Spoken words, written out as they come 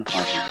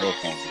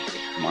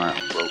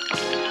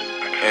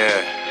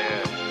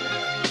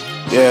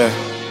Yeah.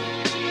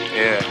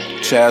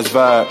 Chaz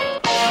vibe.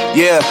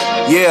 Yeah.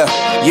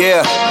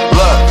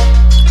 Look.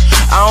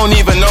 I don't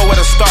even know where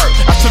to start.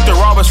 I took the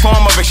rawest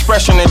form of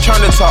expression and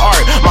turned it to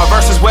art. My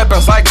verses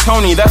weapons like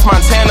Tony, that's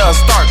Montana or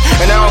Stark.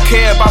 And I don't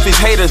care about these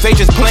haters, they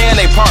just playing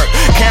their part.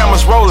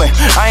 Cameras rolling,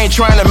 I ain't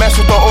trying to mess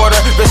with the order.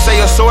 They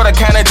say you're sorta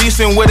kinda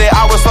decent with it,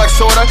 I was like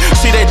sorta.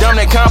 See, they dumb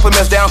their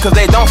compliments down cause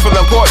they don't feel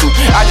important.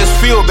 I just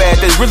feel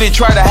bad, they really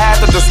try to hide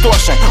the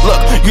distortion.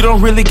 Look, you don't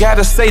really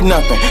gotta say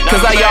nothing,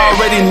 cause I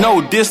already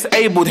know,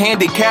 disabled,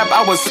 handicapped,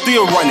 I was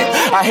still running.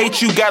 I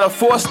hate you gotta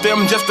force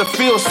them just to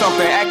feel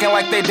something. Acting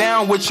like they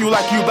down with you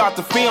like you about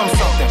to film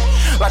something.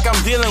 Like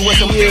I'm dealing with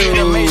some big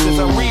mazes.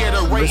 I'm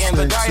reiterating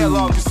the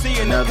dialogue. You see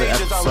in the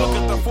pages. I look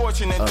at the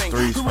fortunate thing.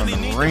 Threes from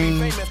the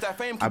Ring.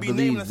 I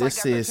believe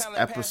this is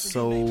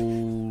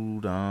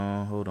episode.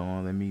 Hold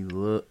on, let me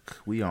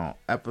look. We on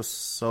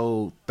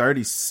episode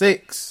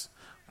 36.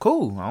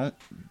 Cool. I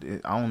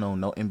don't know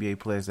no NBA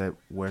players that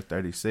wear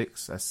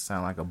 36. That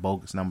sounds like a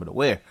bogus number to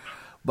wear.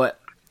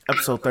 But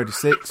episode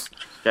 36.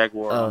 Shaq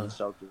wore on the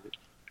Celtics.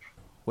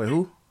 Wait,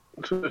 who?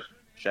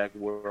 Shaq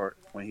wore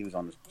when he was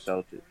on the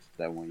Celtics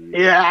that 1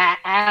 year.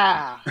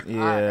 Yeah,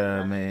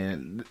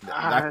 man.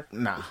 Nah.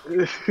 Nah,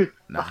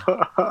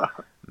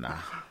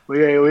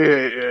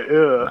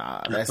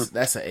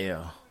 that's an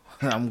L.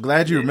 I'm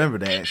glad you remember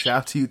that. Shout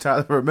out to you,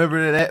 Tyler, for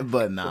remembering that,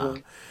 but nah.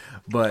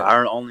 But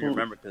I only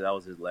remember because that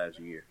was his last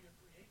year.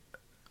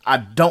 I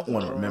don't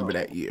want to remember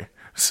that year.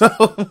 So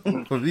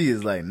for me,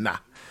 it's like, nah.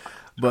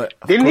 But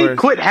didn't he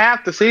quit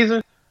half the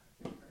season?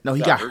 No,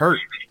 he got hurt.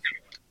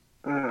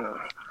 Oh,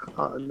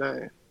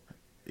 dang.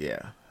 Yeah,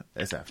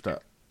 that's effed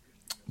up.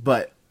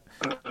 But,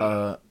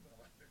 of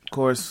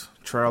course,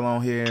 Trell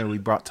on here, and we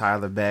brought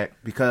Tyler back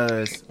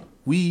because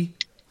we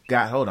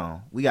got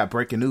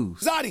breaking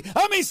news. Zadi,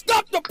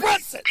 stop the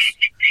presses!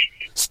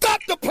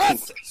 Stop the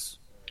presses!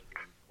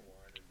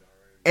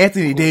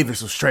 Anthony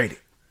Davis was traded.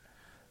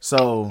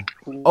 So,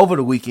 over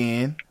the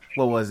weekend,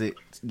 what was it?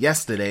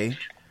 Yesterday,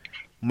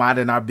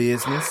 minding our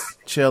business,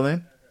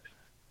 chilling.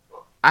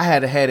 I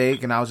had a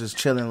headache, and I was just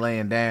chilling,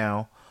 laying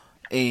down.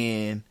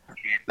 And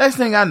next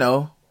thing I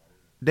know,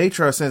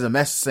 Trell sends a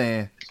message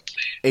saying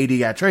AD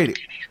got traded.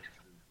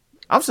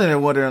 I'm sitting there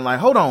wondering, like,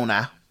 hold on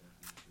now.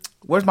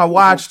 Where's my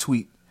watch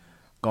tweet?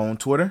 Go on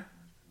Twitter.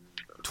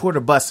 Twitter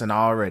busting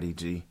already,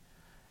 G.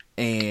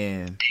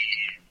 And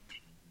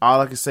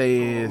all I can say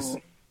is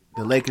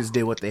the Lakers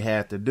did what they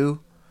had to do.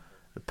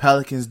 The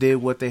Pelicans did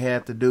what they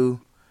had to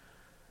do.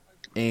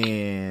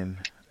 And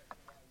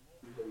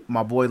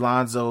my boy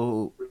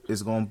Lonzo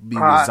is going to be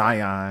with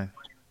Zion,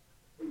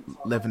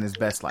 living his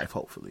best life,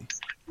 hopefully.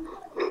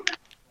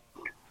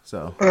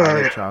 So I'll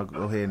let y'all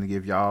go ahead and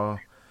give y'all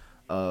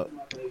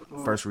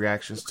first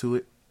reactions to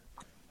it.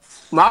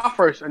 My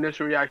first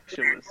initial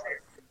reaction was,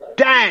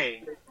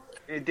 dang!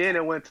 And then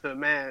it went to,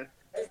 man,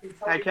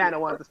 I kind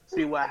of wanted to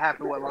see what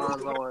happened with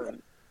Lonzo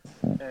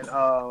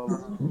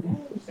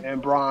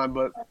and Bron,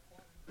 but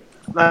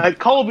like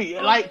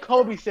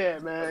Kobe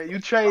said, man, you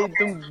trade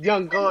them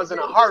young guns in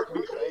a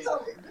heartbeat.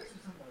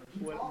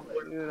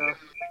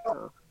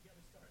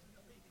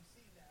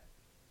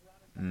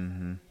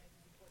 Mm-hmm.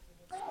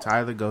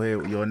 Tyler, go ahead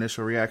with your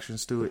initial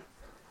reactions to it.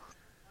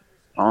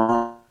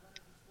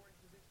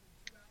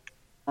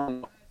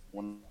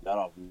 When got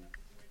off.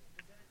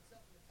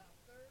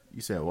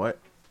 You said what?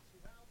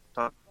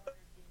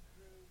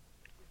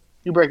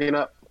 You breaking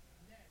up?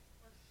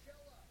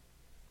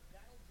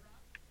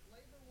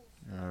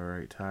 All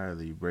right,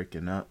 Tyler, you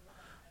breaking up,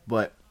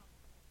 but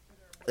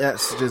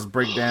let's just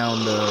break down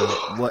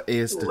what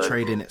is the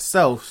trade in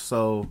itself.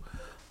 So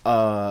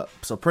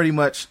pretty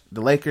much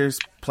the Lakers,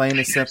 plain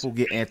and simple,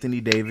 get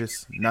Anthony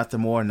Davis,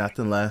 nothing more,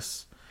 nothing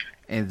less.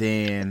 And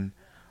then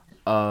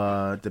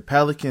the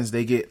Pelicans,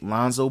 they get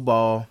Lonzo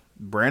Ball,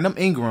 Brandon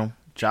Ingram,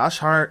 Josh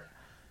Hart,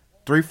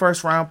 3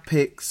 first-round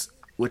picks,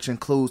 which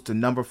includes the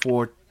number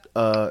 4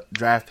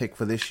 draft pick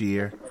for this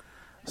year.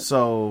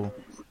 So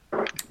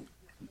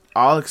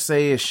all I can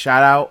say is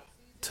shout out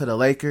to the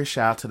Lakers,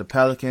 shout out to the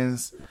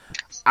Pelicans.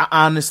 I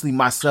honestly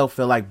myself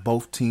feel like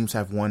both teams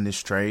have won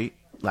this trade.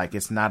 Like,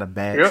 it's not a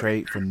bad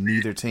trade for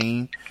neither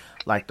team.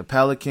 Like, the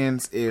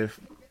Pelicans, if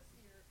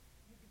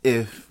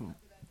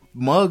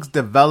Muggs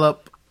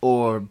develop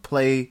or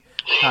play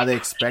how they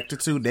expect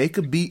it to, they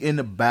could be in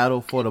the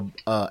battle for the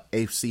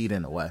 8th seed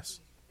in the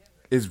West.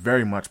 It's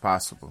very much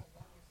possible.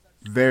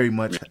 Very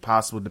much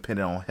possible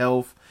depending on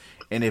health.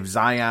 And if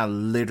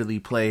Zion literally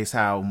plays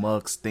how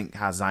Muggs think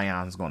how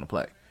Zion's going to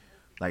play.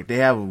 Like, they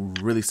have a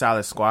really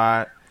solid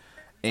squad.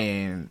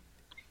 And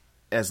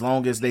as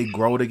long as they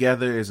grow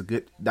together, is a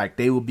good. Like,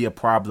 they will be a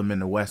problem in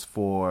the West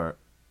for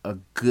a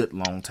good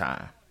long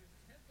time.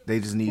 They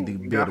just need to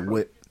be able to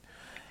whip.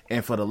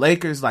 And for the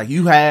Lakers, like,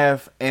 you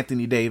have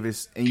Anthony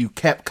Davis and you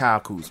kept Kyle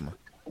Kuzma.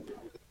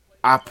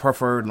 I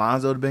preferred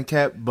Lonzo to have been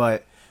kept,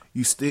 but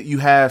you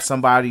have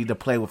somebody to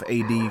play with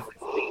AD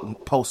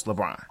post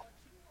LeBron,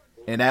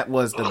 and that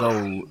was the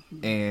goal.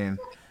 And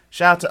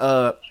shout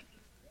out to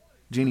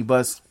Jeannie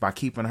Buss by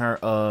keeping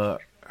her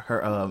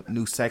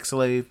new sex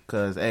slave,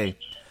 because hey,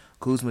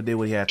 Kuzma did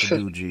what he had to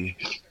do. G,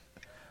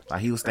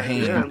 like he was the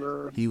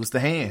hand. He was the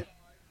hand.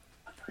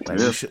 Like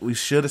we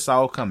should have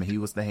saw it coming. He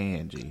was the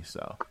hand. G.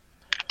 So.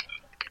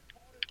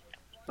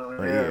 But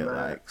man.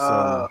 like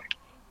so.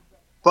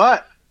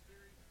 But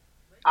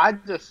I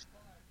just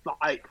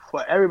like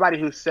for everybody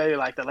who say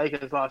like the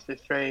Lakers lost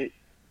this trade.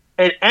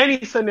 In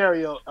any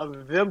scenario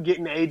of them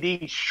getting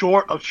AD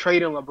short of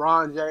trading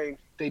LeBron James,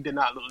 they did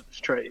not lose this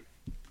trade.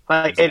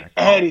 Like in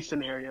any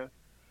scenario,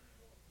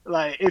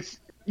 like it's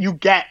you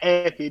got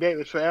Anthony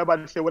Davis. For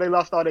everybody to say, well, they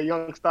lost all their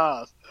young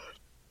stars.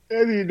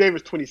 Anthony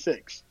Davis,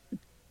 26.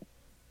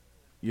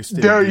 You're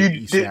still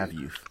you still have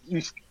youth.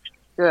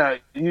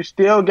 You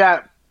still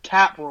got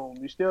cap room.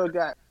 You still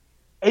got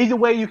either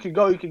way you can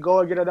go. You can go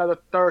and get another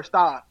third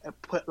star and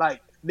put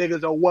like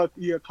niggas on 1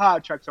 year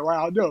contracts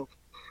around them.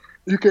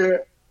 You can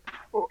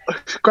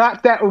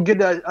scrap that or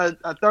get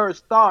a third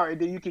star, and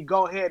then you can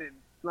go ahead and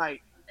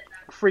like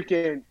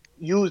freaking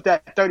use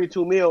that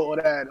 32 mil or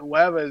that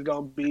whatever it's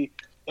gonna be,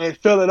 and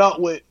fill it up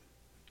with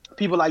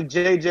people like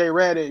JJ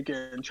Redick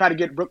and try to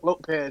get Brook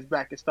Lopez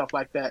back and stuff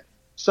like that.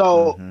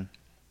 So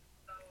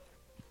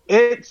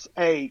it's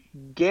a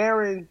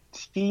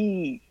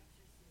guaranteed,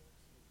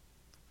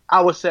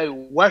 I would say,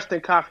 Western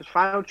Conference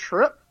final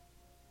trip.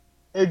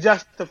 It's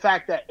just the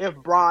fact that if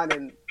Bron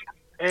and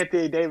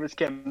Anthony Davis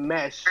can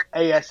mesh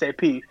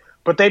ASAP.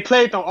 But they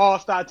played on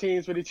all-star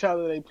teams with each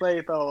other. They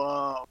played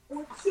on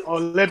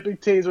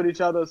Olympic teams with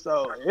each other.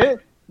 So it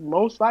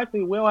most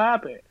likely will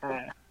happen.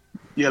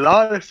 You'll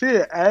love to see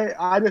it.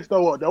 I just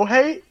don't want no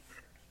hate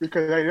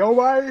because ain't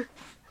nobody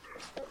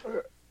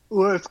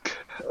was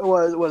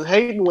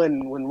hating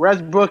when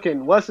Westbrook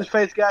and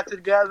what's-his-face got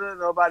together.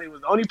 Nobody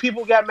was. The only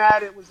people got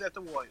mad it was at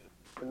the Warriors.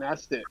 And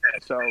that's it.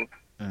 So...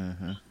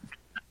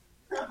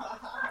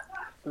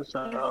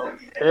 So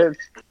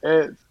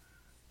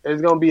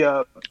it's gonna be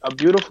a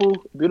beautiful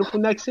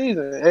next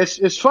season.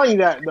 It's funny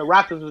that the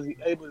Raptors was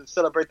able to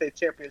celebrate their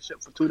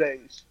championship for 2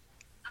 days.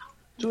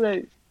 2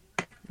 days.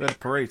 The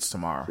parade's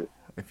tomorrow.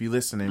 If you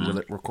listening,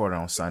 we'll record it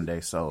on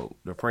Sunday. So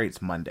the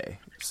parade's Monday.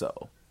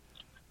 So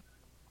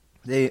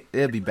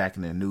they'll be back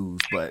in the news.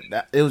 But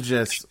it was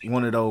just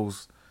one of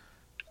those.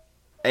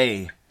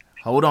 Hey,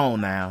 hold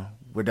on now.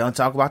 We're done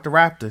talking about the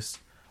Raptors,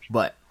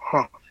 but.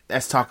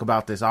 Let's talk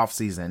about this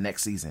offseason and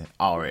next season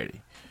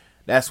already.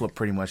 That's what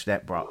pretty much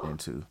that brought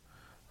into.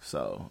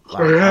 So,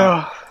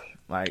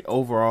 like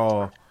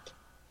overall,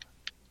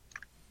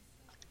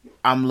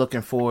 I'm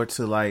looking forward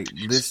to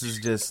this is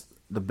just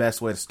the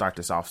best way to start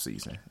this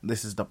offseason.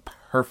 This is the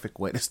perfect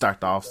way to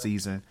start the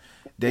offseason.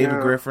 David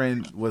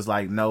Griffin was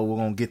like, no, we're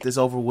going to get this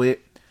over with.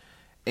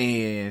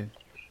 And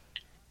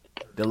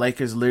the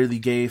Lakers literally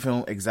gave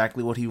him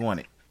exactly what he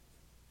wanted.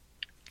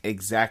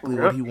 Exactly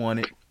what he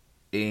wanted.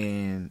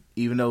 And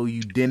even though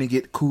you didn't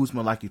get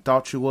Kuzma like you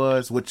thought you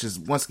was, which is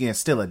once again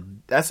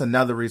that's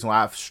another reason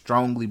why I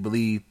strongly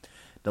believe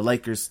the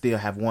Lakers still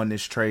have won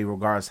this trade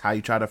regardless how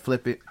you try to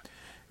flip it.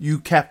 You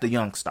kept the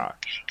young star.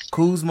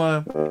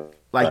 Kuzma,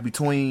 like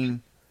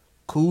between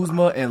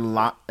Kuzma and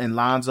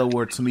Lonzo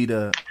were to me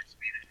the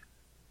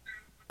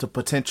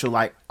potential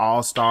like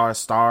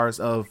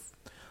stars of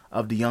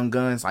the young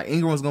guns. Like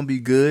Ingram was gonna be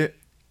good,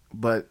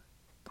 but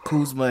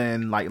Kuzma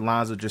and like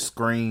Lonzo just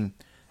scream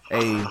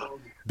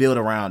build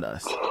around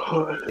us.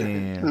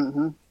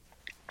 And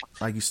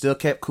like you still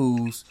kept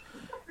Kuz,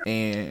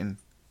 and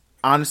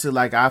honestly,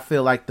 like I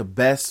feel like the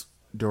best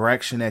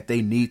direction that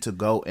they need to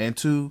go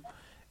into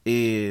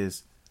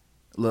is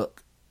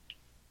look,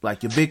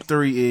 like your big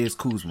three is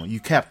Kuzma. You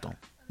kept them.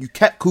 You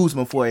kept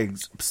Kuzma for a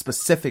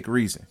specific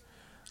reason.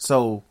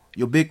 So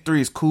your big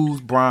three is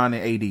Kuz, Bron,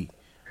 and AD.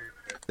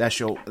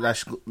 That's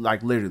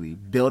like literally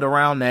build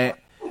around that.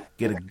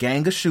 Get a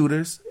gang of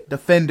shooters,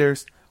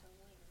 defenders.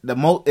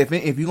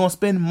 If you're gonna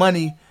spend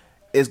money,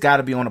 it's got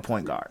to be on a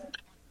point guard.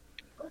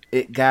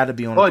 It got to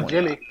be on a point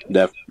Jimmy.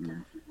 guard.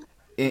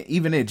 And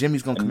even then,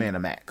 Jimmy's gonna command a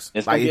max.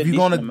 Like if you're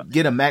gonna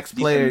get a max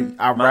player,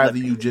 I'd rather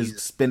you just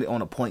spend it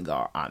on a point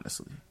guard.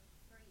 Honestly.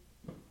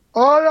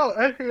 Oh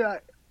no, actually,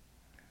 like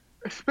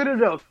spending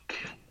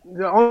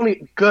the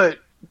only good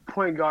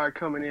point guard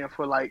coming in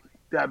for like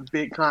that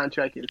big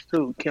contract is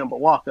too Kemba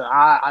Walker.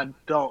 I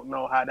don't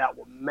know how that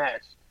will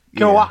mesh.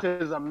 Kemba Walker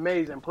is an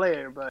amazing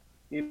player, but.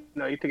 You're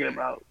thinking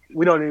about,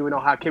 we don't even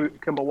know how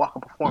Kemba Walker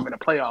performed in the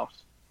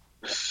playoffs.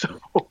 So,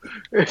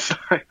 it's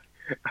like,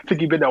 I think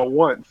he's been there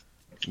once.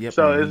 Yep,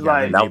 so, it's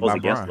like. That was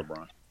against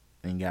LeBron.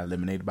 And got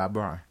eliminated by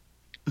Bron.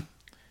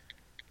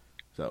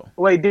 So.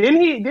 Wait,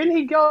 didn't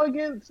he go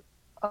against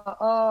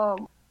a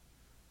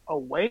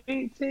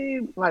Wade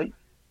team? Like.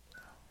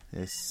 It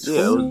was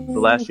the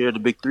last year of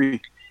the Big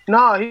Three. No,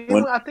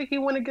 I think he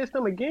went against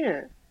them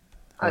again.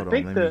 I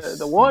think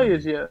the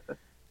Warriors,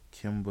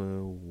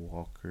 Kemba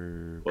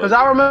Walker. Because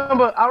I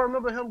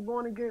remember him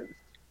going against.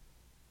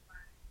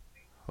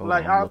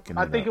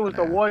 I think it was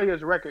the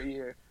Warriors' record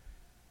year.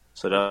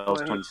 So that was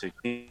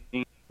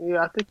 2016.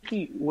 Yeah, I think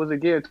he was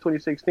again in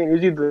 2016. It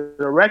was either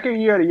the record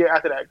year or the year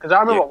after that. Because I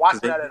remember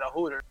watching that at a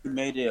Hooter. He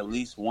made it at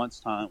least one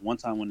time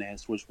when they had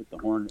switched with the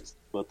Hornets,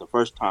 but the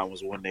first time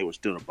was when they were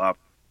still the Bob.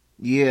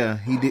 Yeah,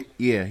 he did.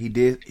 Yeah, he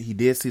did. He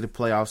did see the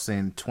playoffs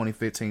in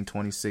 2015,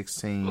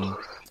 2016.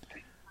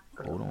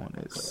 Hold on,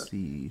 let's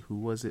see. Who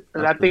was it?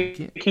 And I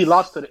think he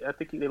lost to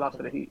they lost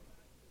to the Heat.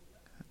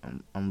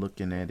 I'm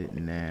looking at it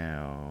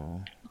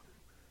now.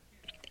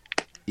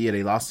 Yeah,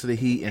 they lost to the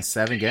Heat in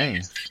 7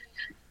 games.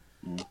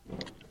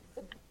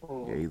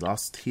 Yeah, he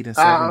lost Heat in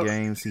 7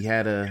 games. He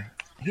had a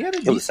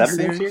decent 7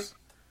 series. games.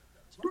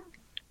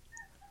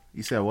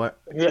 You said what?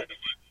 Yeah,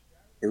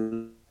 It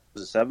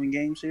was a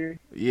 7-game series.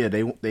 Yeah,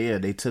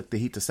 they took the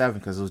Heat to 7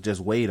 because it was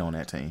just Wade on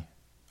that team.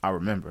 I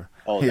remember.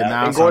 Oh, Yeah,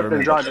 now and Gordon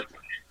and Dragic.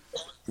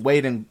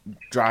 Wade and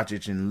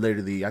Dragic, and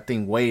literally, I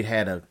think Wade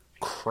had a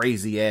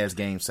crazy ass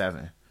game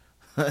 7.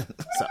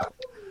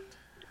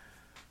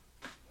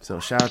 So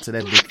shout out to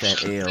that big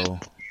fat L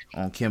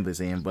on Kemba's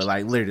end, but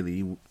like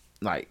literally,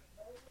 like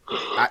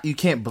you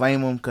can't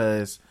blame him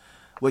because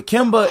with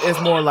Kemba, it's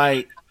more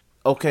like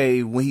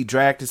okay, when he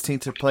dragged his team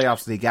to the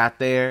playoffs, they got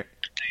there,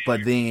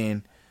 but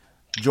then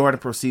Jordan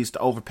proceeds to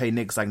overpay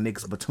niggas like Nick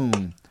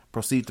Batum,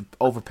 proceeds to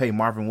overpay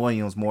Marvin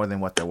Williams more than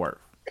what they're worth.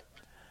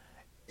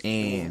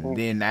 And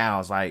then now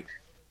it's like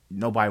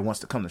nobody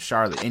wants to come to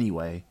Charlotte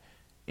anyway,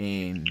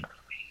 and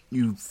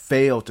you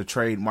fail to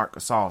trade Marc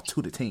Gasol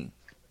to the team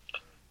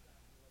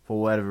for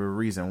whatever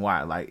reason.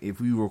 Why? Like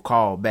if we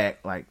recall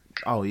back, like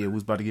oh yeah, we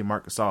was about to get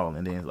Marc Gasol,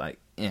 and then it's like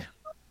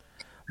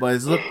but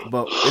it's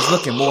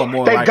looking more and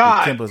more like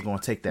Kemba's going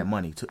to take that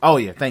money too. Oh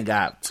yeah, thank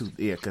God too.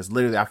 Yeah, because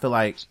literally I feel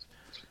like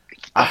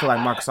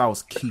Marc Gasol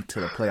was key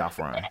to the playoff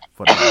run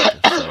for the Lakers.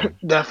 So.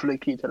 Definitely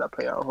key to that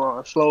playoff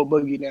run. Slow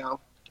Boogie down.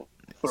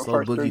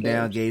 Slow Boogie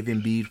down, gave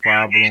Embiid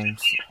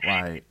problems,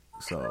 like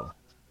so.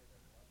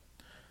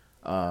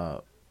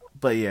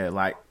 But yeah,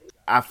 like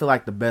I feel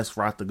like the best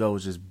route to go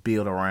is just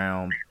build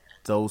around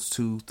those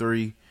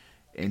 2-3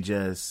 and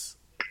just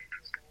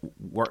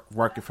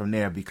work it from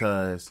there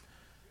because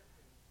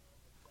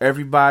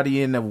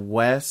everybody in the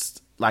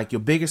West, like your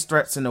biggest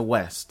threats in the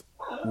West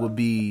would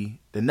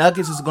be the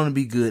Nuggets is going to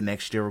be good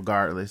next year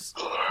regardless.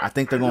 I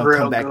think they're going to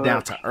come back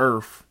down to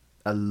earth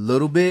a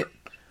little bit,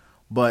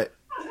 but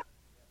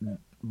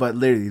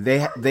literally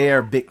they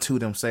are big two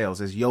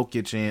themselves. As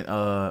Jokic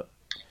and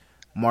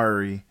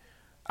Murray.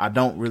 I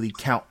don't really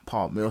count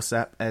Paul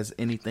Millsap as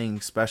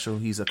anything special.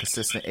 He's a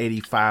consistent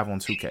 85 on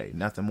 2K.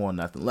 Nothing more,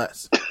 nothing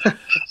less.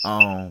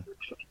 And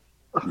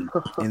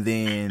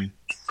then,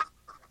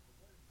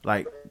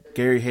 like,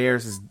 Gary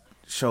Harris has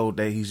showed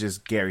that he's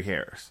just Gary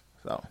Harris.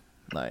 So,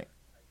 like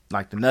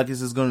the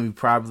Nuggets is going to be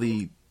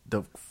probably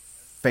the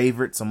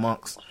favorites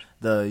amongst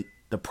the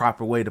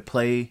proper way to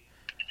play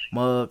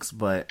Muggs.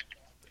 But,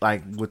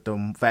 like, with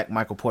the fact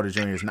Michael Porter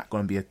Jr. is not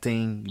going to be a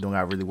thing, you don't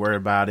got to really worry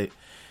about it.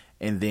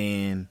 And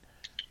then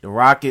the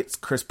Rockets,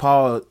 Chris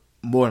Paul,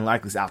 more than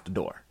likely is out the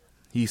door.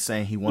 He's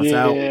saying he wants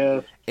out.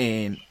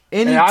 And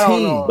any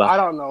team. I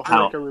don't know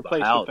who can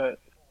replace with that.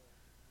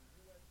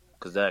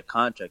 Because that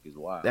contract is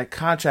wild. That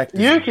contract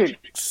is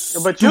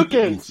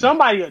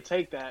somebody will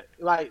take that.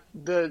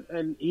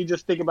 And you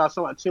just think about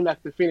a team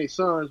like the Phoenix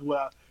Suns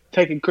where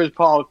taking Chris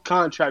Paul's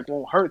contract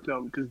won't hurt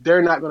them because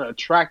they're not going to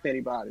attract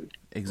anybody.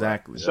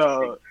 Exactly.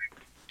 So.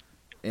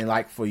 And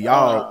like for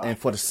y'all and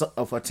for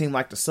a team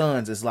like the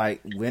Suns, it's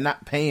like we're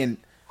not paying.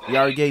 We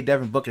already gave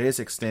Devin Booker his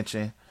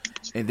extension,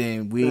 and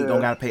then we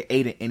don't got to pay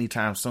Aiden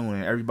anytime soon.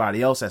 And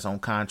everybody else that's on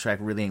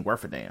contract really ain't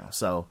worth a damn.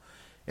 So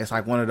it's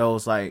like one of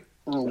those like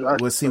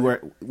we'll see where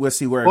it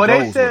goes.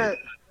 They said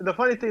the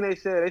funny thing they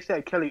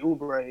said Kelly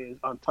Oubre is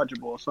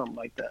untouchable or something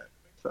like that.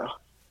 So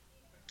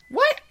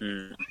what?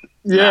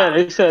 Yeah,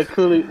 they said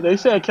Kelly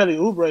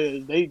Oubre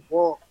is they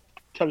want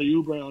Kelly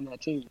Oubre on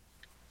that team.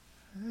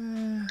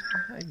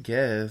 I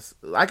guess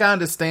I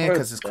understand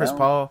because it's Chris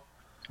Paul,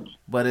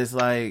 but it's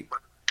like.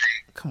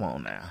 Come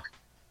on now.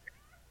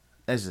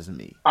 That's just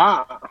me.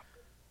 I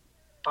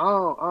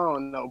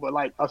don't know, but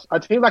like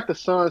a team like the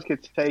Suns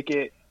could take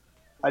it.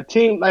 A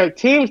team like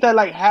teams that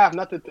like have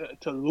nothing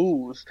to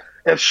lose.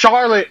 If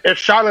Charlotte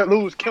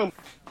lose Kemba,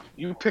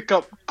 you pick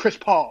up Chris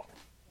Paul.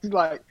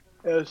 Like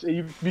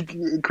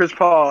Chris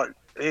Paul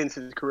ends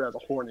his career as a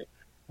Hornet.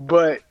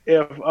 But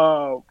if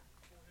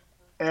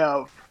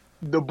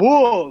the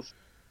Bulls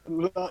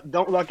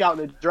don't luck out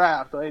in the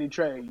draft or any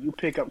trade, you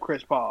pick up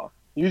Chris Paul.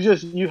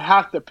 You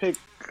have to pick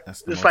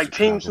just like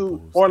teams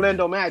who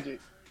Orlando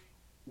Magic,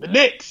 the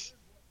Knicks.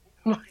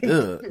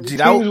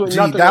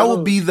 That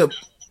would be the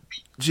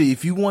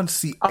if you want to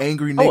see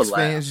angry Knicks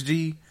fans,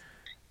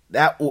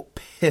 that will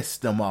piss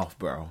them off,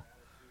 bro.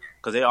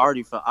 Because they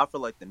already I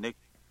feel like the Knicks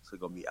are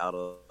gonna be out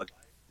of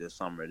this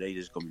summer. They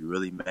just gonna be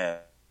really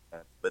mad,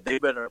 but they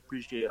better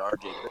appreciate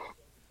RJ.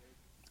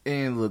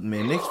 And look,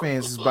 man, Knicks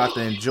fans is about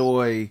to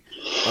enjoy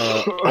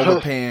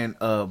overpaying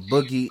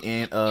Boogie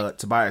and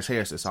Tobias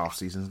Harris this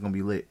offseason. It's gonna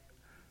be lit.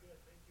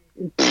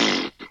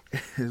 It's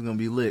gonna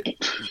be lit.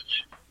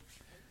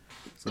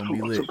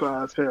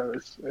 Tobias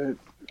Harris.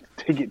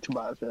 Take it,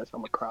 Tobias Harris. I'm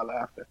gonna cry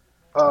laughing.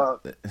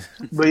 But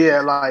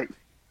yeah, like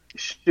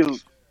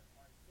shoot,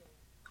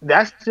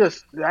 that's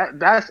just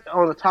that's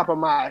on the top of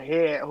my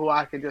head who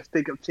I can just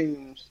think of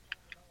teams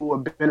who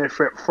would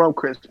benefit from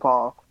Chris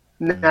Paul.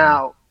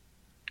 Now,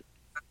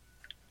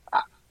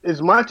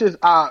 as much as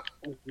I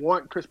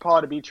want Chris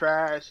Paul to be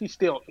trash, he's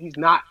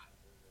not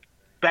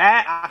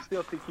bad. I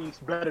still think he's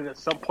better than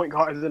some point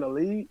guards in the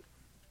league.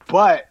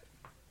 But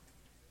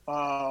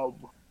I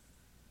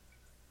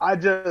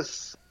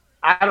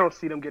don't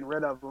see them getting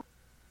rid of him.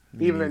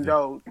 Even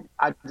though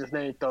I just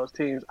named those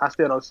teams, I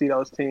still don't see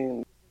those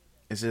teams.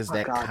 It's just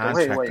that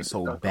contract is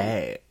so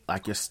bad.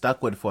 Like you're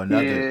stuck with it for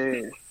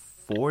another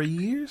 4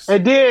 years.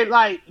 And then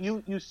like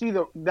you see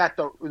that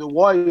the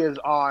Warriors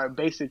are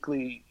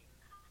basically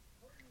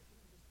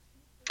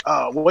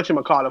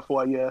whatchamacallit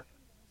for a year.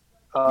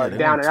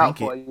 Down and out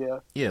for a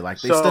year. Yeah, like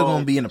they still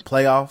gonna be in the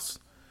playoffs,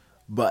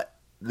 but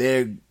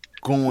they're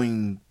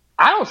going.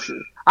 I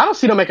don't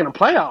see them making the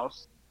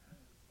playoffs.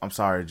 I'm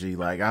sorry, G.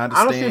 Like I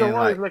understand. I don't see the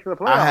Warriors making the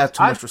playoffs. I have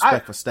too much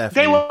respect for Steph.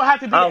 They will have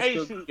to be the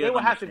AC. They will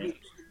have to be.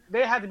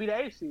 They have to be the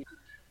AC.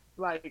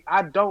 Like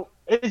I don't.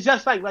 It's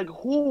just like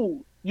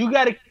who you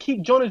got to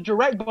keep Jonas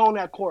Jerebko on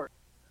that court.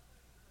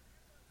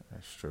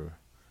 That's true.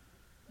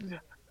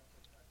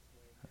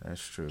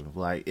 That's true.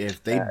 Like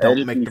if they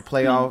don't make the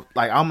playoff,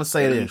 like I'm gonna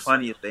say this. It's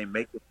funny if they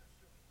make it.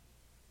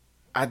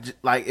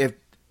 If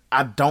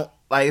I don't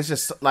like, it's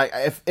just like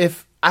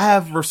if I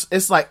have,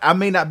 it's like I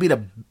may not be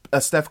a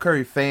Steph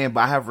Curry fan,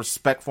 but I have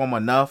respect for him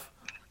enough.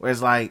 Where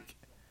it's like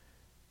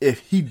if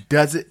he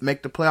doesn't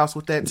make the playoffs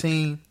with that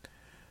team,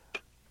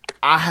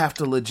 I have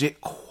to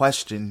legit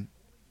question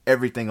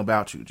everything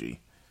about you, G.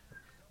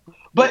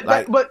 But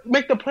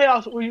make the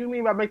playoffs. What do you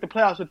mean by make the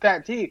playoffs with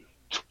that team?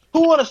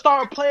 Two of the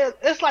star players.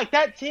 It's like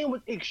that team was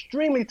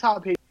extremely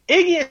top heavy.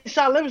 Iggy and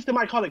Sean Livingston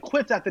might call it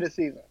quits after the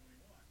season.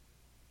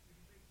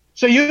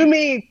 So you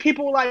mean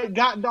people like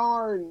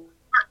goddamn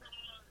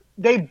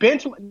they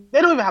don't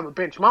even have a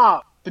bench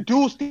mob. The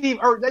dude Steve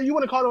Ertz, you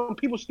want to call them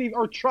people Steve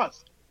Ertz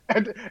trust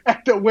when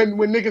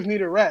niggas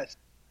need a rest.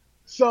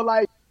 So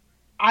like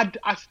I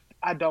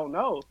don't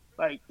know.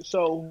 Like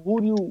so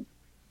who do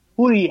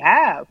you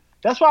have?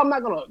 That's why I'm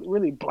not gonna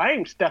really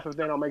blame Steph if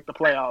they don't make the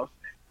playoffs.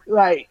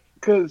 Like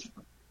because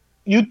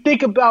you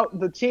think about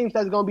the teams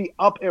that's gonna be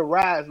up and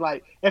rise.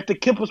 Like if the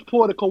Clippers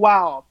pull the Kawhi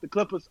off, the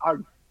Clippers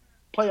are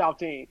playoff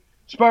team.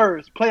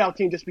 Spurs playoff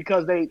team just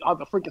because they are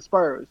the freaking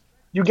Spurs.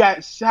 You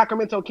got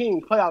Sacramento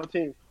Kings playoff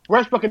team.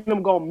 Westbrook and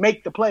them gonna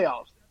make the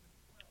playoffs.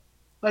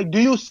 Like, do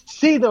you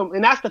see them?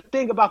 And that's the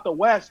thing about the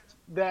West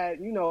that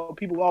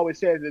people always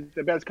say is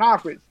the best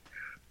conference.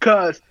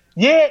 Cause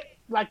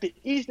like the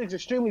East is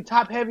extremely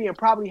top heavy and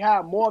probably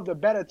have more of the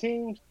better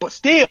teams, but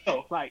still,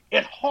 like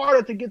it's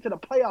harder to get to the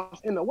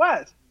playoffs in the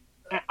West.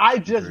 And I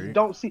just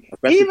don't see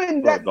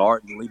even that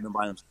guard leaving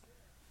by himself.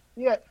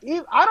 Yeah,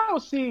 I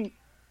don't see.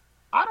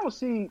 I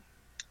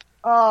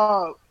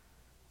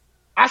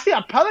see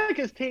a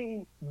Pelicans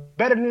team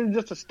better than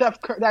just a Steph.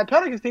 That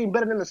Pelicans team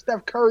better than the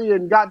Steph Curry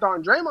and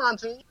goddamn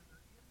Draymond team.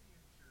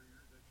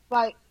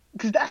 Like,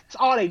 because that's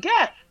all they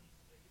get.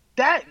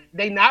 That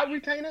they not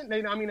retaining.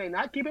 They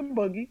not keeping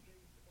Boogie.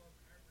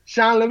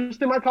 Sean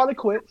Livingston might call it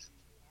quits.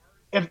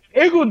 If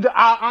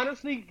I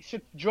honestly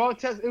should drug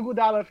test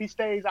Iguodala if he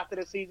stays after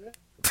the season.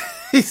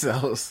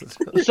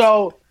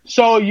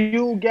 So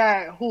you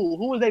got who?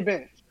 Who was they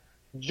bench?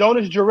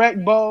 Jonas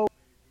Jerebko.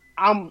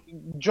 I'm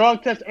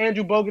drug test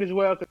Andrew Bogut as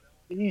well because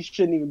he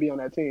shouldn't even be on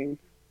that team.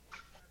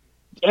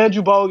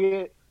 Andrew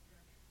Bogut.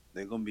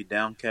 They're gonna be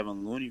down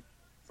Kevin Looney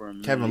for a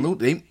minute. Kevin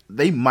Looney,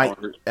 they might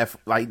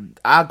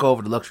I'll go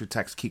over the luxury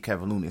tax to keep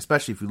Kevin Looney,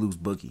 especially if you lose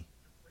Boogie.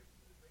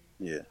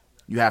 Yeah,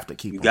 you have to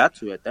keep. You got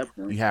to at that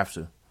point. You have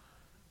to.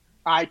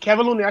 All right,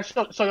 Kevin Looney.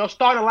 So your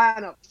starting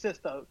lineup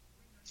consists of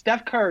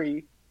Steph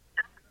Curry.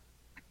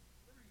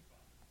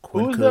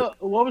 What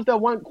was the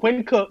one?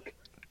 Quinn Cook.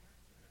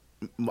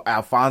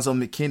 Alfonso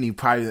McKinney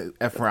probably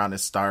F around to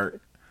start.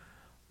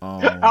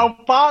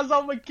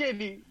 Alfonso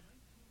McKinney.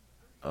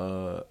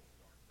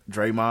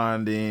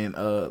 Draymond and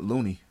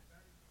Looney.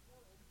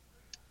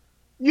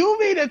 You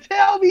mean to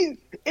tell me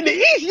in the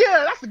East?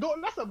 Yeah,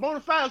 that's a bona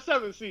fide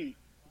 7 seed.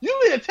 You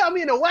mean to tell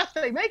me in the West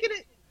they making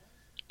it?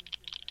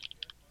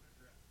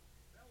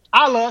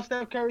 I love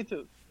Steph Curry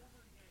too,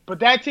 but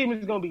that team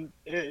is gonna be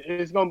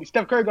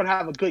Steph Curry gonna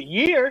have a good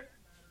year,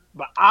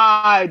 but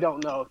I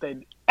don't know if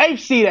they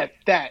AFC at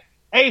that.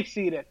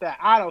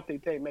 I don't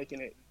think they're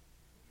making it.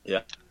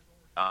 Yeah,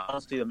 I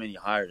don't see them any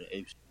higher than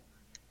AFC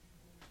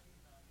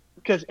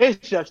because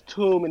it's just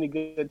too many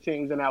good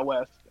teams in that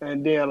West,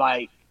 and they're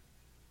like,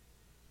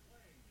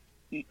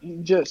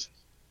 it's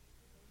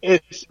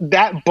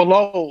that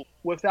below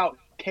without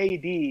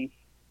KD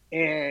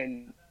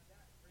and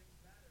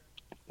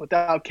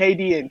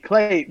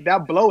Clay.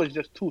 That blow is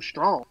just too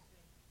strong.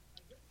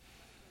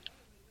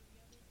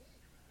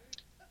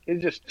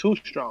 It's just too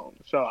strong.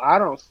 So I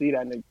don't see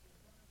that nigga.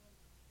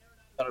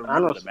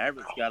 The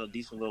Mavericks got a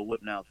decent little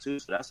whip now too,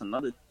 so that's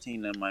another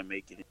team that might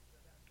make it.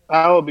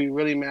 I would be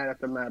really mad if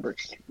the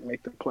Mavericks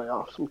make the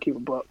playoffs. We'll keep a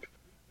buck.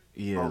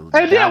 Yeah. And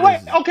then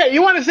wait, Dallas, okay,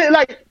 you want to say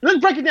like let's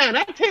break it down.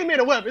 That team made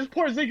a whip. It's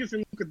Porzingis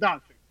and Luka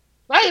Doncic.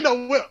 That ain't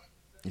no whip.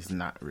 it's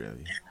not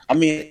really. I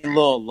mean,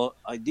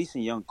 a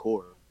decent young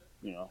core,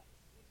 you know.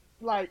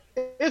 Like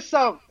it's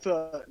something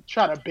to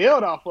try to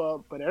build off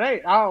of, but it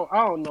ain't. I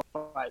don't know.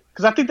 Like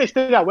because I think they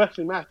still got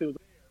Wesley Matthews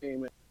on the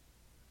team.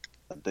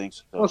 I think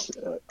so.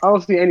 I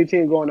don't see any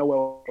team going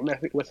nowhere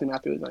with Wesley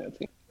Matthews on your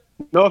team.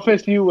 No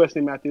offense to you,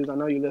 Wesley Matthews. I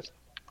know you listen,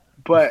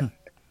 but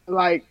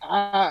like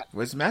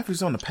Where's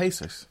Matthews on the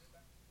Pacers?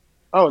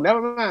 oh,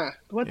 never mind.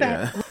 What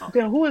Yeah. that?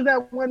 Who is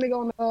that one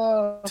nigga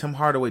on Tim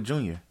Hardaway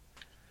Jr.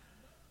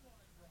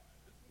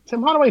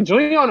 Tim Hardaway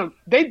Jr. on him?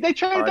 They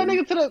traded that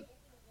nigga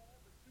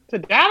to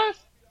Dallas.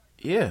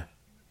 Yeah,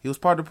 he was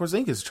part of the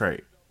Porzingis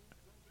trade.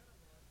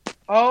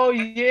 Oh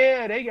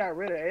yeah, they got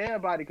rid of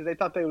everybody because they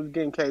thought they was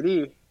getting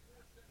KD.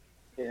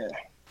 Yeah.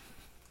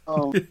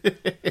 Oh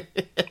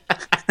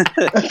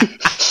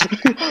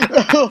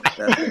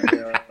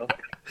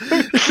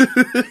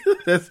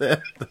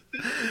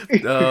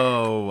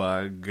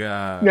my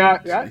god! Nah,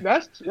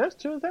 that's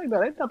true thing though.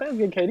 They thought they was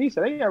getting KD,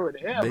 so they got rid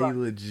of They everybody.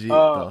 legit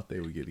thought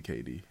they would get a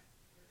KD.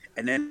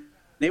 And then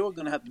they were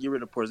gonna have to get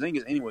rid of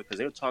Porzingis anyway because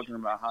they were talking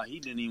about how he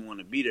didn't even want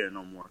to be there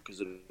no more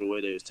because of the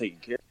way they was taking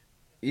care.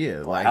 Yeah,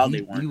 Or like how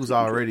they weren't he was taking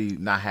already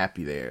not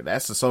happy there.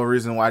 That's the sole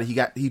reason why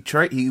they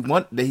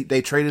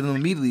traded him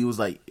immediately. He was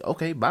like,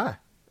 okay, bye.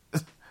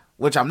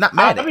 Which I'm not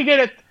mad at.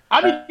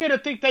 I begin to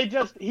think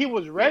he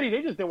was ready.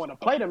 They just didn't want to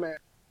play the man,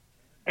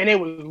 and they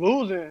was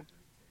losing.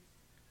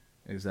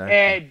 Exactly.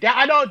 And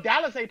I know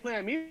Dallas ain't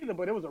playing him either,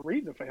 but it was a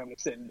reason for him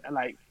to sit.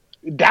 Like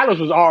Dallas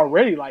was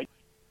already like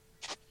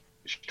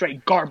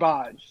straight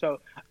garbage.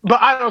 So,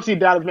 but I don't see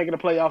Dallas making the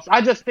playoffs.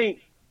 I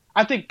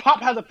think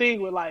Pop has a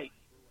thing with like,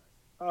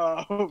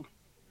 I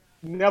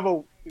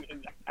never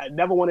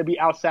want to be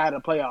outside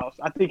of the playoffs.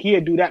 I think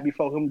he'd do that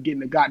before him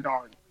getting a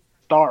goddamn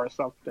star or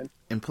something.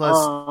 And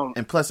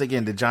plus,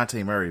 again,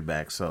 DeJounte Murray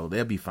back, so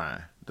they'll be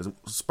fine. The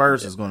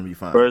Spurs is going to be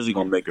fine. Spurs are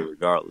gonna make it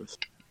regardless.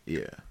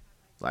 Yeah,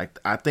 like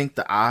I think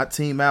the odd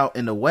team out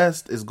in the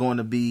West is going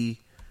to be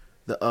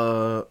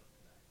the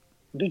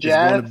Jazz.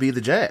 Is going to be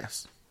the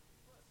Jazz.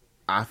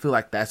 I feel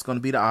like that's going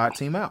to be the odd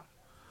team out,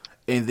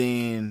 and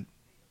then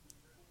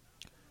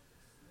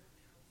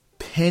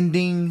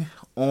pending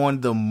on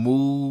the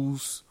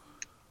moves,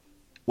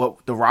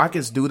 what the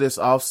Rockets do this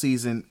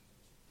offseason,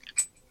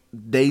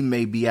 they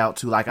may be out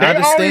too. Like I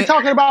understand. They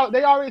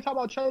already talk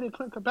about trading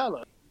Clint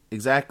Capella.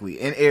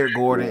 Exactly. And Eric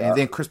Gordon, and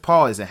then Chris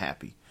Paul isn't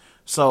happy.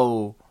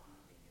 So,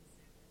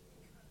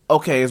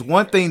 okay, it's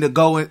one thing to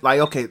go in, like,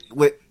 okay,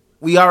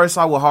 we already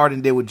saw what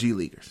Harden did with G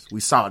Leaguers. We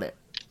saw that.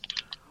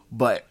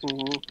 But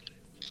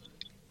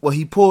what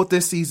he pulled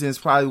this season is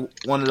probably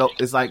one of those,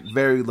 it's like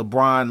very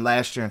LeBron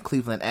last year in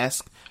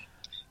Cleveland-esque.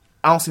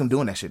 I don't see him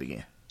doing that shit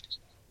again.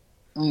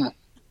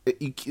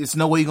 It's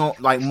no way you're going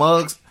to, like,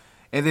 Muggs,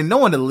 and then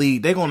knowing the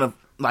league, they're going to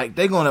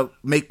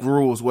make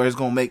rules where it's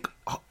going to make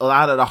a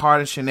lot of the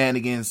Harden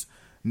shenanigans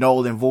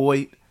null and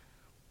void.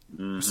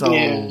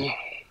 So,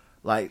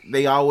 like,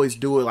 they always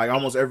do it. Like,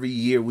 almost every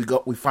year we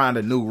find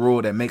a new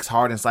rule that makes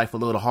Harden's life a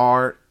little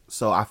hard.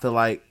 So I feel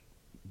like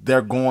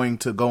they're going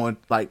to go in,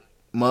 like,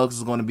 Muggs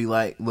is going to be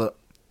like, look,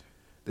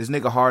 this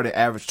nigga Harden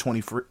averaged 20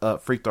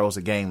 free throws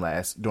a game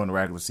during the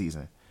regular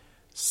season.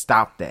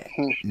 Stop that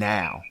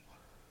now.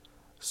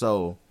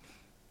 So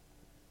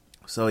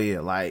yeah,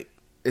 like,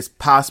 it's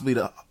possibly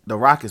the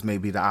Rockets may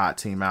be the odd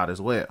team out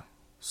as well.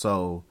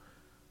 So,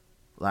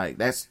 like,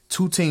 that's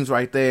two teams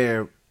right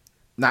there,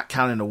 not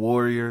counting the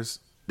Warriors.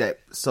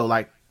 So,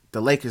 like,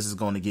 the Lakers is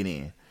going to get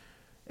in.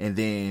 And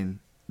then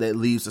that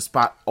leaves the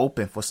spot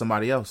open for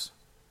somebody else.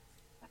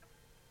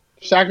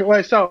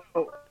 So,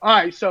 all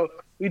right, so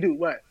we do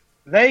what?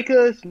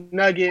 Lakers,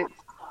 Nuggets,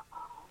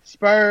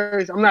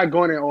 Spurs. I'm not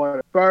going in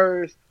order.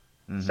 Spurs,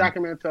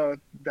 Sacramento,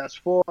 that's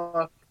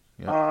 4.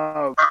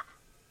 Yep.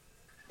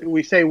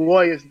 We say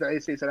Warriors, the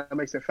AC, so that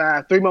makes it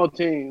 5. 3 more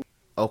teams.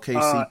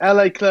 OKC.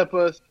 LA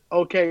Clippers,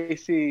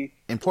 OKC.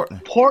 And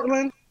Portland.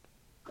 Portland's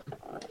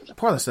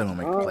still going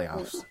to make the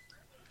playoffs.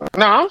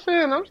 No, I'm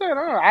saying,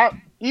 all right.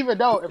 Even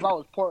though if I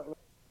was Portland,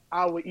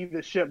 I would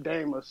either ship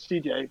Dame or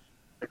CJ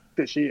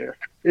this year.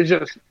 It's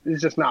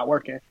just not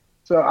working.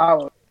 So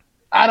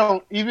I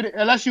don't even,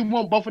 unless you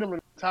want both of them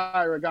to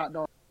retire or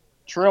goddamn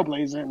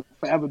trailblazer and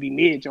forever be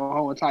mid your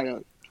whole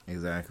entire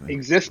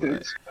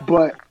existence. Right.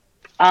 But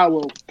I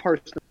will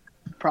personally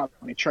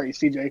probably trade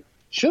CJ.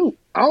 Shoot,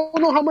 I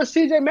don't know how much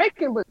CJ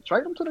making, but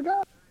trade him to the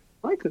guy.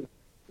 Lakers.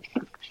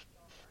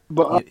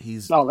 But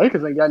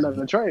Lakers ain't got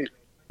nothing to trade.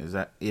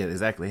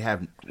 Exactly.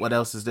 What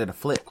else is there to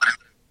flip?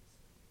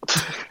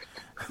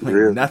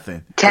 Really?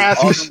 Nothing.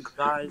 Cash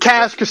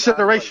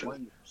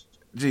consideration.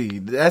 Gee,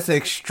 that's an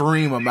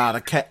extreme amount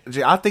of cash.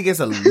 I think it's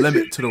a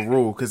limit to the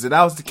rule, because if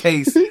that was the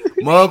case,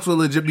 Muggs would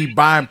legit be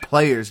buying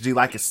players,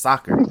 like it's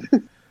soccer.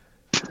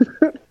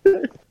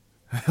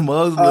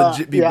 Muggs would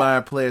legit be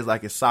buying players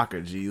like it's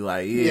soccer,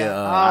 Like,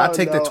 I'll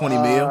take the 20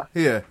 mil.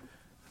 Yeah.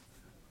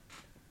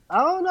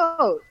 I don't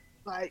know.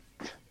 Like,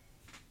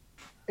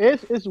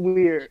 it's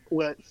weird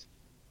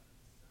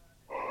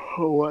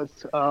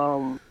What's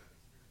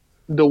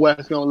the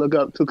West gonna look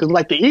up to? Because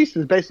like the East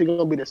is basically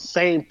gonna be the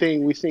same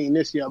thing we seen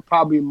this year,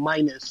 probably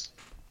minus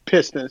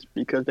Pistons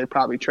because they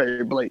probably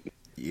traded Blake.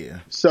 Yeah.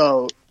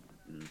 So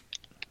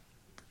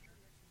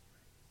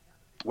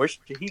Where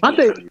should he I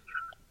go? think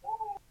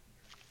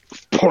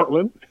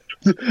Portland,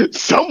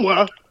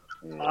 somewhere.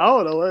 I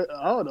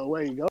don't know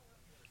where he goes.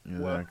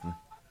 Exactly.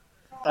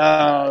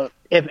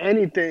 If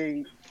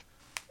anything,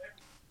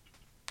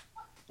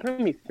 let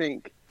me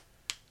think.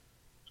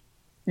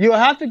 You'll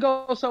have to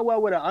go somewhere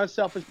with an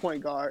unselfish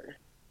point guard.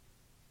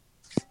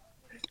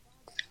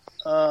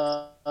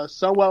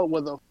 Somewhere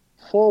where the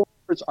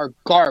forwards are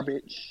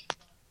garbage.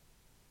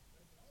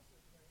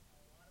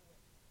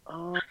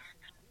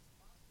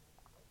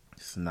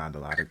 It's not a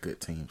lot of good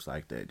teams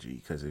like that, G.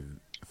 Because if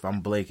I'm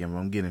Blake and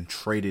I'm getting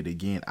traded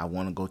again, I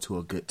want to go to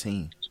a good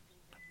team,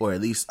 or at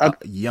least a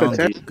young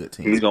good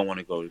team. He's gonna want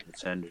to go to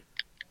contender.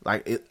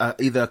 Like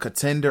either a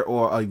contender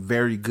or a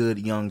very good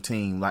young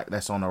team, like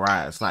that's on the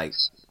rise. Like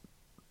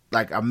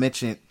I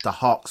mentioned, the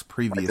Hawks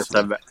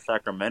previously. Like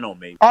Sacramento,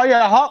 maybe. Oh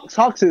yeah, Hawks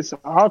The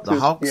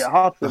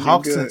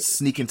Hawks good. can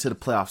sneak into the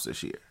playoffs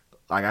this year.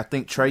 Like I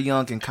think Trae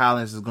Young and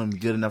Collins is going to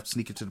be good enough to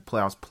sneak into the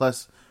playoffs.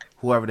 Plus,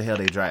 whoever the hell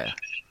they draft.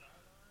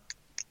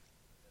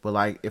 But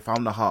like, if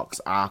I'm the Hawks,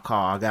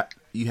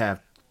 you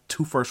have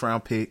 2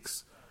 first-round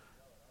picks.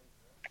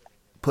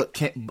 Put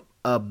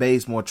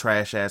Bazemore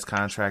trash ass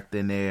contract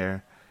in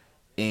there,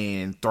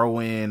 and throw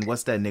in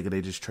what's that nigga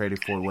they just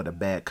traded for with a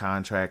bad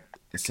contract,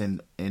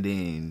 and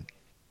then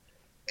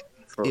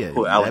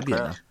that'd be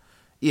enough.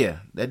 Yeah,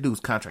 that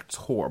dude's contract is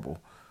horrible.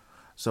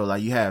 So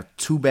like, you have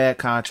 2 bad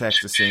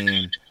contracts to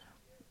send,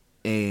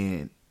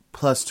 and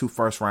plus 2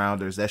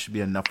 first-rounders. That should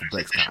be enough for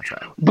Blake's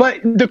contract. But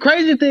the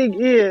crazy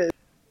thing is,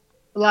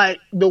 like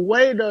the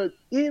way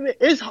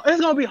it's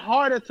gonna be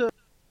harder to.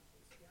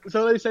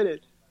 So let me say this: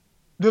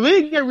 the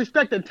league ain't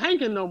respecting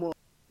tanking no more.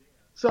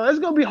 So it's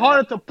gonna be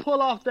harder to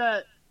pull off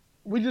that.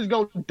 We just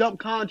go dump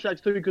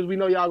contracts to you because we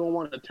know y'all gonna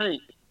want to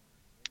tank.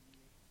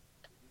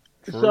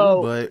 True,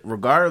 so, but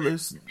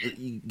regardless,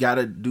 you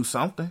gotta do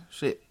something.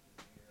 Shit.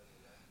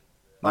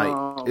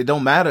 Like it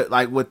don't matter.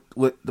 Like with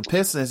the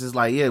Pistons, it's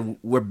like, yeah,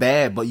 we're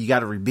bad, but you got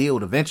to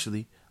rebuild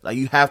eventually. Like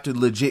you have to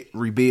legit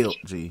rebuild,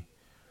 G.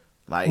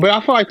 Like, but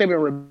I feel like they've been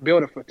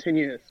rebuilding for 10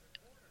 years.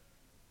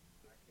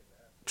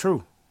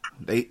 True.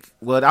 I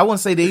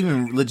wouldn't say they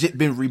even legit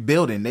been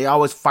rebuilding. They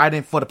always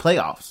fighting for the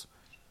playoffs.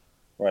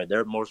 Right,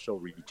 they're more so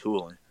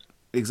retooling.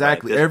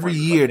 Exactly. Every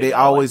year they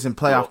always in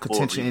playoff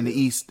contention in the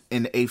East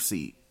in the 8th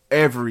seed.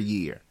 Every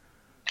year.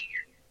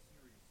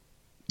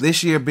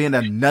 This year being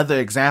another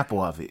example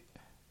of it.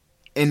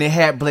 And they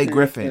had Blake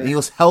Griffin. And he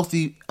was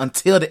healthy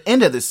until the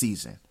end of the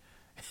season.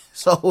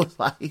 So it's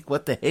like,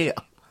 what the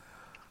hell?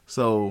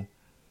 So,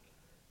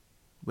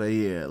 but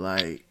yeah,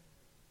 like,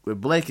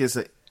 with Blake, it's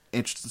an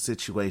interesting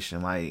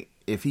situation. Like,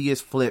 if he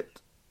gets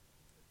flipped,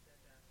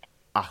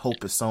 I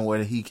hope it's somewhere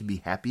that he can be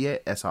happy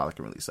at. That's all I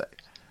can really say.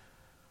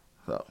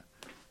 So,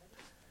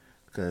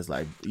 because,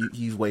 like,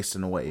 he's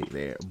wasting away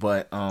there.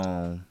 But,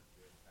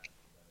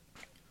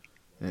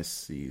 let's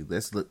see.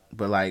 Let's look.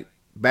 But, like,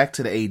 back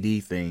to the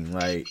AD thing.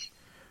 Like,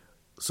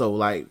 so,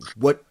 like,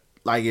 what,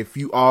 like, if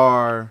you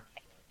are,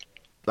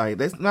 like,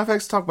 matter of fact,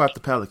 let's talk about the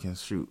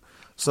Pelicans. Shoot.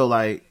 So,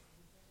 like,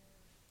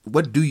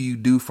 what do you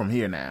do from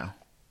here now?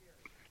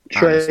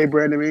 Trade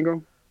Brandon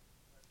Ingram.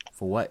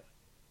 For what?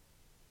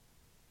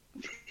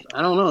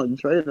 I don't know. You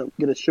trade him,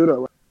 get a shooter,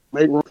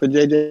 make room for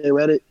JJ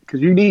Redick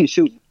because you need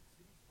shooting.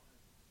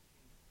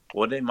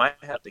 Well, they might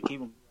have to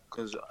keep him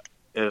because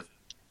if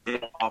they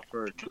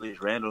offer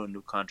Julius Randle a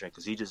new contract,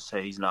 because he just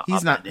said he's not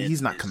coming back.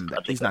 He's not going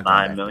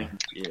back. Million.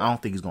 Yeah. I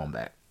don't think he's going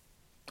back.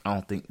 I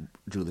don't think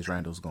Julius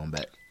Randle's going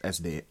back. That's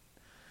dead.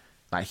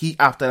 Like, he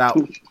opted out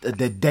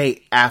the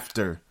day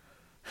after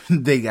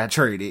they got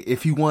traded.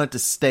 If he wanted to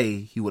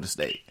stay, he would have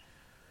stayed.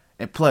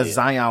 And plus,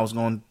 Zion was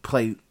going to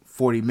play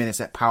 40 minutes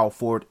at power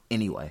forward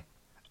anyway.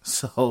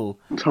 So,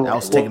 that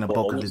was taking a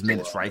bulk of his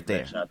minutes right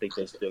there. I think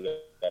they still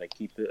got to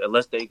keep it,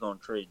 unless they going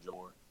to trade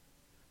Jordan.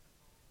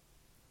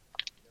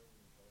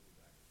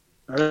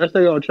 Unless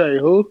they going to trade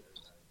who?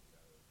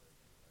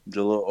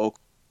 Jaleel Okafor.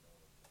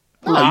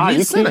 No,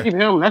 you keep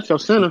him. That's your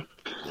center.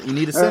 You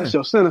need a center. That's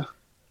your center.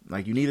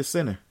 Like, you need a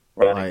center.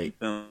 Right. Like,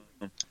 Keep him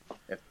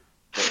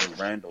if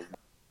Randle.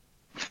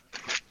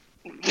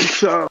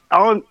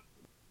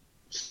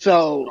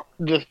 So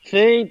the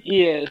thing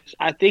is,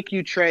 I think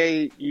you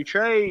trade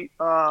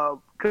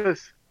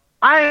because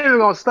I ain't even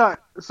gonna stunt.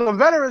 So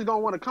veterans gonna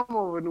want to come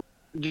over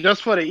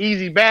just for the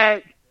easy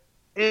bag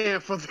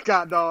and for the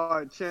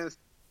goddamn chance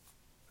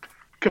to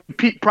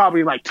compete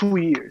probably like 2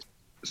 years.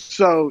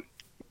 So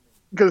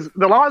because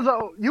the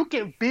Lonzo, you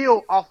can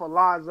build off of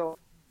Lonzo,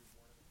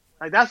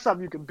 like that's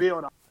something you can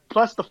build on.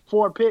 Plus the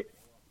 4 pick.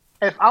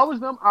 If I was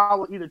them, I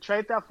would either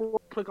trade that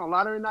 4 pick on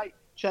lottery night,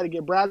 try to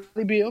get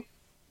Bradley Beal.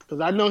 Because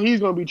I know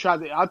he's going to be trying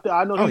to. I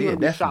know he's going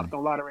to be shopped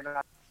on lottery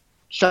night.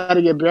 Try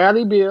to get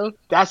Bradley Beal.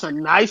 That's a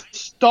nice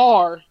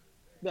star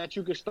that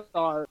you can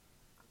start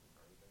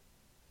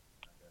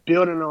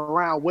building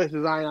around with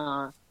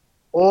Zion.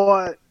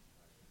 Or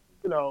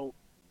you know,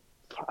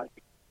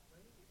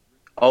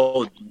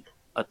 Oh,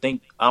 I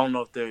don't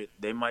know if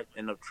they might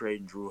end up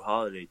trading Drew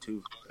Holiday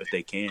too if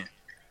they can.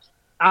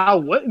 I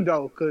wouldn't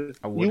though, because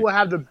I you wouldn't. would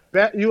have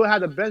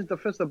the best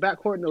defensive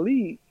backcourt in the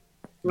league.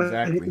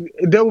 Exactly.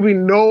 There will be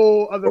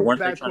no other But weren't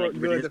they trying to backcourt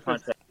get rid of good his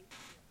defense. contract?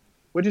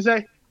 What'd you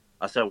say?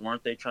 I said,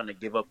 weren't they trying to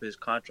give up his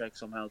contract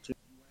somehow too?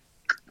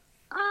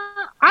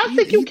 I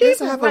think you He keep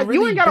doesn't him. have a Like you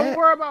really ain't gotta bad.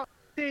 worry about.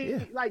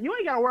 Yeah. Like you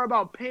ain't gotta worry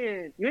about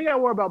paying. You ain't gotta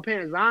worry about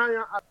paying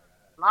Zion.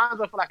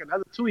 Lonzo for like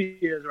another 2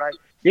 years, right?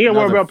 You ain't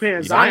gotta worry about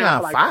paying Zion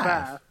for like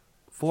 5.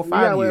 4 or You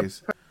gotta 5 worry-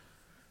 years.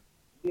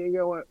 You ain't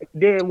gotta worry.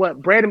 Then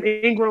what? Brandon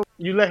Ingram,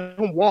 you let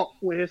him walk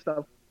with his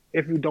stuff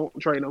if you don't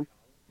trade him.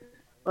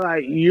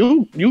 Like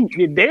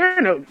they're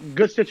in a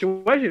good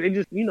situation. They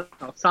just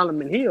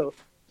Solomon Hill.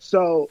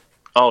 So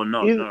Oh no,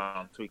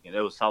 I'm tweaking. It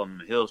was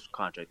Solomon Hill's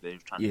contract they were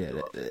trying to Yeah, give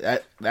up.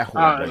 that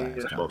horrible ass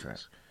yeah.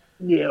 contract.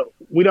 Yeah,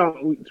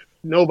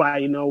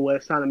 nobody know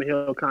what Solomon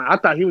Hill I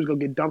thought he was gonna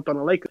get dumped on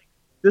the Lakers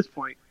at this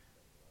point.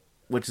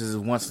 Which is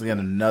once again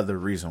another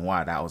reason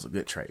why that was a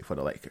good trade for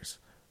the Lakers.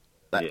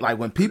 Like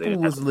when they people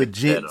didn't was have to pick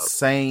legit that up.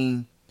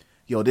 saying,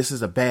 "Yo, this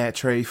is a bad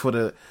trade for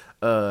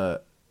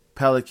the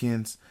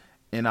Pelicans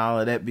and all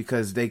of that,"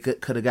 because they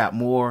could have got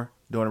more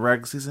during the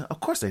regular season. Of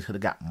course, they could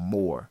have got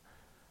more,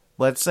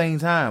 but at the same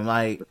time,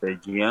 like But their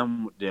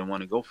GM didn't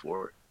want to go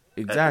for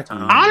it. exactly,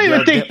 time. I don't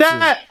even think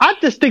that. I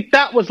just think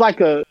that was like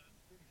this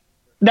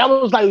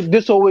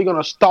is what we're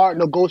gonna start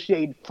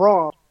negotiating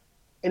from,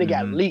 and it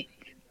got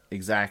leaked.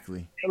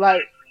 exactly.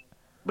 Like,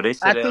 But they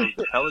said it was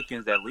the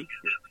Pelicans that leaked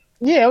it.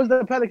 yeah, it was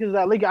the Pelicans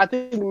that leaked it. I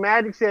think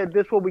Magic said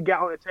this is what we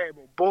got on the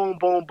table. Boom,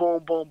 boom,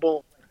 boom, boom,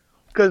 boom.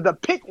 Because the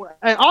pick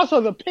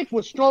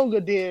was stronger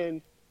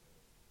than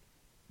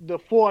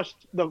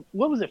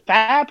what was it?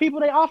 5 people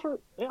they offered.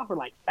 They offered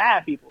like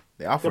 5 people.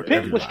 They offered the pick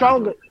everybody. was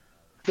stronger.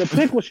 The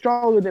pick was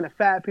stronger than the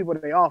 5 people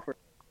that they offered.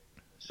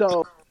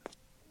 So,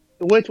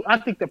 which I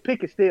think the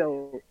pick and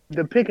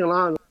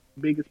Lonzo is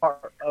the biggest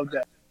part of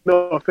that.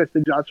 No offense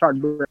to Josh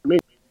Hart,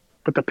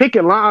 but the pick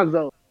and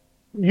Lonzo,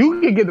 you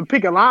can get the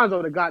pick and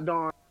Lonzo to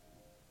goddamn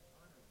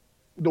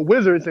the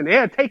Wizards, and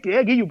they'll take it.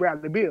 They'll give you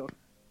Bradley Beal.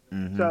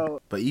 Mm-hmm.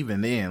 So, but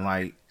even then,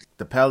 like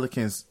the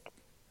Pelicans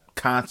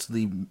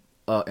constantly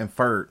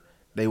inferred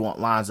they want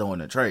Lonzo in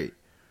the trade.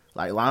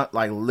 Like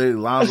literally,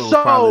 Lonzo was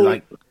probably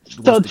like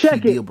what's the key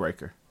deal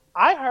breaker.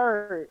 I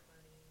heard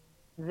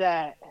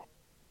that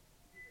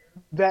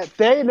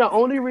the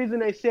only reason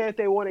they said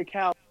they wanted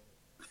Cal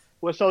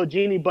was so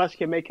Jeannie Buss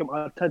can make him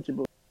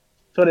untouchable,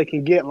 so they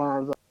can get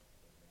Lonzo.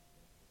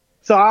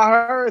 So I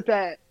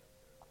heard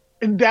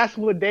that's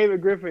what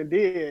David Griffin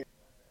did.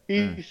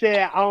 He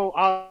said,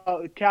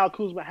 Cal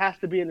Kuzma has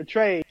to be in the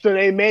trade. So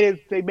they made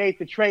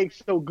the trade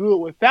so good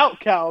without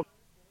Cal,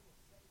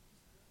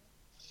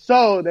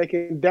 so they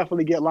can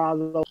definitely get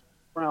Lonzo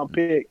round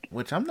pick.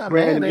 Which I'm not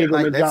Brandon mad at.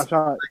 Ingram Like, and Josh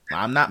Hart.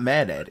 I'm not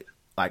mad at it.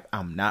 Like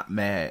I'm not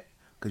mad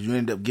because you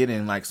end up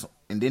getting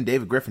and then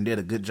David Griffin did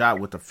a good job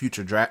with the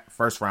future draft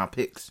first round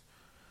picks.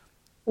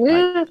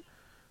 Yeah. Like,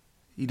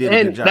 he did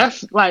a good job.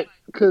 That's like,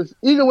 because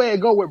either way it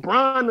go with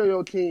Bron on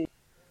your team,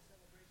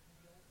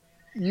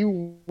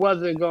 you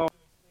wasn't going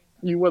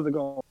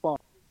to fall.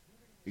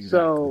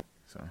 Exactly.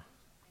 So,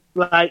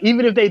 like,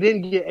 even if they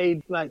didn't get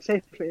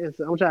say for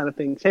instance, I'm trying to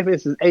think, say for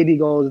instance, AD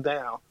goes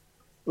down,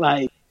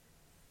 like,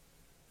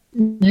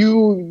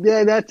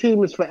 that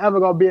team is forever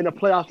going to be in the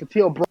playoffs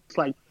until Brock's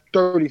like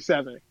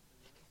 37.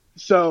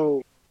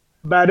 So,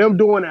 by them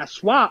doing that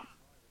swap,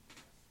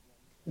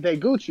 they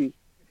Gucci.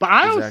 But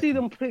I don't see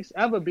them picks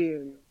ever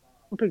being.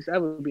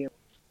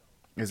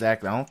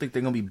 Exactly. I don't think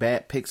they're going to be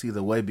bad picks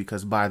either way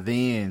because by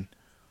then,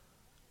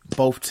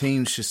 both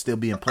teams should still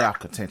be in playoff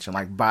contention.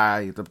 Like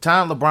by the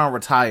time LeBron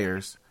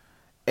retires,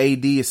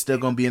 AD is still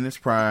going to be in his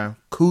prime.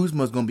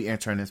 Kuzma's going to be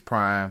entering his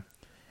prime.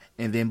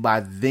 And then by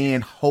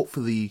then,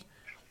 hopefully,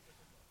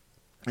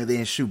 by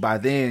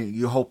then,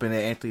 you're hoping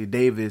that Anthony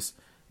Davis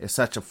is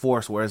such a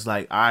force where it's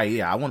like, all right,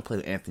 yeah, I want to play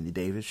with Anthony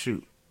Davis.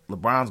 Shoot.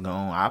 LeBron's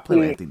gone. I'll play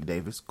with Anthony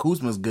Davis.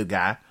 Kuzma's a good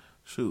guy.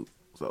 Shoot.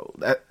 So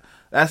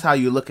that's how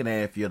you're looking at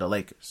it if you're the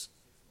Lakers,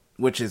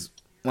 which is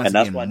once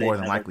again more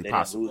than likely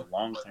possible. Lose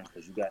long term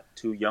because you got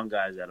 2 young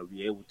guys that'll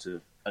be able to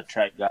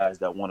attract guys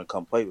that want to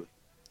come play with.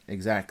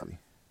 Exactly.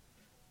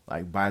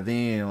 Like by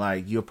then,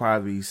 like you're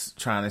probably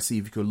trying to see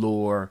if you could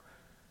lure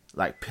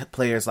like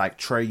players like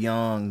Trae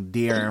Young,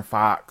 De'Aaron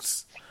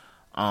Fox,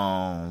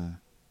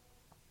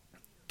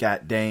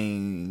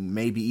 goddamn,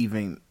 maybe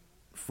even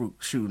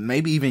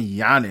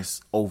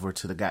Giannis over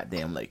to the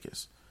goddamn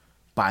Lakers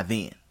by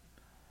then.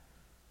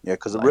 Yeah,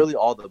 because really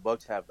all the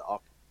Bucks have to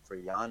offer for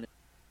Giannis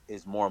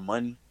is more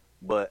money,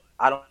 but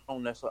I don't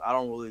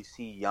really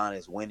see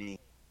Giannis winning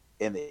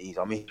in the East.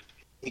 I mean,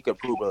 he could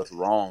prove us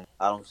wrong.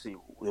 I don't see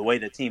the way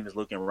the team is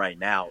looking right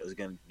now is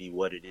going to be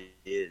what it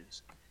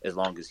is as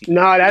long as he.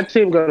 No, that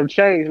team going to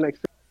change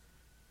next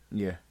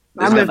year.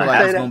 Yeah, I feel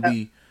like it's going to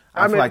be.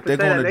 I feel like they're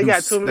going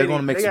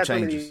to make some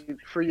changes.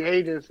 Free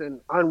agents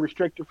and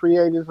unrestricted free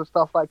agents and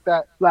stuff like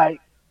that. Like,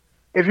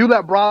 if you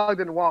let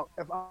Brogdon walk,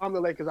 if I'm the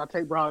Lakers, I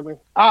take Brogdon.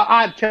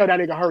 I'd tell that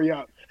nigga hurry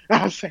up.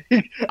 I say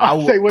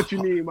what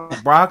you need, man.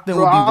 Brogdon would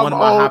be one of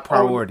my high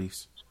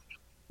priorities.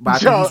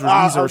 But I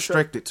think he's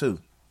restricted too.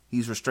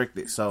 He's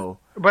restricted, so.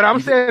 But I'm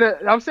saying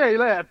if they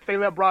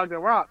let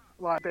Brogdon rock,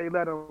 like they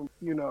let him,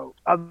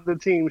 other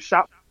teams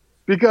shop.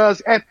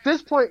 Because at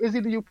this point, it's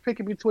either you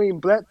picking between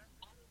Black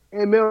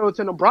and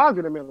Middleton or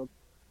Brogdon and Middleton.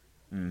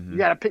 Mm-hmm. You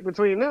got to pick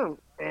between them.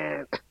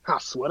 And I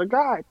swear to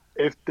God,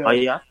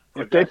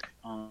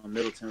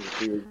 Middleton's a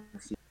free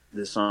agency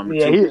this summer.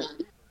 Yeah,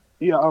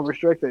 he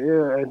unrestricted.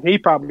 Yeah, and he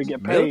probably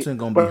get paid. Middleton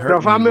gonna be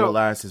hurt when he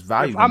realize his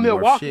value gonna be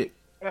worth shit.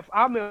 If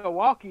I'm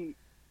Milwaukee,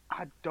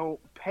 I don't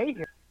pay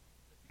him.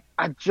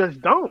 I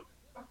just don't.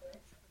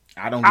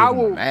 I don't give him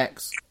a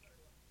max.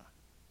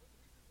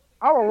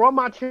 I will run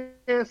my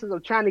chances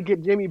of trying to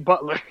get Jimmy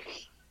Butler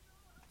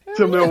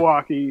to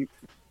Milwaukee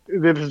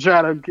than to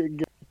try to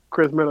get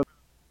Chris Middleton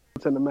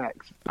to the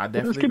max. I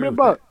definitely just keep agree it with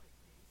buck.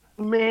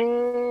 that.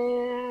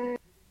 Man,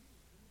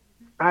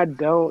 I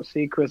don't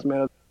see Chris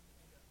Middleton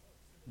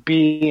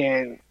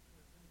being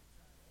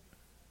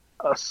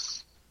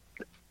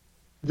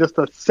just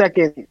a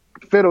second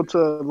fiddle to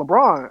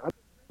LeBron. I don't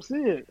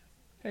see it.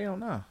 Hell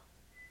no.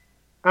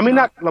 I mean,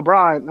 not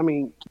LeBron. I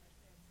mean,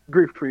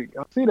 Greek Freak.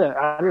 I see that.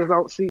 I just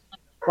don't see.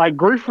 Like,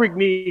 Greek Freak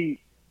need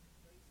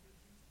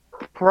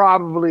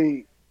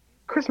probably.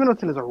 Chris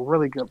Middleton is a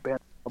really good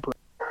basketball player.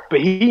 But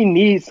he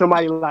needs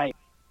somebody like.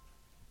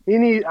 He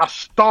needs a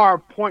star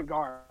point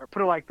guard.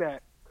 Put it like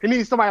that. He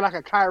needs somebody like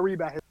a Kyrie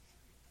back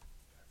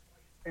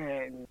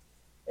and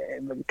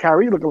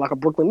Kyrie looking like a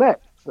Brooklyn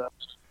Net. So,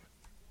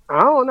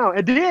 I don't know.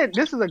 And then,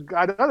 this is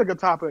another good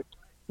topic.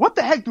 What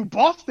the heck do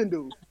Boston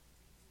do?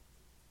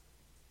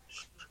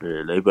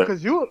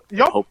 Because your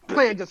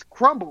plan just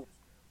crumbled.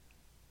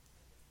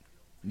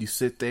 You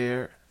sit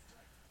there,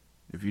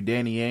 if you're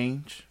Danny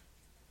Ainge,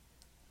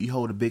 you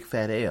hold a big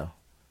fat L.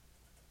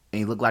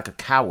 And you look like a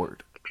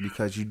coward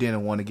because you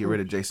didn't want to get rid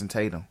of Jason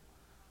Tatum.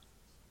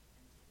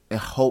 And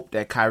hope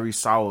that Kyrie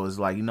Saw is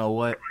like, you know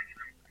what?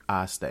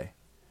 I'll stay.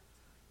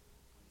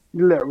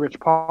 You let Rich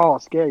Paul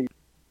scare you.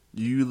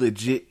 You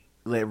legit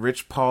let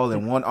Rich Paul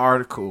in one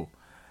article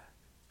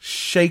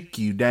shake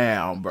you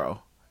down,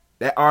 bro.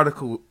 That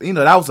article,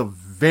 that was a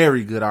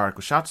very good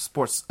article. Shout out to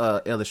Sports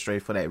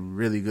Illustrated for that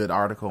really good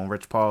article on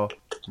Rich Paul.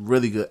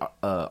 Really good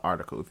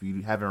article. If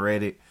you haven't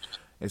read it,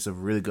 it's a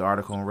really good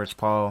article on Rich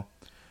Paul.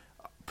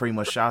 Pretty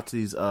much shout out to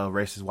these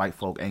racist white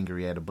folk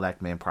angry at a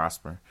black man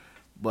prospering.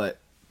 But,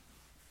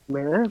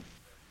 man,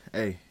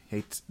 hey,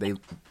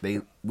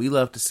 we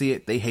love to see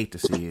it. They hate to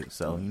see it.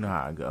 So, you know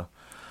how I go.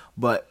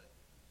 But,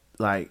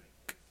 like,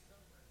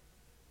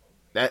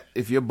 that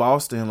if you're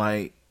Boston,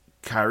 like,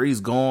 Kyrie's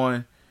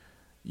gone,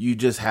 you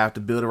just have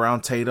to build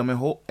around Tatum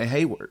and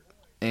Hayward.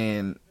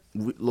 And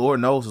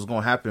Lord knows what's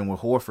going to happen with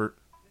Horford.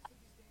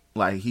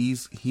 Like, he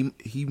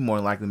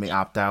more likely may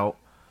opt out.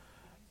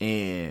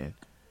 And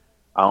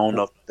I don't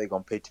know if they're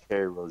going to pay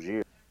Terry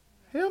Rozier.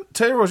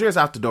 Terry Rozier's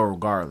out the door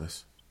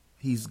regardless.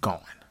 He's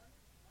gone.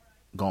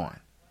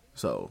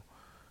 So,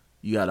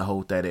 you got to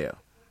hold that L.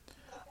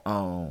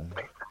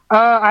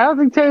 I don't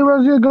think Terry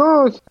Rozier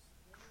goes.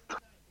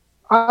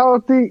 I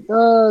don't think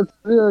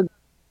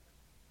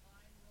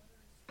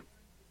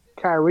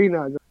Kyrie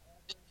not.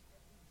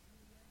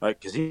 Like,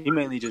 because he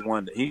mainly just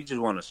wanted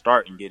to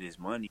start and get his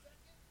money.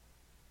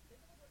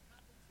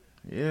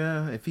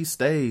 Yeah, if he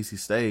stays, he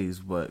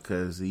stays, but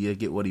because he'll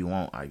get what he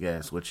want, I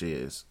guess, which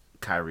is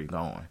Kyrie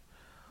going.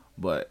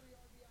 But,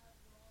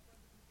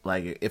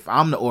 like, if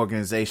I'm the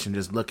organization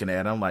just looking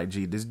at it, I'm like,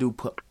 gee, this dude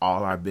put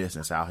all our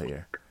business out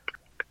here.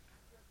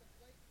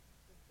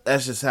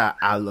 That's just how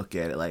I look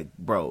at it. Like,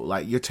 bro,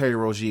 like, you're Terry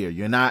Rozier.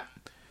 You're not.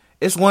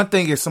 It's one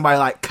thing if somebody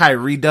like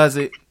Kyrie does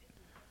it,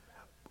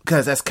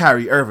 because that's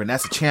Kyrie Irving.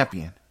 That's a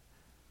champion.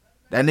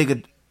 That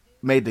nigga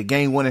made the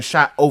game-winning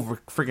shot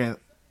over freaking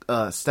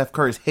Steph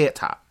Curry's head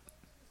top.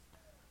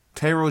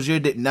 Terry Rozier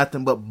did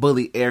nothing but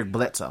bully Eric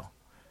Bledsoe.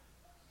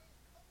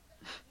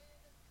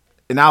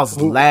 And that was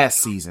last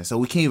season, so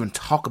we can't even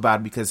talk about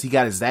it because he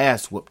got his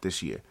ass whooped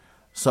this year.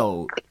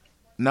 So,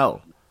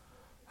 no.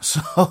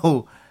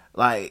 So,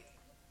 like,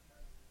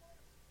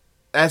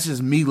 that's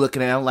just me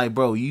looking at it. I'm like,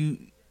 bro, you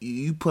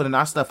putting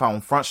our stuff out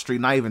on Front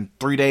Street not even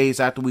 3 days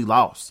after we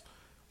lost.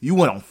 You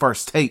went on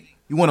first take.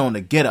 You went on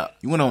the get up.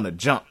 You went on the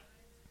jump.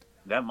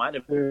 That might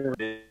have been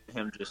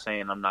him just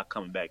saying, I'm not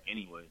coming back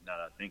anyway, now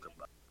that I think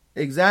about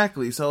it.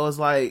 Exactly. So it's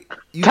like,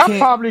 you can't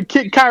probably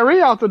kick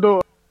Kyrie out the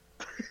door.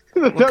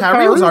 Well,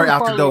 Kyrie was already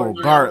out the door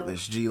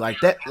regardless, G. Like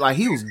that, like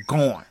he was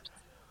gone.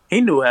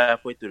 He knew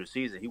halfway through the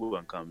season he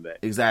wasn't coming back.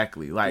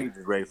 Exactly. Like, he was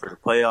just ready for the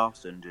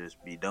playoffs and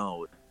just be done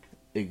with it.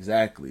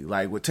 Exactly.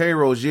 Like with Terry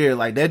Rozier,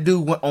 like that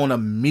dude went on a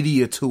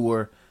media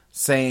tour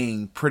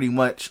saying pretty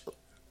much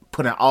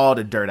putting all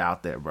the dirt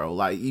out there, bro.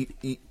 Like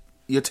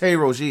you're Terry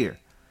Rozier.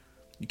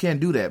 You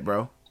can't do that,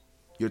 bro.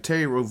 You're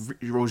Terry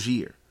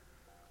Rozier.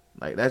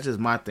 Like that's just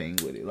my thing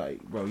with it.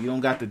 Like, bro, you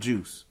don't got the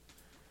juice.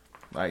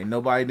 Like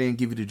nobody didn't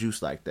give you the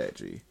juice like that,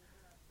 G.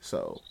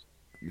 So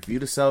if you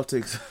the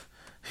Celtics,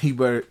 you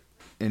better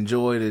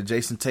enjoy the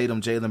Jason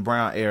Tatum, Jaylen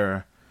Brown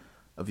era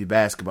of your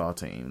basketball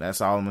team.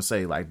 That's all I'm gonna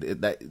say. Like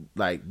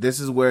this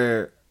is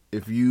where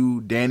if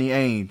you Danny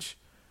Ainge.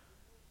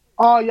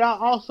 Oh,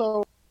 y'all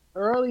also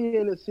early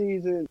in the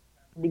season,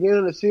 beginning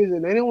of the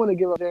season, they didn't want to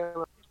give a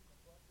damn.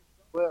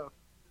 Well,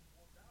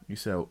 You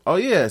said, oh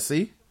yeah,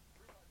 see.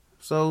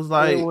 So it's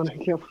they didn't want to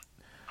give.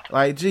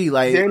 like, gee,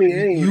 like Danny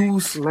Ainge,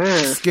 you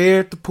man.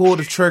 scared to pull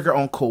the trigger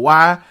on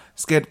Kawhi,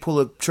 scared to pull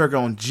the trigger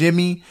on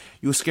Jimmy,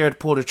 you were scared to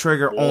pull the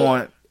trigger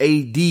on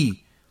AD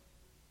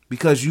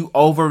because you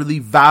overly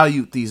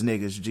valued these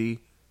niggas, G.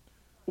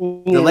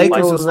 The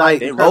Lakers was like,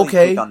 they really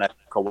okay, tweaked on that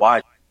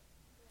Kawhi.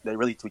 They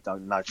really tweaked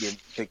on not getting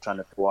picked on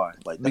the Kawhi,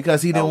 like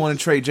because he didn't want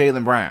to trade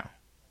Jaylen Brown.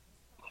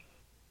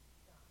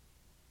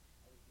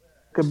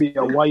 Could be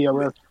a 1 year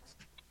rest.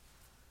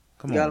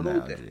 Come on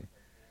now, G.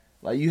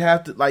 Like you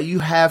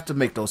have to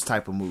make those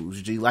type of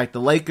moves, G. Like the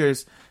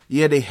Lakers,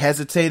 yeah, they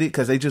hesitated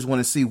because they just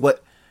want to see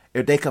what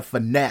if they could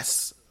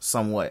finesse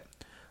somewhat.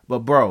 But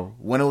bro,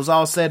 when it was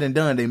all said and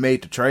done, they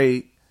made the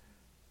trade.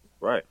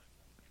 Right.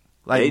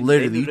 Like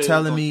literally, you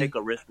telling me take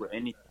a risk with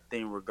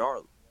anything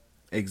regardless.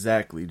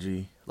 Exactly,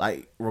 G.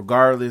 Like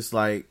regardless,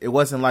 like it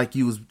wasn't like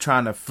you was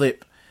trying to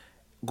flip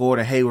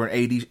Gordon Hayward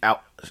and AD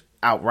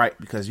outright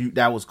because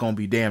that was gonna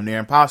be damn near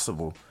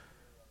impossible.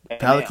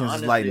 Pelicans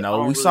honestly, is like,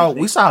 no, we saw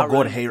how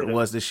Gordon Hayward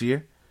was this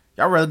year.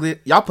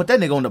 Y'all put that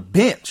nigga on the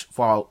bench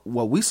for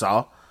what we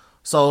saw.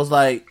 So it's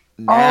like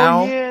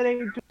now. Oh yeah, they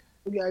do.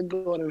 We got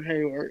Gordon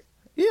Hayward.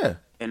 Yeah.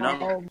 And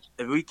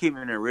if we keep it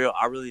real,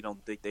 I really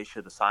don't think they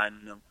should have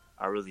signed him.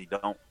 I really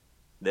don't.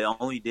 They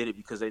only did it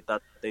because they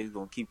thought they was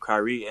gonna keep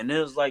Kyrie, and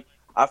it was like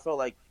I felt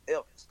like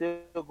still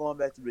going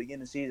back to the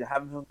beginning of the season,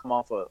 having him come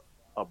off a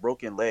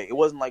broken leg. It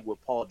wasn't like when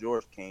Paul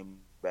George came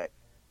back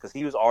because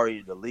he was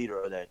already the leader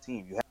of that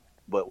team.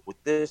 But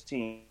with this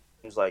team,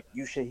 it was like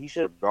he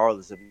should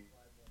regardless if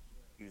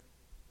you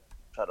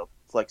try to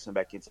flex him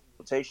back into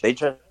rotation. They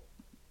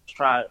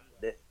tried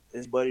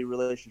his buddy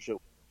relationship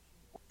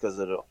because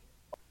of the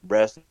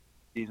rest of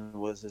the season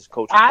was his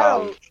coach in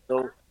college.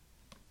 So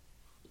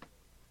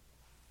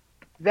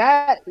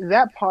that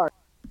part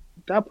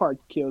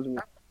kills me.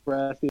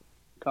 Rest of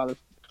college,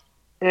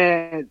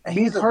 and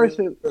he's a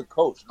good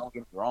coach. Don't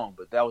get me wrong,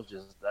 but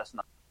that's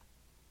not.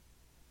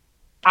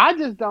 I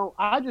just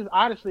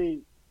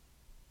honestly.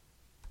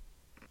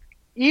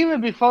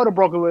 Even before the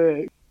broken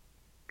leg,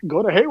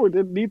 Gordon Hayward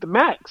didn't need the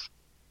max.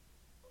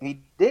 He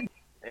didn't.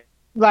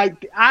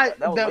 Like that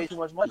was way too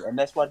much money, and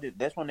that's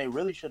when they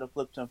really should have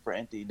flipped him for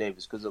Anthony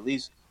Davis because at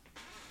least,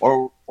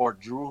 or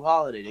Drew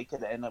Holiday, they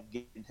could have ended up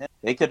getting him.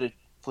 They could have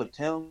flipped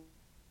him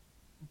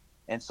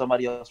and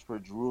somebody else for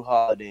Drew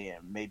Holiday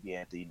and maybe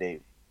Anthony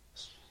Davis.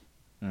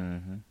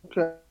 Mm-hmm.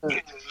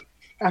 Okay.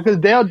 Because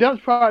Dale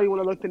Demps probably would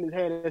have looked in his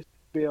head and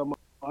said,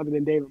 other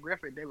than David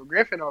Griffin. David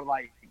Griffin or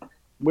like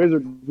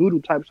Wizard Voodoo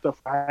type stuff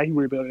for how he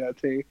rebuilding that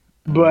team.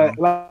 But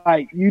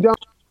like you don't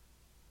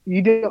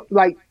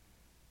like,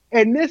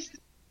 and this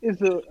is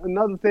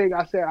another thing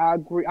I said I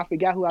agree. I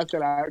forgot who I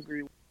said I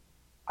agree with.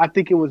 I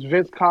think it was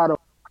Vince Carter,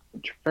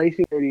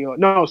 Tracy,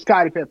 no,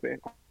 Scottie Pippen.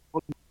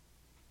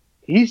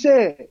 He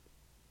said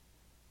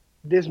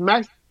this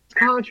max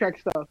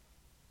contract stuff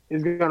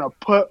is gonna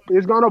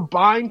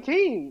bind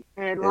teams,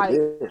 and like,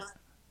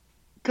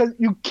 because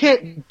you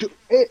can't do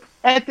it.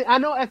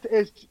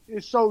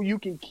 It's so you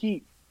can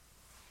keep.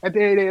 At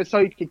the end of the day, so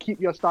you can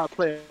keep your star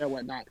player and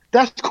whatnot.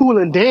 That's cool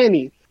and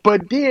dandy.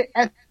 But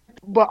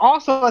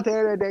also at the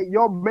end of the day,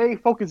 your main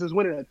focus is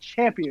winning a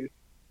champion.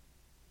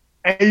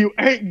 And you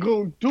ain't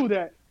going to do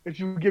that if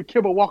you give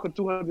Kemba Walker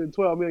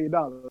 $212 million.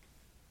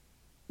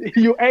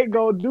 You ain't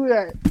going to do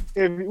that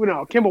if,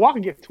 Kemba Walker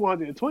gets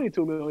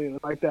 $222 million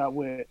like that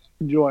with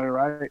Jordan,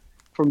 right?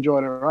 From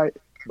Jordan, right?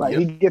 Like,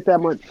 he get that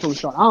much from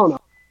Sean. I don't know.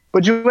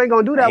 But you ain't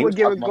going to do that with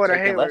giving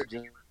Gordon Hayward.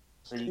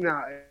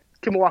 Nah,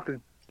 Kemba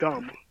Walker's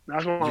dumb.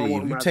 That's what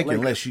if you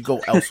taking less, you go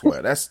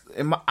elsewhere.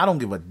 I don't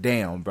give a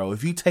damn, bro.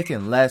 If you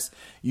taking less,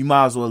 you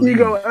might as well leave. You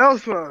go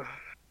elsewhere.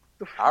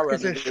 I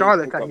reckon in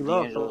Charlotte, pick up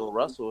D'Angelo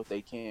Russell if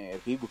they can,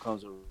 if he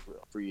becomes a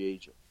free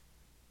agent.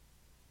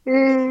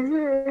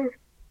 D'Lo,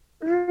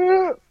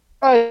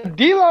 I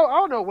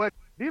don't know what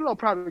D'Lo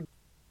probably.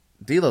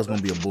 D'Lo's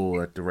gonna be a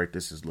bull at the rate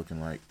this is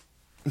looking like.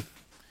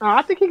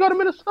 I think he go to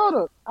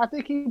Minnesota. I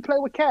think he play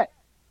with Cat.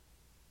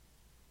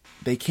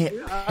 They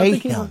can't pay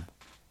him.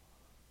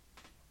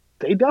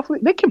 They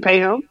can pay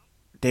him.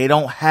 They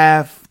don't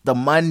have the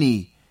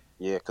money.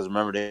 Yeah, because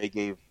remember they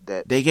gave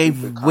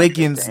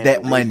Wiggins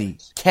that money.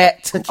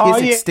 Cat took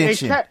his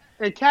extension.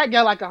 And Cat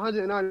got like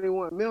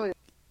 $191 million.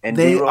 And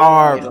they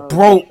are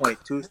broke.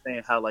 Point two,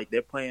 saying how like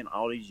they're playing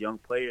all these young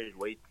players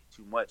way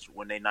too much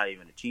when they're not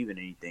even achieving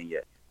anything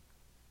yet.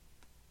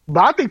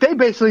 But I think they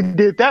basically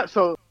did that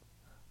so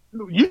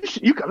you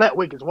can let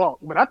Wiggins walk.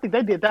 But I think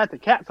they did that to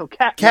Cat so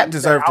Cat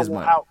deserved his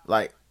money.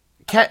 Like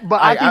Cat,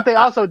 but I think they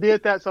also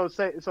did that so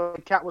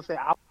Cat would say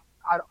I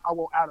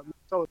won't out of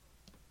Minnesota.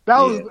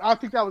 I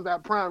think that was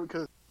that prime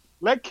because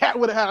let Cat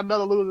would have had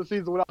another losing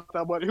season without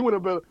that money. He would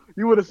have been.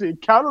 You would have seen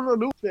Cat on the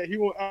news that he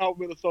went out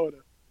Minnesota,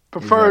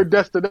 preferred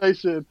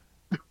destination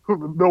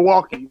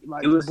Milwaukee,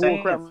 like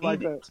bull crap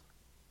like that.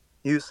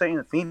 He was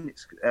saying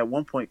Phoenix at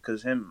one point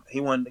because he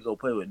wanted to go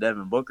play with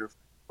Devin Booker for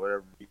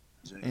whatever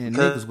reason. And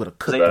niggas would have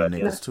cooked them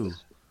niggas too.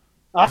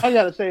 All I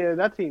gotta say is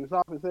that team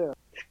soft as hell.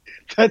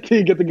 That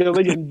team get together,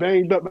 they getting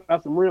banged up by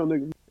some real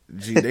niggas.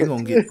 Gee, they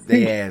gonna get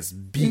their ass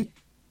beat.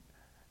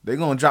 They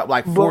gonna drop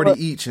like 40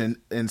 each, and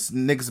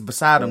niggas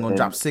beside them gonna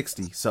drop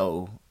 60.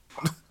 So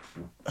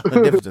a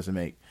difference doesn't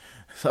make.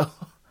 So,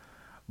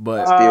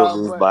 but still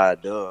lose by a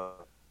dub.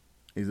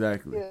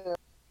 Exactly. Yeah.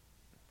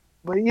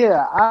 But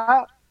yeah,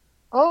 I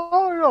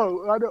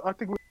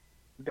think we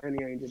Danny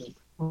Ainge.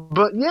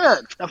 But yeah,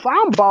 if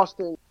I'm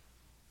Boston,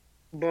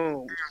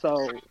 boom.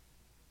 So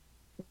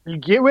you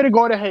get rid of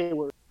Gordon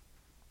Hayward.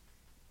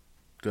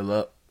 Good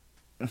luck.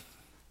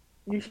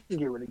 You should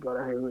get rid of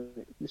Gordon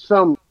Hayward.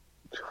 Some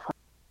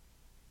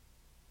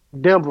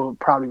Denver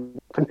probably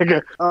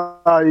nigga.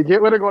 You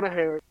get rid of Gordon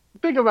Hayward.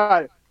 Think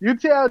about it. You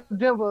tell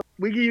Denver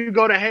we give you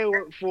Gordon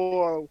Hayward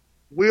for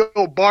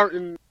Will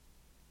Barton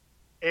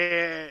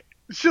and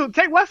shoot,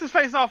 take what's his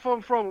face off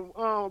from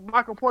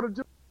Michael Porter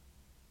Jr.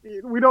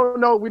 We don't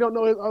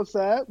know his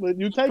upside, but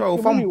you take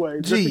him anyway.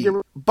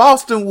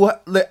 Boston would.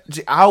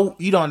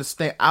 You don't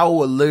understand. I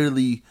would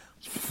literally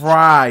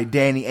fry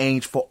Danny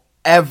Ainge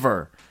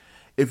forever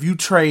if you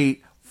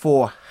trade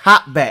for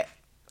Hotback.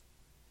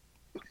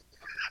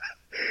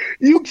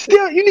 You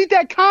need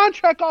that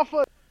contract off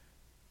of.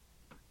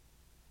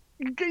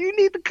 You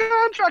need the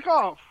contract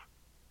off.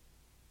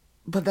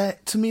 But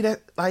that to me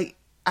that like.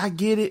 I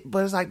get it,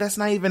 but it's like that's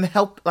not even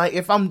help. Like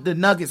if I'm the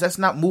Nuggets, that's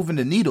not moving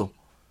the needle.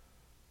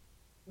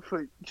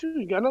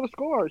 You got another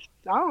score.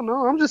 I don't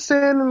know. I'm just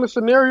saying in the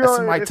scenario. That's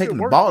somebody taking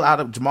the ball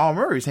out of Jamal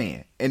Murray's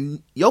hand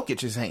and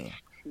Jokic's hand.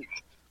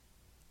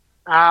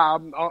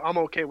 I'm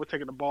okay with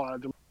taking the ball out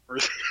of Jamal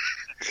Murray's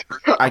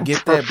hand. I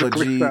get that, but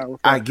G,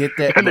 I get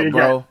that, but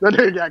bro. That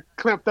nigga got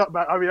clamped up.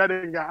 That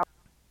nigga got.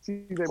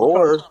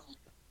 Or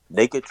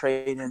they could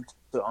trade him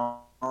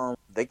to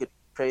They could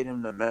trade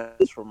him to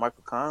Memphis for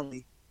Michael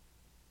Conley.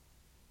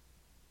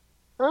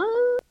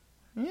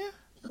 Yeah.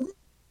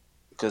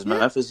 Because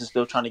Memphis is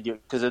still trying to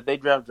get. Because if they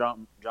draft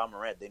John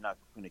Morant, they're not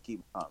going to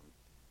keep Conley.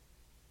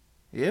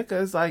 Yeah,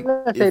 because like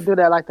if they do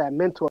that like that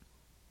mentor,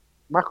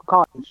 Michael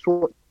Conley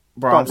short.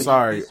 Bro, I'm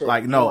sorry.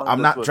 Like, no,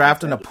 I'm not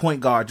drafting a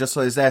point guard just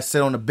so his ass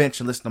sit on the bench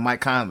and listen to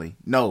Mike Conley.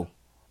 No.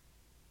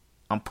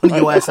 I'm putting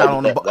your ass out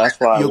on the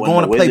ball. You're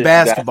going to play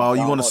basketball.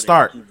 You're going to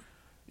start.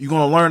 You're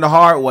going to learn the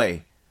hard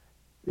way.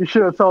 You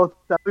should have told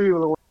that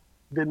Cleveland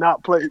did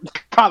not play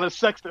Tyler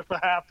Sexton for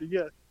half the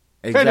year.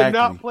 Exactly. They did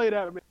not play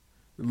that, man.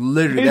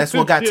 Literally, that's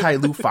what got Ty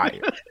Lue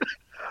fired.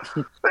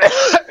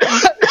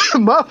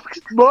 Bucks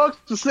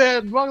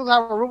said Bucks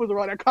have rumors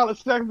around that Tyler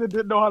Sexton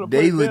didn't know how to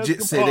play. They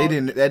legit said they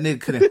didn't. That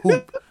nigga couldn't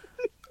hoop.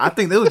 I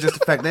think it was just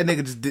the fact that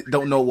nigga just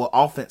don't know what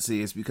offense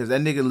is because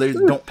that nigga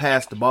literally don't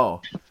pass the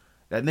ball.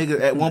 That nigga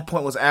at one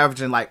point was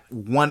averaging like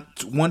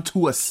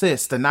 2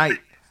 assists a night.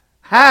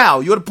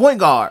 How? You're the point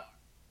guard.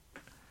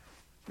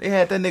 They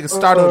had that nigga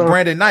starting with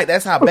Brandon Knight.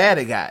 That's how bad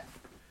it got.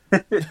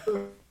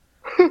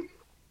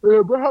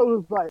 Yeah, bro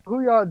was like,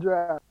 who y'all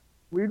draft?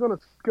 We're going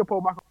to skip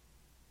over my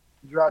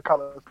draft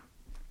colors.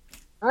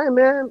 Hey,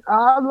 man,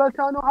 I'll let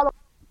y'all know how to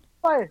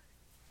play.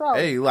 So,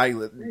 hey, like,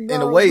 in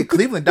a way,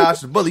 Cleveland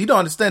dodged the bullet. You don't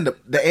understand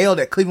the L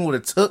that Cleveland would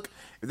have took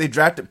if they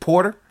drafted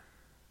Porter.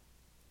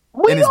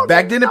 And his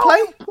back didn't play?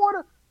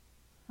 Porter.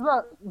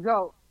 Look,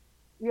 Joe,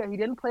 yeah, he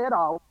didn't play at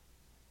all.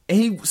 And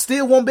he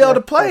still won't be able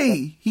to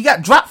play. He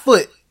got drop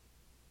foot.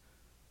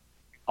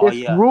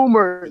 It's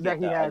rumored that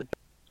he has.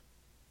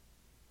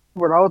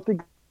 But I don't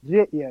think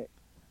yet.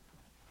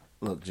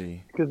 Look,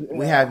 G,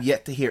 we have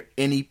yet to hear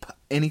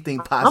anything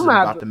positive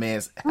about the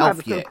man's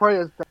health yet. I'm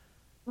going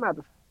to have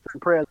to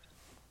send prayers.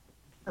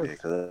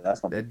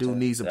 That dude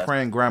needs a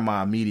praying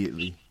grandma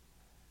immediately.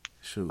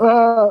 Shoot.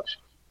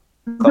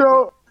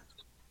 So,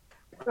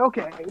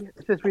 okay,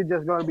 since we're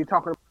just going to be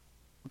talking about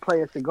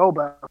players to go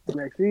by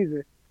next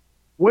season,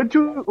 with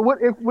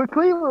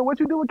Cleveland, what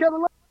you do with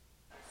Kevin Love?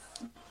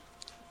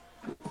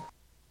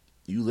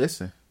 You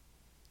listen.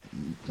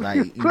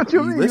 Like, what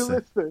you mean?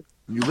 Listen.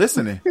 You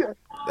listening?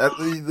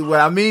 What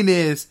I mean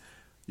is,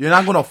 you're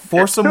not going to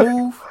force a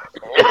move.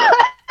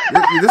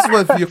 This is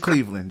what for your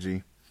Cleveland,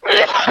 G.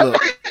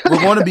 Look,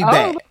 we're going to be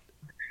bad.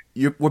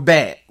 We're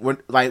bad.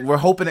 We're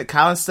hoping that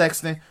Colin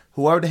Sexton,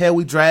 whoever the hell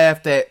we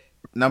draft at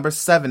number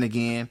 7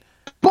 again.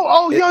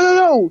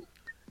 Yo,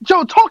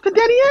 Joe, talk to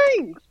Danny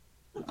Ainge.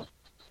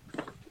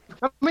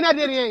 I mean, not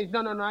Danny Ainge.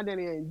 No, not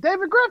Danny Ainge.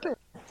 David Griffin.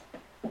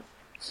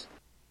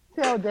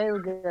 Tell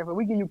David Griffin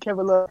we give you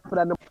Kevin Love for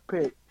that number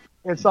pick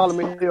and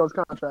Solomon Hill's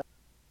contract.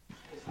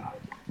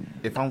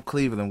 If I'm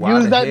Cleveland,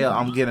 why the hell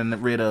I'm getting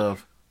rid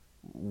of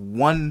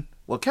one?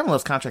 Well, Kevin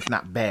Love's contract's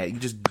not bad. You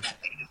just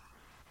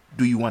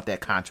do you want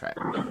that contract?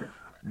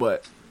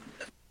 But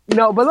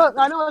no, but look,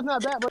 I know it's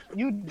not bad, but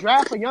you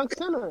draft a young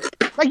center.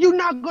 Like, you're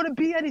not going to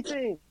be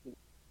anything.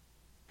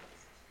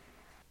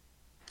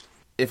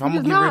 If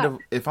I'm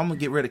gonna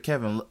get rid of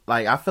Kevin,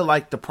 like, I feel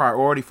like the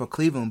priority for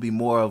Cleveland would be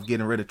more of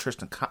getting rid of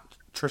Tristan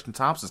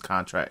Thompson's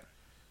contract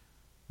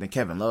than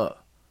Kevin Love.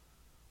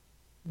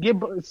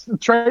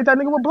 Trade that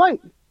nigga with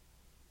Blake.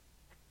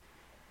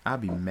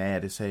 I'd be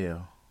mad as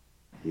hell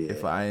Yeah.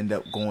 if I end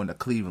up going to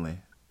Cleveland.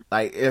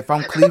 Like, if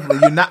I'm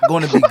Cleveland, you're not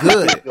going to be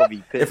good. Gonna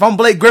be pissed. If I'm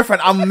Blake Griffin,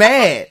 I'm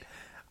mad.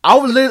 I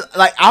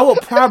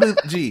would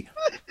probably,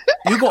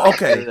 you go,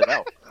 okay.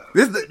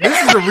 This is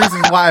the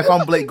reason why if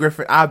I'm Blake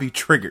Griffin, I'll be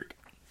triggered.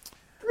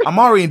 I'm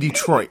already in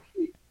Detroit.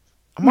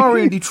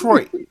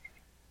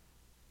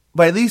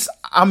 But at least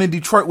I'm in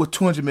Detroit with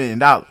 $200 million.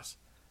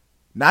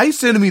 Now you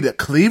sending me to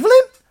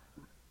Cleveland?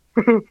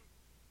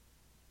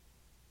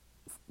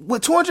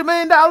 With $200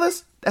 million?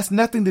 That's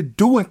nothing to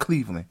do in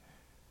Cleveland.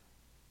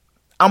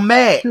 I'm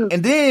mad.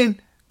 And then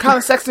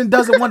Colin Sexton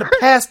doesn't want to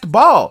pass the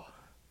ball.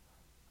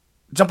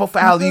 Jump off for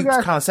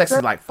alley-oops. Colin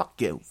Sexton's like,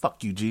 fuck you,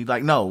 G.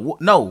 Like,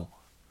 no.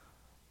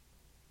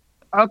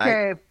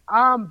 Okay, if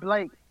I'm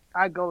Blake,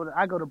 I go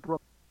to Brooklyn.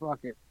 Fuck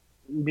it,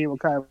 be with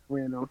Kyrie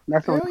and them.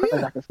 That's the only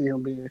place I can see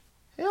him being.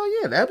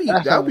 Hell yeah, that'd be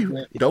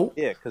dope.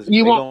 Yeah, because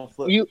you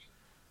you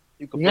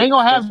ain't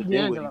gonna have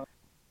D'Angelo.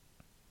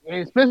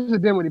 And Spencer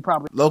Dinwiddie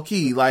probably low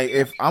key. Like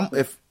if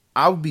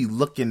I would be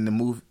looking to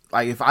move.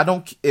 Like if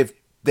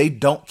they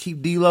don't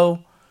keep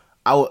D'Lo,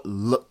 I would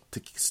look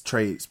to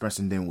trade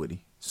Spencer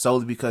Dinwiddie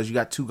solely because you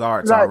got two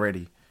guards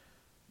already.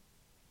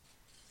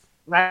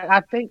 Like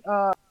I think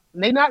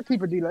they not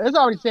keeping D'Lo. It's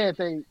already said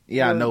they.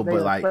 Yeah, I know,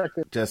 but like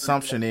the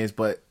assumption is,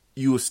 but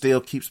you will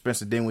still keep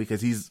Spencer Dinwiddie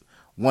because he's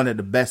one of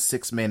the best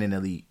 6 men in the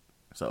league.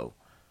 So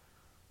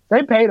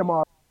they paid him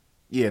all.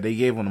 Yeah, they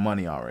gave him the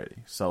money already.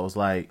 So it's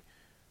like,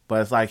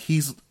 but it's like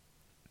he's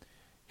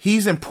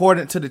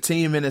important to the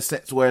team in a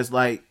sense where it's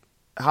like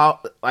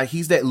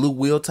he's that Lou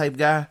Will type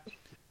guy.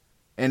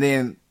 And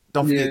then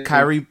don't forget,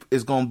 Kyrie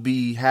is gonna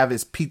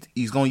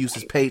he's gonna use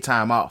his paid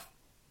time off.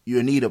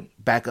 You need a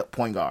backup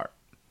point guard.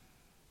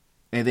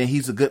 And then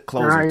he's a good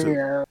closer too.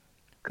 Yeah.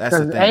 That's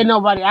the thing. Ain't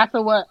nobody after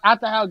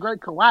how great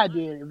Kawhi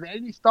did. If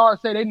any star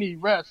say they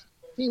need rest,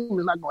 he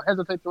was not gonna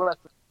hesitate to rest.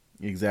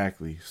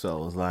 Exactly.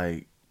 So it's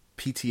like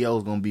PTO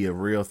is gonna be a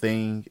real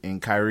thing,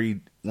 and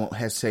Kyrie won't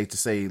hesitate to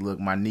say, "Look,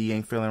 my knee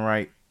ain't feeling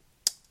right.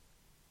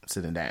 I'm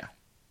sitting down."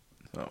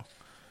 So,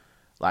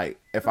 like,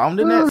 if I'm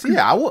the Nets,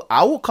 yeah,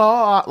 I would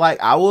call. Like,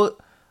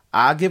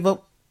 I give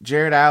up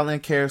Jared Allen,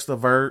 Karis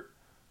LeVert.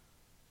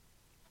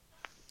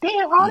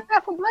 Damn, all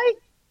that for Blake.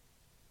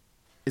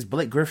 It's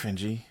Blake Griffin,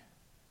 G.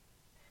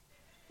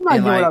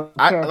 I'm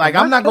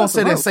not gonna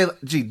sit there and say,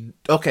 G.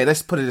 Okay,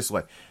 let's put it this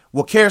way: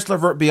 will Karis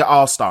LeVert be an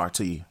all-star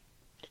to you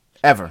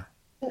ever?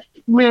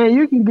 Man,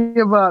 you can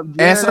give up.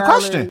 Jared Answer the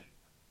question: Allen.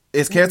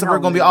 Is Karis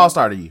LeVert gonna be an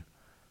all-star to you?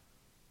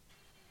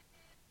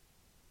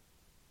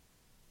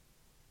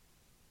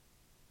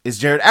 Is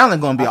Jared Allen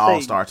gonna be an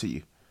all-star to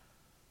you?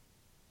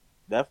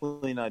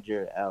 Definitely not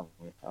Jared Allen.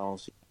 I don't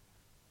see.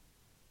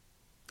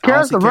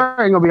 Karis LeVert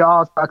ain't gonna be an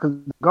all-star because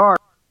the guard.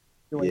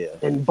 Yeah.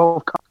 In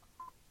both.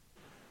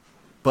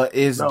 But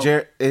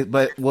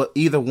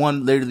either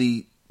one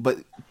literally. But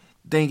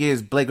thing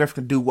is, Blake Griffin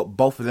can do what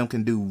both of them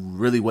can do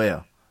really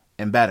well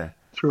and better.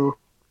 True.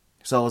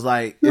 So it's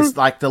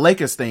like the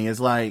Lakers thing. It's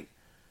like,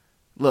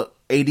 look,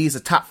 AD is a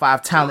top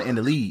 5 talent in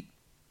the league.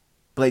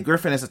 Blake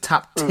Griffin is a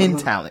top 10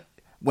 talent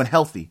when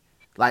healthy.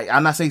 Like,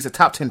 I'm not saying he's a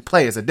top 10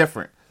 player. It's a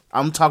different.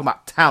 I'm talking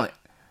about talent.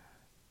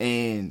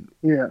 And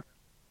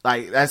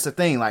like that's the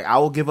thing. Like, I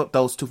will give up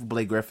those two for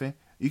Blake Griffin.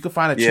 You can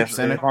find a cheap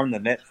center. From the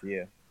Nets,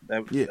 you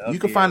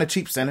can find a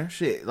cheap center.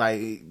 Shit,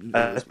 like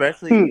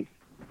especially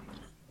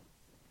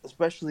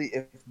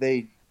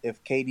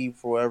if KD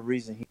for whatever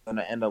reason he's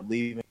gonna end up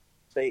leaving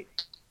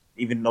state,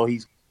 even though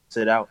he's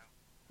sit out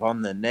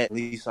on the net. At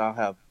least I'll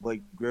have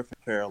Blake Griffin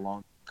pair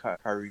along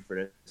Kyrie for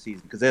that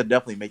season because they'll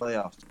definitely make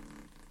playoffs.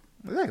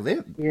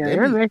 Exactly.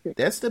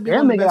 That's still be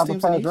one of the best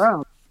teams in the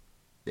East.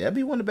 They'll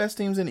be one of the best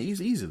teams in the East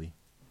easily.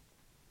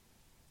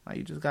 Like,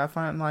 you just gotta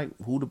find like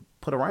who to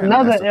put around.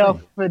 Another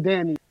L for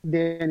Danny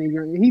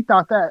Green. He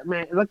thought that,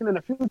 man. Looking in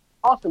the future,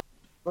 awesome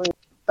thing.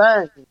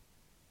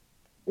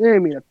 It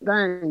ain't mean a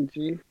thing,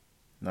 G.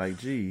 Like,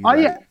 gee.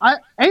 Ain't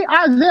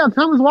Isaiah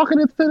Thomas walking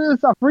into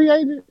this a free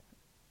agent?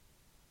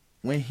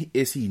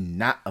 Is he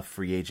not a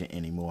free agent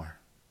anymore?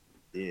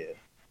 Yeah.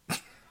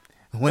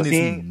 When is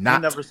he not?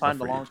 He never signed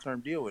a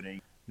long-term deal with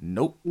him.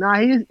 Nope. Nah,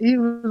 he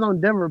was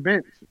on Denver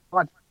bench.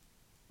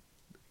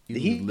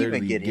 He was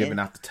literally giving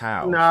out the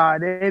towels. Nah,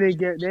 they didn't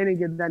get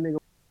that nigga.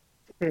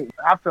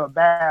 I feel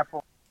bad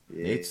for him.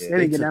 Yeah.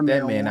 They took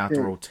that man out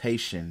the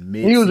rotation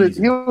mid. He was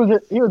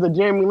a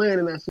Jeremy Lin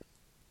in that season.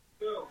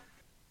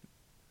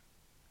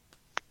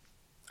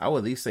 I would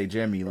at least say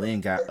Jeremy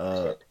Lin got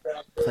a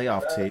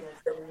playoff tick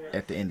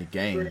at the end of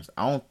games.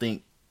 I don't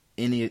think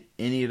any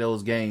of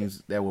those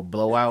games that were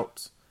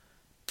blowouts,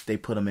 they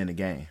put him in the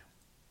game.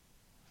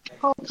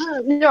 Oh,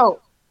 yo,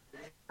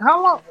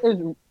 how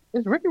long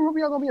is Ricky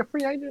Rubio gonna be a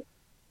free agent?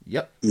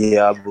 Yep.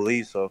 Yeah, I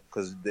believe so.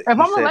 Because if I'm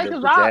the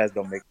Lakers, the Jazz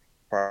don't make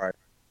priority.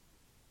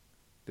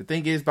 The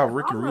thing is about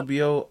Ricky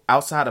Rubio,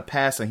 outside of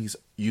passing, he's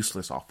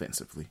useless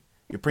offensively.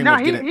 You're pretty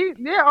much getting. You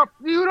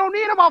don't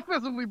need him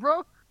offensively,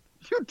 bro.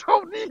 You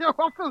don't need him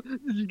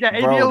offensively. You got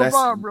AD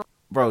LeBron, bro.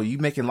 Bro, you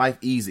making life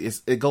easy.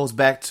 It goes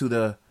back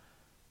to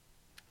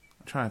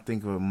I'm trying to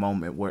think of a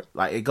moment where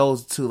like it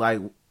goes to like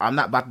I'm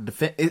not about to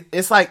defend.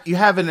 It's like you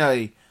having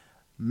a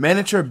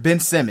miniature Ben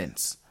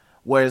Simmons,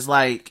 where it's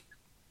like,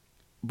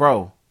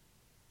 bro,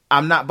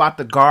 I'm not about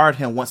to guard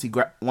him once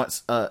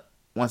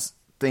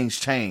things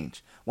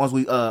change. Once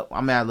we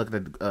I mean I look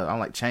at I don't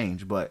like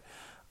change, but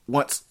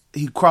once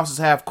he crosses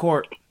half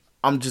court,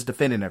 I'm just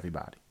defending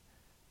everybody.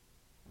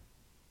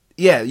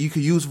 Yeah, you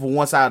could use it for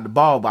one side of the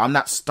ball, but I'm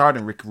not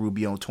starting Ricky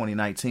Rubio in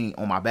 2019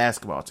 on my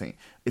basketball team.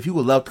 If he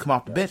would love to come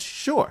off the bench,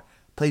 sure.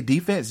 Play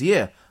defense,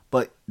 yeah.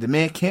 But the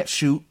man can't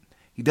shoot.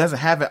 He doesn't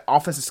have an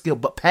offensive skill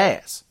but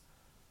pass.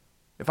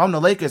 If I'm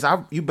the Lakers,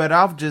 you better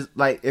off just,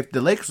 like, if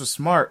the Lakers are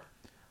smart,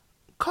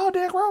 call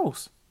Derrick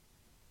Rose.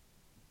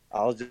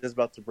 I was just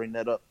about to bring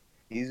that up.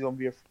 He's going to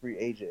be a free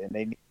agent,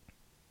 and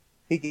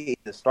he can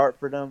either start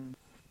for them.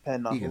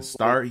 He can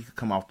start. He can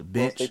come off the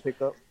bench. They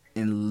pick up.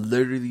 And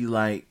literally,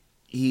 like,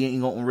 he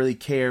ain't going to really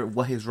care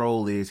what his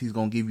role is. He's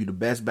going to give you the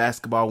best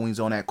basketball when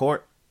he's on that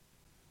court.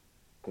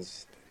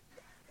 Because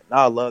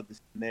I love this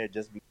there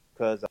just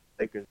because the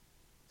Lakers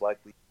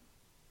likely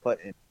put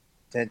in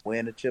 10 to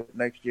win the chip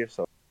next year.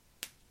 So,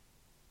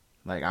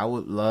 like, I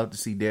would love to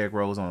see Derrick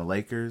Rose on the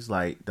Lakers.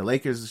 Like, the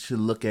Lakers should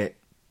look at,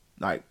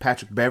 like,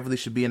 Patrick Beverly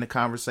should be in the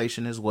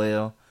conversation as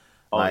well.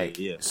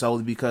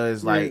 Solely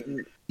because, like,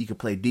 he can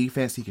play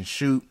defense, he can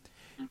shoot.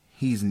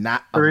 He's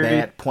not a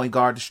bad point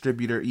guard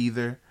distributor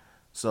either.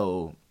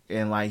 So,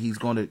 and, like, he's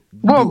going to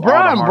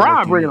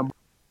Brian bringing him.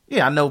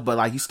 Yeah, I know, but,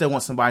 like, you still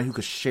want somebody who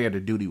could share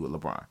the duty with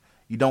LeBron.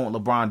 You don't want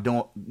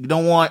LeBron you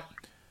don't want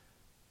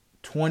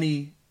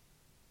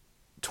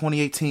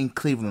 2018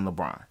 Cleveland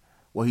LeBron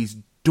where he's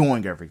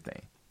doing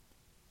everything.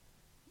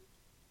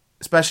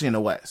 Especially in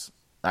the West.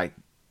 Like,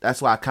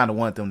 that's why I kind of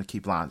want them to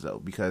keep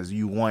Lonzo, because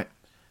you want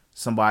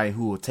somebody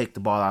who will take the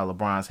ball out of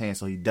LeBron's hands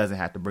so he doesn't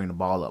have to bring the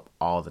ball up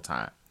all the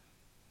time.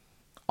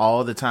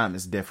 All the time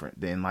is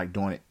different than, like,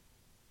 doing it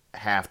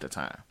half the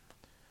time.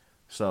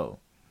 So,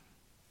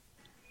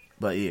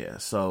 but yeah,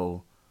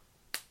 so,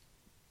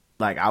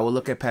 like, I would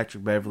look at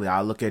Patrick Beverly,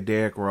 I would look at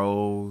Derrick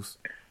Rose.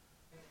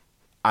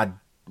 I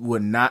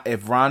would not,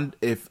 if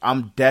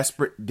I'm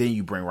desperate, then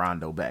you bring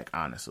Rondo back,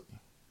 honestly.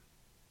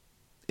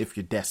 If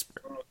you're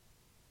desperate.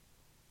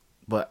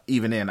 But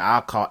even then,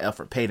 I'll call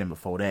Elfrid Payton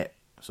before that.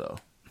 So,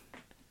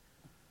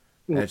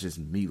 that's just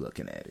me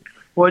looking at it.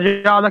 Would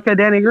y'all look at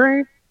Danny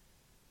Green?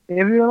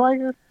 If you like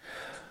it?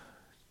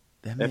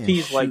 That man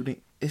shooting,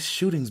 his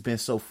shooting's been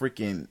so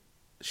freaking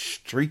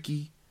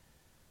streaky.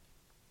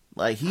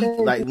 Like,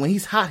 when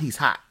he's hot, he's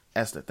hot.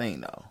 That's the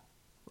thing, though.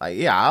 Like,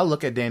 yeah, I'll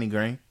look at Danny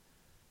Green.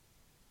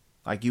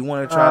 Like, you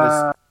want to try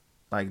to,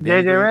 like,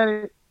 JJ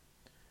Redick?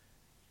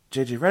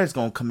 JJ Redick's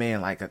going to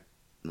command, like, at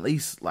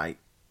least, like,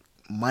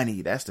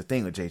 money. That's the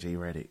thing with JJ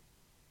Redick.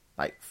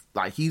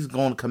 Like he's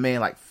going to command,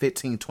 like,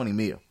 15, 20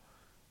 mil.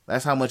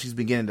 That's how much he's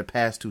been getting the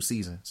past 2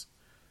 seasons.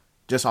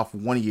 Just off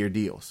 1-year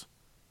deals.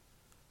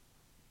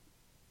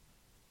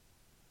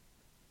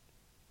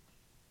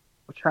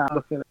 I'm trying to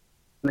look at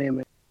the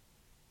name.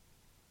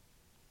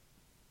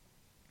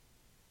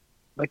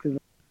 Like,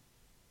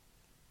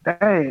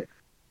 dang.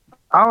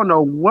 I don't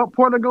know what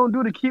Portland going to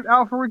do to keep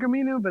Al-Farouq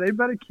Aminu, but they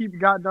better keep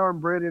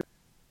goddamn Brandon.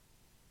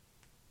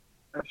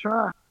 That's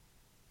right.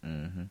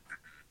 Mm-hmm.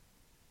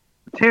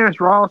 Terrence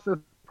Ross is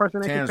the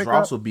person they can pick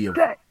Ross up. will be a...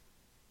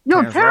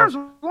 Terrence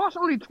Ross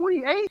only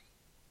 28?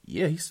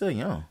 Yeah, he's still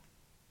young.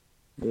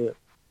 Yeah.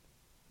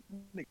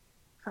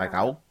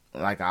 I'll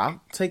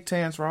take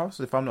Terrence Ross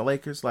if I'm the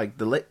Lakers. Like,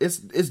 it's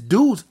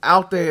dudes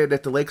out there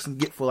that the Lakers can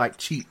get for, like,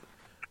 cheap.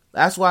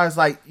 That's why it's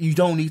like you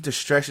don't need to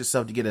stress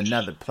yourself to get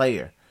another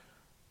player.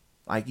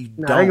 Like, you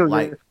don't,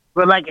 like...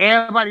 But like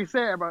everybody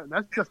said, bro,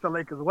 that's just the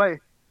Lakers way.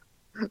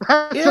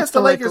 Yeah, it's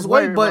the Lakers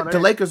way, but the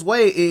Lakers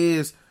way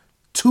is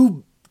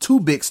two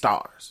big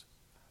stars.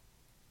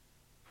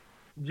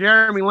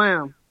 Jeremy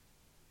Lamb.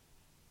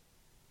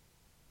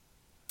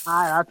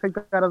 I take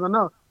that as a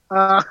no.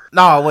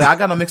 No, wait, I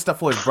got him mixed up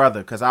for his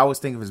brother, because I always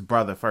think of his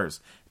brother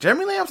first.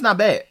 Jeremy Lamb's not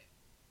bad.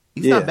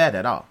 He's not bad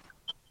at all.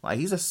 Like,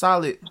 he's a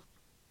solid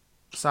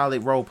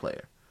role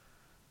player.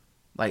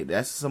 Like,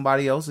 that's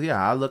somebody else.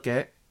 Yeah, I look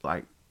at,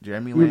 like,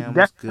 Jeremy Lamb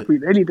was good.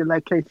 They need to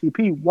let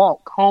KCP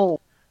walk home.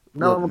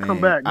 No one will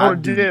come back. Go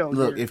to jail.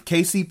 Look, if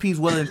KCP's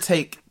willing to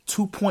take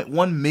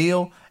 $2.1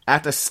 million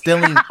after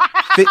stealing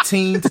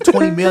 $15 to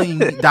 $20 million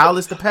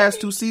the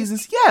past 2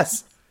 seasons,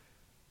 yes.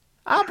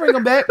 I'll bring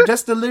him back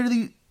just to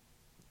literally...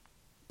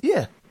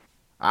 Yeah.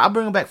 I'll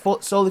bring him back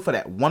solely for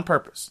that one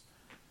purpose.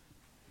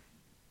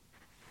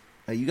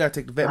 Hey, you got to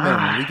take the vet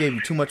minimum. We gave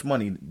you too much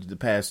money the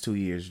past 2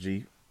 years,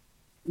 G.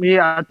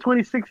 Yeah, a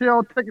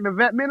 26-year-old taking the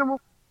vet minimum?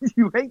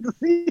 You hate to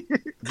see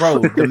it. Bro,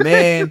 the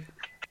man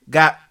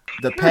got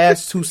the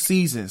past 2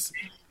 seasons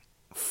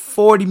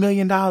 $40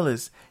 million.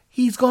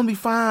 He's going to be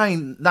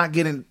fine not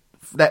getting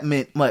that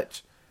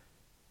much.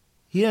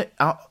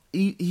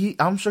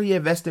 I'm sure he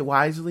invested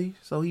wisely,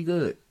 so he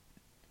good.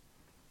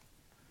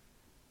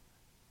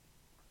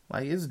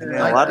 Like, it's a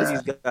lot of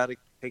these got to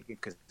take in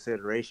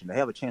consideration. They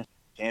have a chance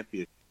to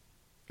champion.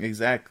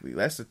 Exactly.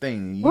 That's the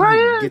thing. You Well, can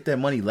yeah. get that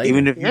money later.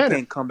 Even if you Yeah.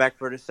 can't come back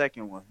for the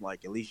second one,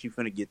 like at least you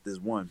finna get this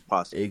one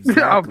possibly.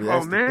 Exactly. Oh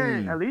That's the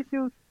man, thing. at least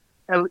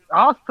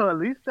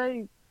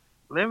they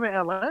live in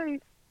LA.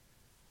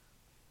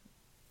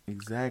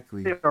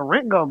 Exactly. The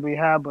rent gonna be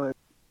high, but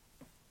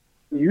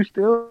you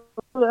still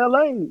in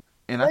LA.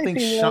 And I think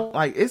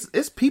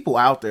it's people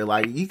out there.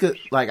 Like you could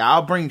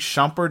I'll bring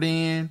Shumpert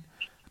in.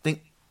 I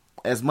think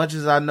as much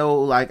as I know,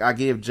 like I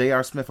give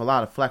J.R. Smith a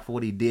lot of flack for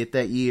what he did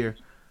that year.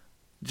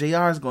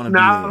 J.R. is going to be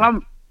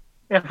there.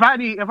 If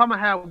I'm gonna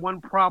have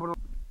one problem,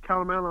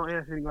 Carmelo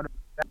Anthony gonna.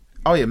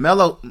 Oh yeah,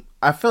 Melo.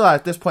 I feel like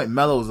at this point,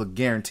 Melo is a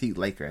guaranteed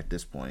Laker. At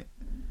this point,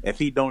 if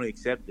he don't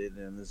accept it,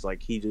 then it's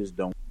like he just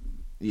don't.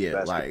 Yeah,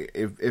 basketball. like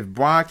if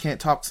Bron can't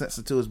talk sense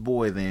into his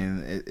boy,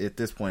 then at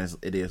this point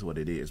it is what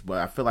it is. But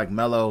I feel like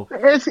Melo,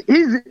 he's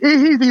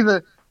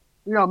either,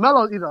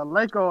 Melo's either a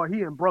Laker or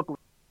he in Brooklyn.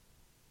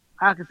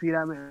 I can see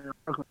that man in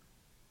Brooklyn.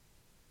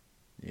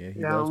 Yeah,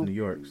 he loves New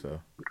York, so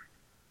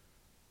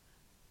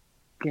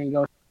can't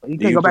go. He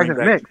can't go back to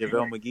the Knicks.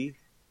 JaVale McGee.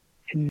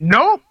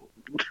 Nope,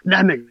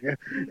 that nigga.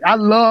 I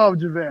love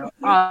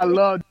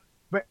JaVale.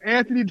 But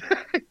Anthony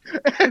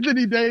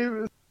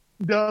Davis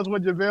does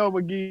what JaVale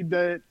McGee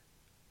did.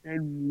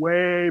 And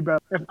way better.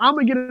 If I'm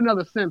gonna get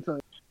another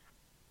center,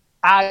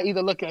 I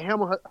either look at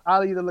him or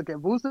I'll either look at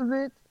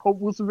Vucevic.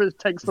 Hope Vucevic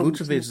takes some.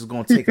 Vucevic is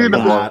gonna take a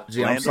lot.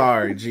 G, I'm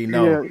sorry, G.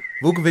 No, yeah.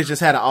 Vucevic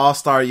just had an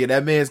All-Star year.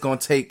 That man's gonna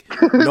take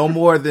no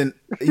more than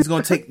he's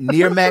gonna take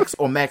near max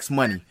or max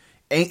money.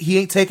 He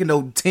ain't taking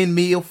no 10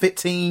 mil,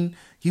 15.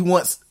 He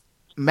wants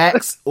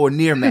max or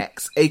near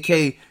max,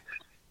 aka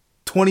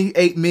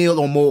 28 mil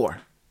or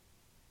more.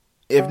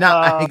 If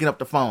not, I'm hanging up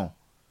the phone.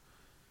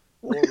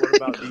 Or what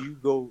about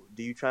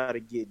do you try to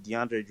get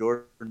DeAndre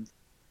Jordan?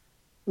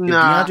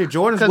 Nah, DeAndre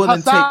Jordan's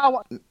willing to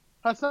take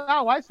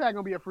Hassan Whiteside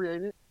gonna be a free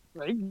agent.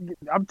 Like,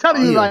 I'm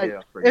telling you,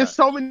 it's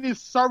so many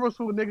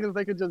serviceable niggas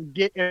they could just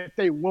get if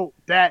they want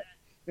that.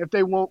 If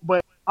they want,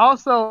 but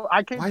also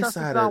I can't trust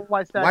Hassan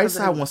Whiteside.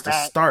 Whiteside wants to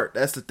start.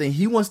 That's the thing.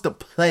 He wants to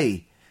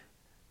play.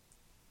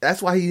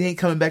 That's why he ain't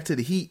coming back to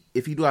the Heat.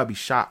 If he do, I'd be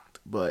shocked.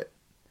 But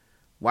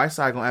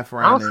Whiteside gonna F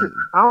around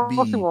I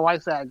don't see where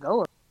Whiteside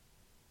going.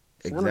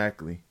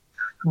 Exactly.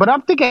 But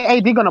I'm thinking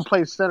AD gonna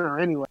play center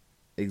anyway.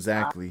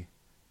 Exactly.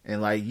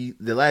 And like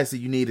the last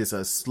thing you need is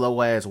a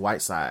slow ass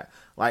Whiteside.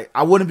 Like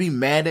I wouldn't be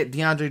mad at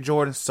DeAndre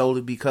Jordan solely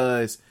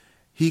because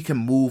he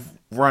can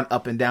run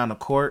up and down the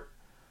court.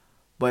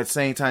 But at the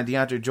same time,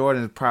 DeAndre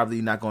Jordan is probably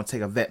not going to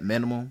take a vet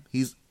minimum.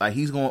 He's a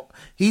 $10,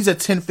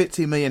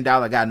 $15 million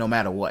guy no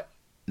matter what.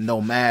 No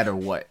matter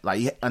what.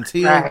 Like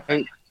until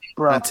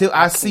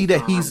I see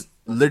that he's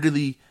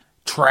literally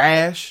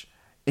trash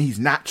and he's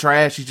not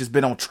trash. He's just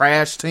been on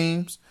trash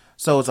teams.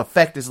 So his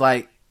effect is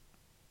like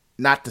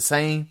not the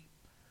same.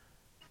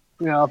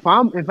 If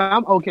I'm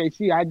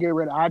OKC,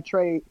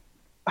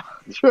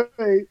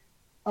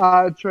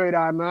 I trade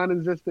our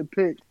non-existent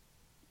pick,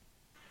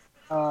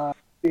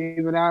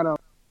 Steven Adams,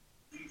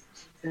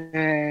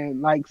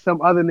 and like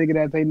some other nigga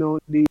that they know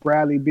need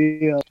Bradley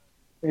Beal,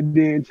 and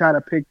then try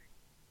to pick.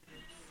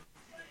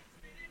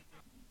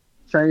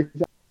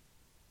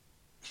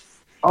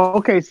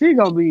 OKC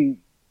gonna be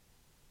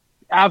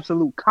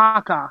absolute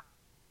caca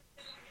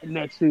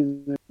next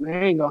season. They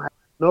ain't gonna have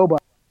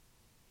nobody.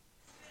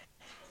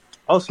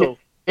 Also,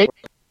 okay.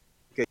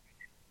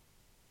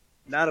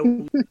 Not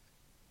a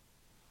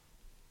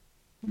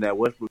that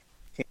Westbrook.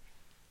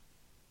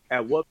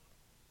 At what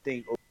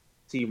thing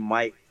OKC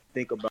might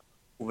think about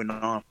moving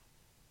on?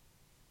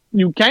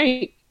 You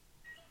can't.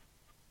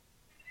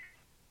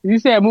 You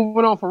said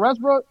moving on for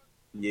Westbrook?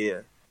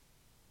 Yeah.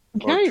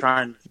 You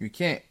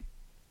can't.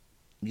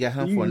 You got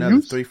him for another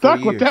 3-4 years.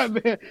 Stuck with that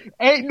man.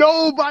 Ain't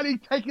nobody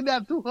taking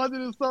that $200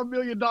 and some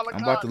million contract.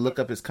 I'm about to look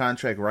up his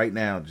contract right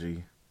now,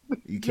 G.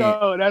 You can't.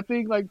 No, that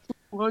thing like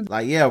 200.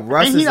 Like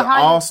Russ is an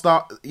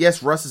all-star.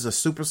 Yes, Russ is a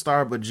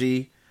superstar, but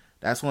G,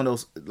 that's one of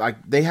those. Like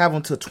they have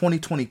until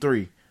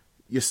 2023.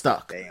 You're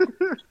stuck. Damn.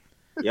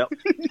 Yep.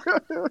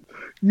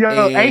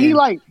 Ain't he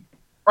like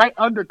right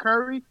under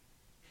Curry?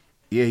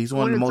 Yeah, he's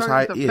one of the most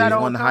high. Yeah, he's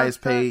one of the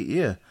highest paid.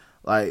 Yeah,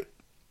 like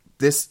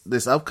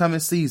this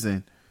upcoming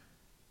season,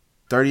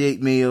 38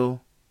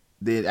 mil.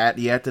 Then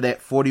after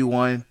that,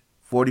 41,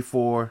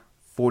 44,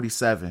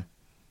 47.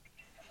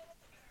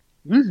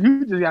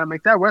 You just gotta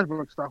make that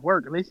Westbrook stuff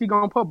work. At least he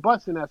gonna put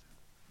butts in that.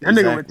 That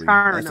nigga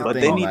retiring now. But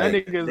that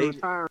nigga is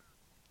retiring.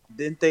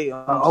 Didn't they?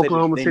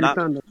 Oklahoma City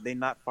Thunder. They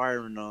not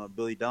firing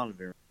Billy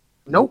Donovan.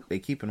 Nope. They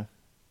keeping him.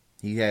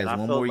 He has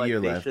one more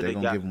year left. They're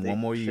gonna give him one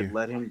more year.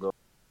 Let him go.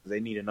 They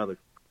need another.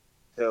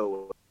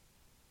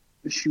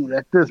 Shoot,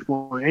 at this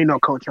point, ain't no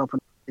coach helping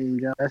the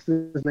team. That's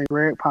his name,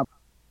 Greg Pop.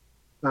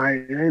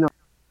 Ain't no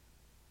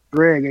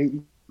Greg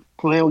ain't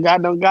playing with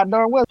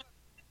goddamn West.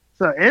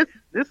 So it's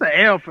an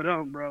L for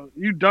them, bro.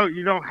 You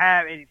don't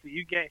have anything.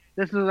 You get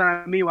this is what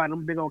I mean why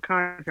them big old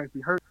contracts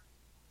be hurt.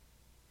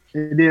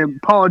 And then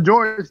Paul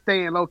George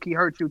staying low key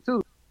hurt you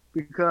too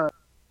because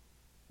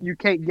you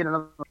can't get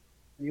another.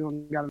 You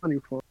don't got money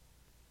for it.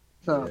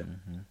 So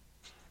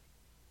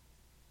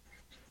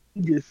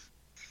you just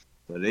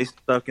But they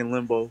stuck in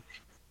limbo.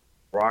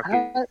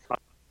 Rockets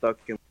stuck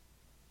in.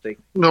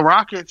 The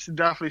Rockets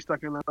definitely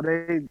stuck in limbo.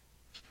 The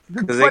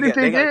Because funny they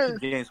thing got to is,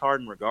 keep James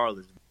Harden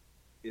regardless.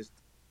 It's the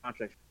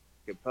contract,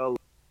 Capella,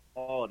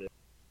 all this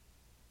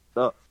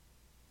stuff.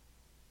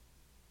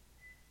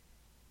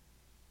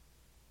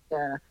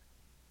 yeah,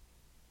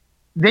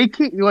 they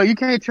keep. Well, you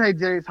can't trade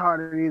James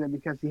Harden either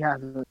because he has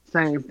the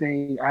same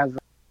thing as a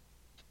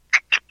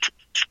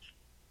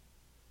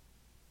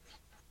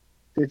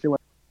situation.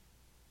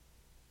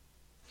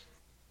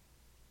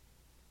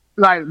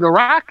 Like the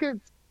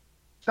Rockets,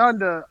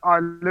 Thunder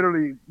are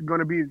literally going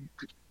to be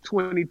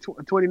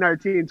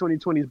 2019,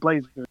 2020's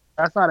Blazers.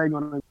 That's how they're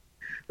going to.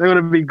 They're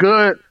going to be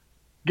good,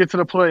 get to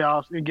the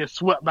playoffs, and get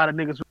swept by the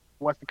niggas in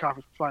the Western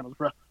Conference Finals,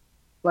 bro.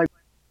 Like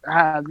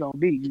how it's going to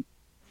be.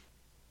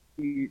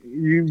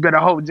 You better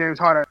hope James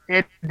Harden.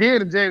 And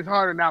then James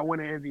Harden not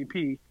winning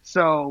MVP,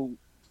 so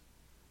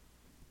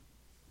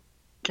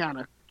kind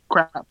of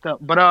crapped up.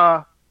 But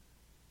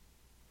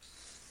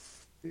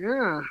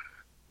yeah.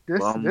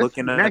 Well, I'm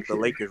looking at the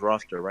year. Lakers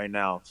roster right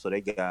now. So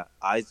they got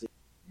Isaac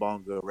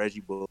Bonga,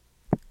 Reggie Bull,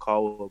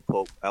 Caldwell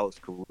Pope, Alex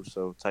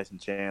Caruso, Tyson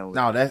Chandler.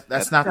 No,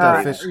 that's not the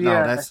official.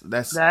 Yeah, no,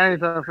 that's that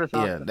ain't the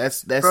official. Yeah,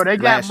 that's bro, they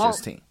got last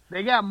year's team.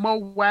 They got Mo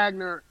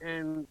Wagner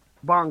and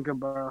Bonga,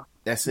 bro.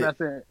 That's it.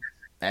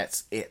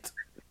 That's it.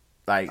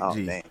 Like,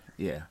 man.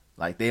 Yeah.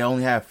 Like they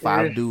only have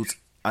 5 dudes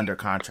under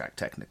contract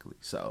technically,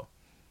 so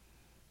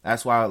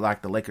that's why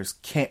like the Lakers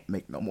can't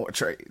make no more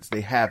trades.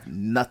 They have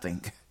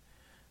nothing.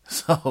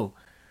 So.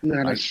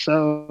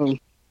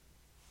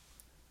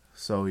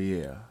 So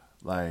yeah,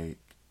 like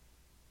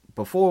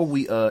before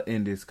we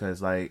end this,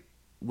 cause like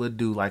we'll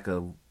do like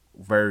a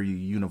very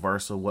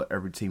universal what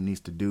every team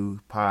needs to do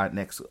pod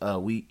next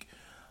week.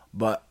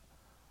 But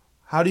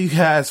how do you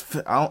guys?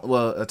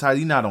 Ty,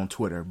 you're not on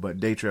Twitter, but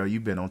Daytrail,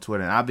 you've been on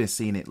Twitter, and I've been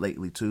seeing it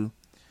lately too.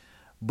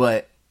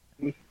 But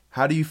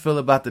how do you feel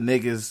about the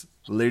niggas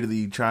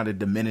literally trying to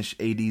diminish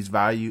AD's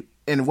value?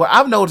 And what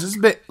I've noticed, it's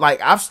been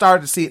like I've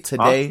started to see it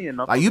today.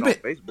 Like you've been.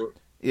 Facebook.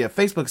 Yeah,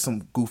 Facebook's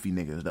some goofy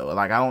niggas though.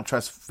 Like I don't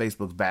trust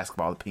Facebook's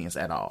basketball opinions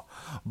at all.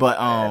 But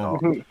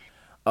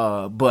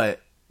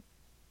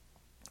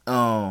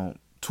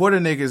Twitter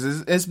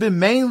niggas it's been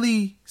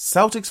mainly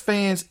Celtics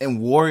fans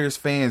and Warriors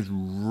fans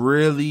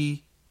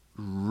really,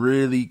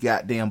 really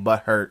goddamn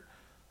butthurt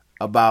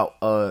about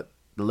the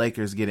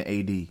Lakers getting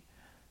AD.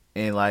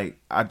 And like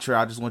I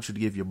just want you to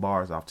give your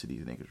bars off to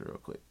these niggas real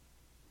quick.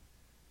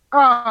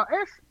 All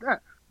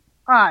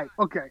right,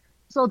 okay.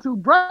 So to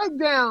break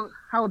down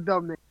how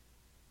dumb they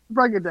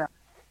break it down.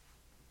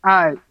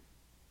 All right.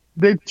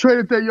 They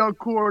traded their young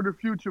core of the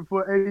future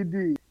for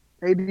AD.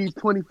 AD's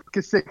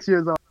 26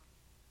 years old.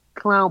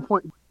 Clown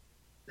point.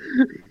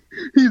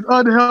 He's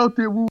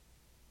unhealthy.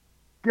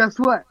 Guess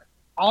what?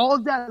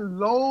 All that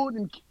load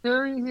and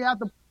carrying he had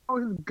to put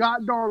on his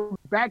goddamn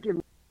back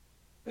and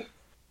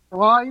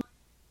line.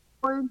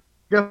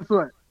 Guess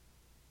what?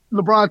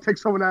 LeBron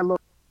takes some of that load.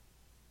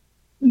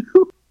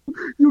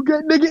 You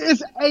get nigga,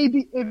 it's AD.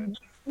 And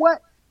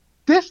what?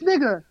 This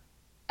nigga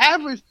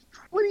averaged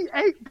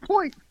 28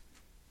 points.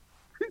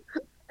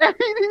 And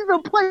he didn't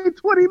even play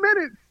 20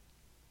 minutes.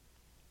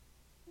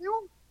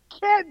 You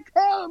can't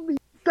tell me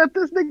that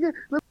this nigga.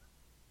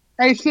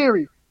 Hey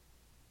Siri.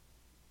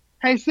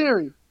 Hey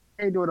Siri.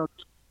 Ain't doing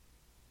okay.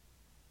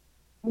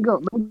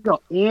 Let me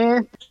go.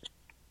 And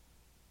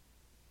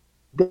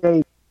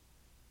Dave.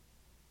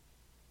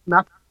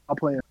 Not a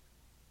player.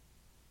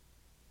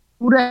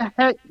 Who the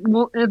heck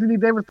will Anthony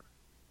Davis?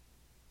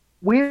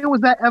 When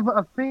was that ever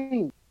a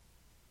thing?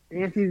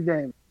 Anthony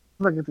Davis.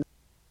 Look at this.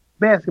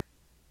 Basketball.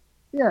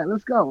 Yeah,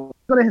 let's go.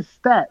 Let's go to his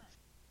stats.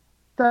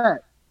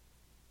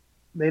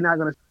 They're not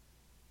going to.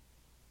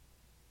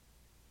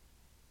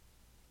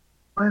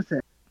 What's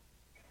that?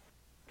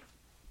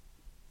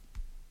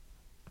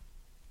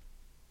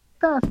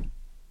 Stats.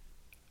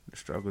 The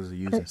struggles of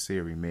using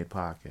Siri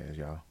mid-podcast,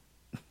 y'all.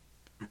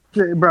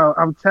 Bro,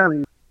 I'm telling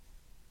you.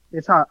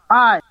 It's hard. All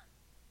right.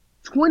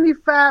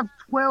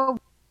 25-12.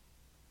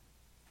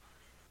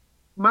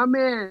 My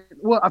man,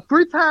 a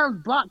 3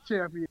 times block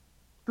champion,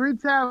 3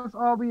 times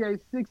NBA,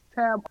 6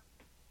 times.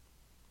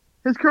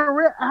 His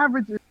career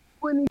average is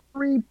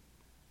 23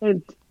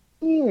 and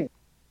 10.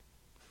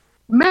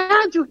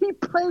 Mind you, he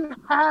played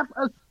half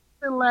a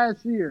season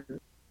last year.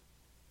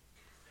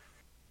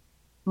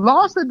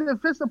 Lost the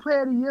defensive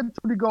player of the year to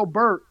Rudy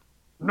Gobert.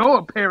 No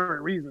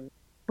apparent reason.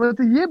 But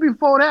the year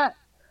before that,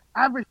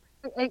 averaged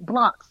 8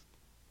 blocks.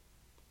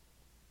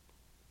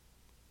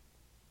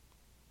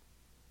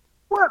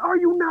 What are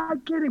you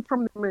not getting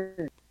from the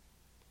man?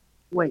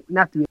 Wait,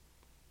 not the year.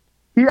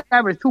 He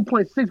averaged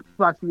 2.6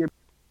 blocks a year.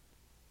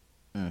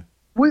 Even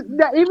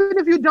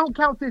if you don't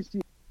count this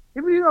year.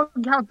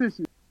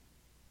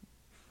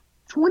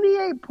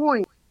 28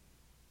 points,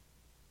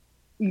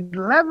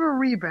 11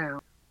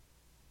 rebounds,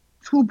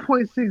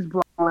 2.6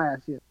 blocks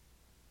last year.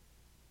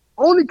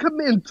 Only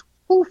committing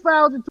 2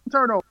 fouls and 2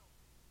 turnovers.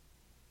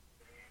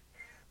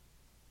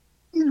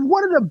 He's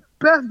one of the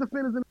best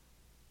defenders in the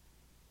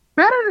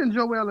better than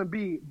Joel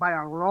Embiid by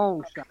a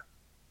long shot.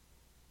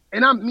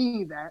 and I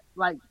mean that.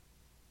 Like,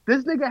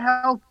 this nigga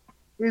health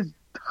is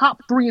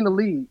top 3 in the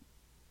league.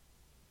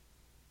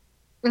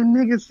 And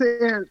nigga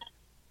said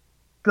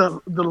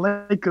the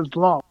Lakers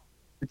lost.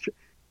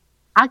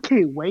 I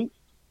can't wait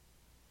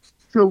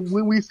till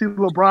when we see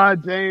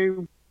LeBron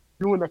James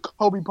doing the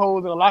Kobe pose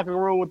in the locker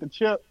room with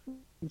the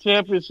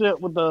championship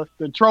with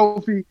the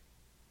trophy.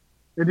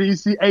 And then you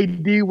see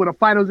AD with a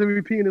finals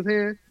MVP in his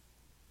hand.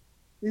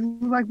 He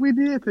was like, we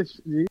did this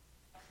shit.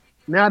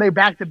 Now they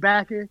back to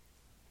backing.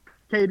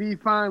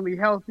 KD finally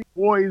healthy.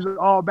 Warriors are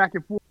all back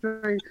in full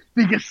strength.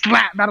 He gets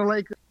slapped by the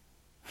Lakers.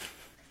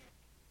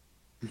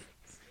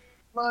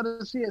 Love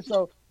this shit.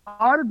 So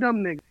all the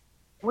dumb niggas.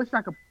 I wish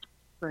I could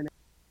say that.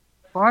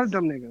 All the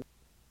dumb niggas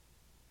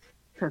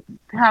to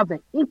have the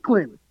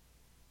inkling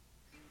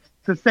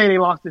to say they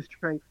lost this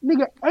trade.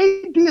 Nigga,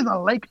 AD is a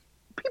Laker.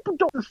 People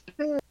don't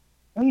understand.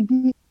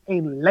 AD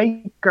a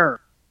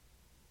Laker.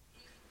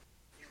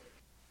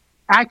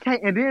 I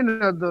can't. And then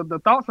the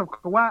thoughts of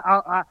Kawhi.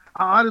 I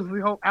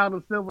honestly hope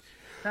Adam Silver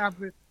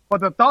happens.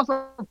 But the thoughts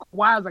of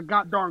Kawhi is a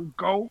goddamn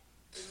go.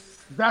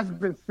 That's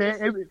been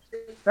said.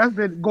 That's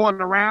been going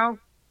around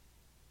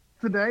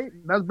today.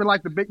 That's been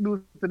like the big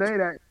news today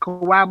that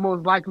Kawhi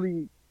most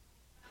likely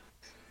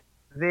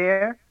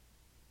there.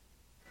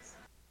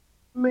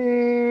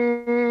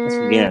 Man, That's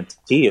a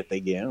guarantee if they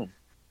get him.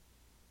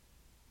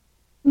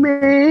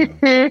 Man,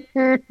 I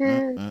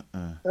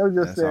was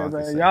just saying,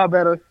 man.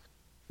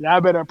 Y'all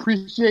better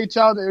appreciate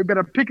y'all. They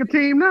better pick a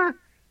team now.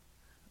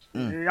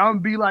 I'm gonna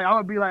be like,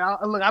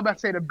 look, I'm about to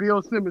say the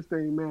Bill Simmons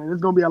thing, man.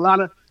 There's gonna be a lot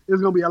of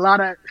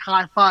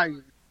high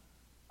fire,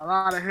 a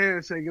lot of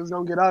handshake. It's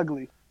gonna get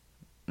ugly.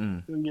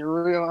 It's gonna get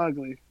real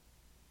ugly.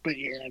 But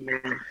yeah,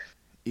 man.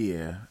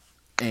 Yeah,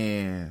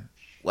 and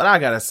what I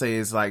gotta say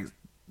is like,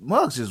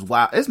 Muggs just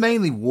wild. It's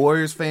mainly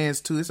Warriors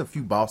fans too. It's a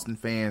few Boston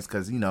fans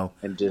because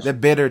they're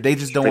bitter. They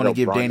just don't want to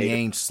give Danny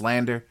Ainge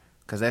slander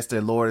because that's their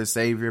Lord and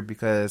Savior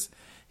because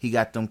he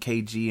got them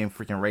KG and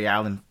freaking Ray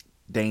Allen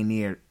dang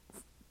near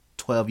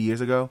 12 years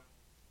ago.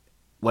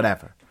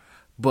 Whatever.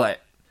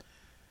 But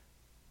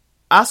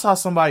I saw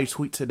somebody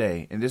tweet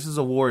today, and this is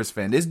a Warriors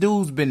fan. This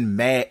dude's been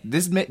mad.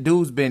 This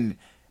dude's been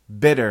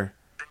bitter.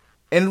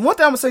 And one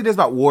thing I'm going to say this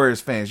about Warriors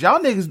fans. Y'all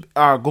niggas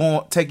are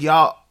going to take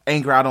y'all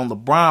anger out on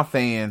LeBron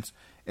fans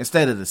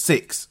instead of the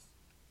six.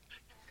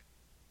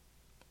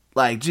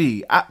 Like,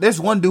 gee,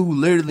 there's one dude who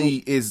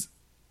literally is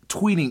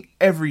tweeting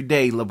every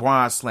day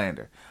LeBron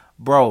slander.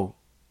 Bro,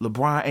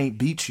 LeBron ain't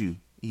beat you.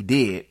 He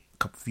did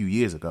a few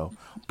years ago.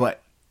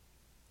 But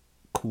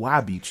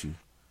Kawhi beat you.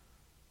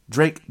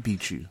 Drake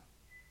beat you.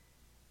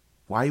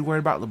 Why you worried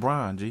about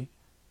LeBron, G?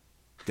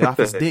 Get off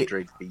his dick.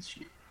 Drake beat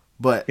you.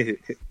 But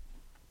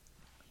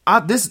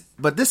this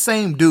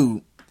same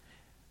dude,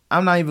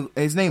 I'm not even.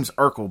 His name's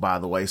Urkel, by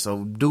the way.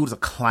 So, dude's a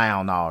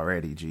clown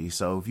already, G.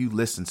 So, if you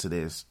listen to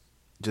this,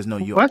 just know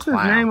you're a clown.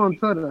 What's his name on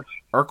Twitter?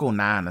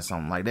 Urkel9 or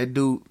something like that.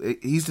 Dude,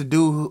 he's the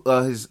dude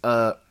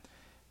who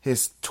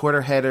his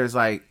Twitter header is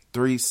like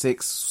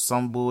 3-6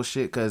 some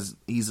bullshit because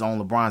he's on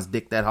LeBron's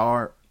dick that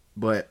hard.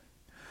 But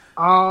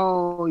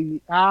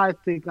I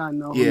think I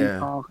know who you're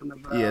talking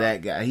about. Yeah,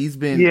 that guy. He's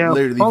been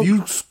literally. If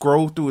you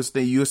scroll through his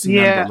thing, you'll see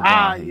nothing but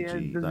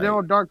LeBron. The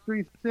Zero Dark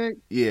 3-6.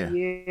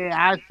 Yeah,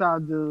 I saw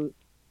dude.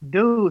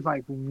 Dude was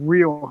like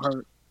real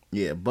hurt.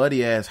 Yeah,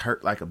 buddy ass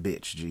hurt like a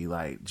bitch, G.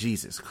 Like,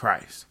 Jesus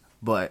Christ.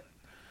 But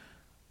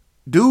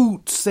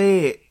dude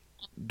said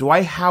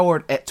Dwight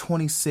Howard at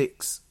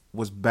 26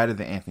 was better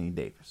than Anthony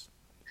Davis.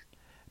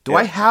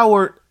 Dwight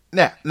Howard,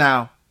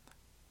 now,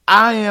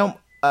 I am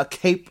a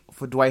cape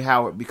for Dwight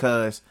Howard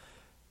because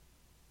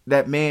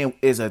that man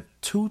is a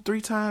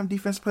 2-3 time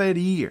defensive player of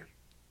the year.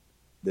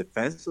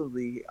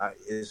 Defensively,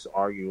 it's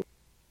arguable.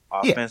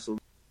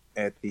 Offensively,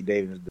 Anthony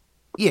Davis.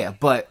 Yeah,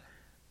 but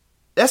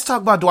let's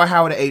talk about Dwight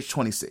Howard at age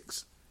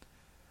 26.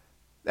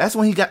 That's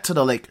when he got to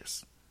the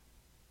Lakers.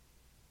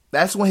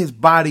 That's when his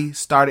body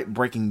started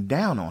breaking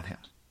down on him.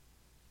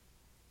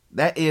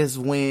 That is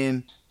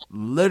when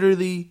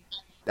literally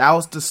that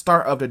was the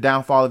start of the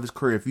downfall of his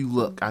career. If you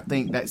look, I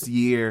think that's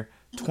year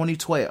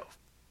 2012.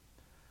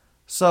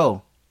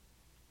 So,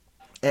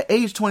 at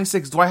age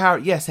 26, Dwight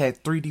Howard,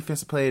 had 3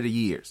 defensive player of the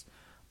years.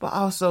 But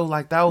also,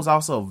 like, that was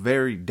also a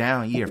very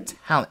down year of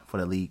talent for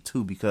the league,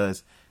 too,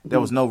 because there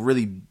was no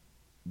really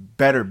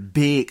better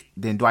big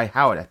than Dwight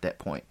Howard at that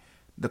point.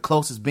 The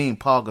closest being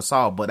Paul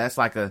Gasol, but that's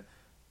like a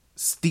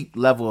steep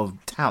level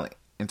of talent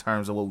in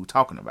terms of what we're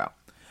talking about.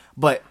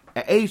 But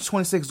at age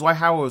 26, Dwight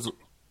Howard was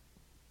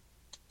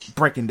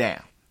breaking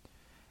down.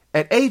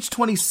 At age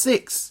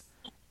 26,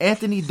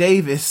 Anthony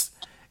Davis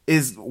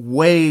is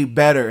way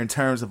better in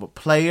terms of a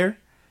player.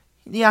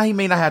 Yeah, he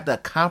may not have the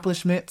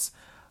accomplishments,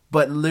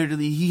 but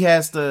literally he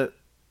has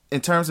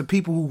in terms of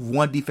people who've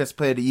won Defensive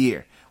Player of the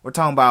Year. We're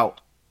talking about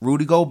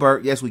Rudy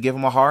Gobert. Yes, we give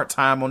him a hard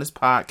time on this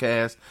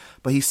podcast,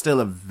 but he's still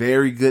a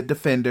very good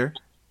defender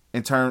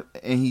and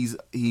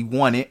he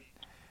won it.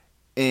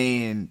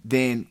 And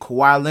then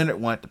Kawhi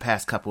Leonard won it the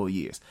past couple of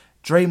years.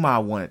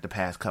 Draymond won it the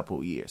past couple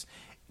of years.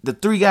 The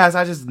 3 guys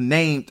I just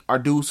named are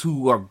dudes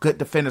who are good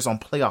defenders on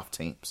playoff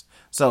teams.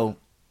 So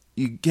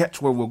you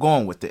get where we're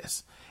going with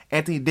this.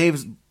 Anthony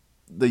Davis,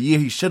 the year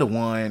he should have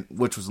won,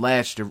 which was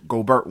last year,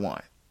 Gobert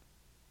won.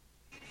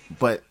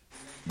 But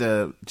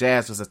the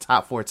Jazz was a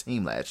top 4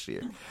 team last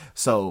year.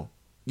 So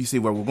you see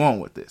where we're going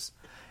with this.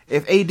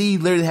 If AD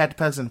literally had the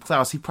pass in the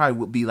playoffs, he probably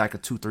would be like a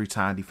 2-3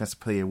 time defensive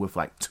player with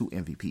like 2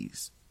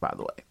 MVPs, by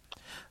the way.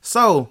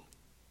 So,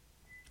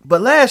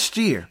 but last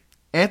year,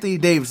 Anthony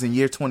Davis in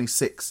year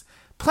 26,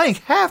 playing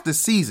half the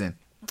season.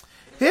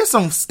 Here's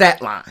some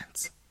stat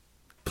lines.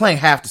 Playing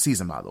half the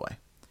season, by the way.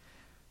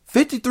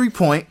 53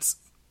 points,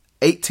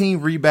 18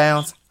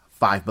 rebounds,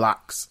 5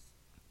 blocks.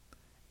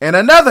 In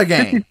another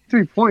game.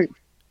 53 points.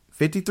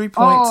 53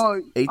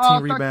 points,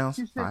 18 rebounds,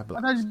 5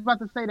 blocks. I thought you was about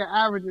to say the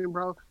averaging,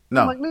 bro.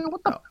 No. I'm like, man,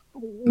 what the?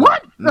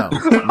 What? No.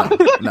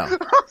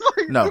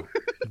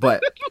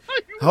 But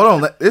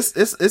hold on.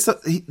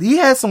 He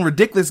had some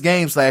ridiculous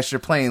games last year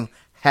playing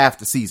half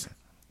the season.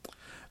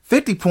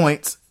 50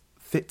 points,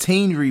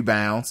 15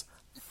 rebounds,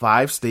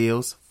 5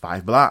 steals,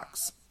 5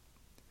 blocks.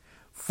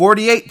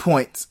 48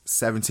 points,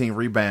 17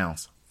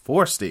 rebounds,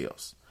 4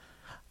 steals.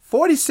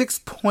 46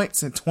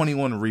 points and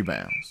 21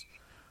 rebounds.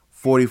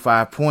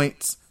 45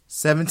 points,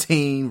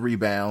 17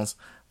 rebounds,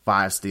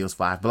 5 steals,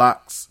 5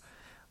 blocks.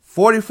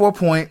 44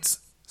 points,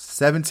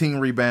 17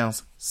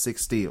 rebounds,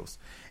 6 steals.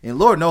 And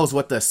Lord knows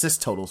what the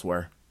assist totals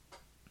were.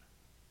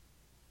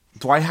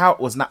 Dwight Howard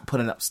was not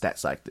putting up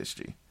stats like this,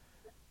 G.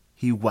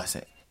 He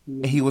wasn't.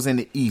 And he was in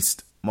the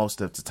East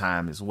most of the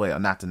time as well.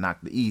 Not to knock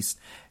the East.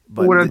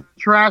 But with a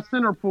trash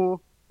center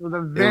pool. It was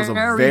a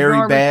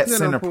very bad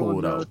center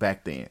pool, though,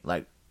 back then.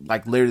 Like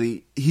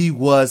literally, he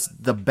was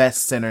the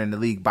best center in the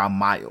league by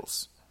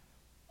miles.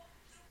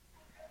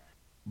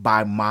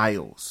 By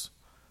miles.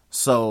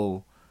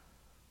 So,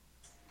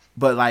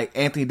 but like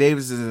Anthony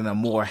Davis is in a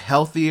more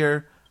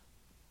healthier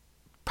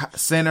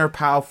center,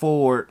 power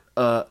forward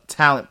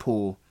talent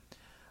pool.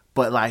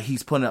 But like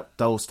he's putting up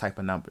those type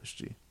of numbers,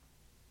 G.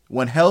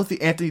 When healthy,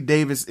 Anthony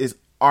Davis is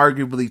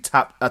arguably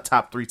a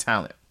top 3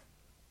 talent.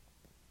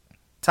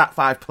 Top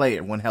 5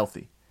 player when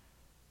healthy.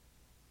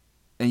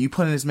 And you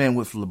put in this man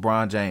with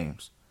LeBron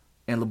James.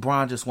 And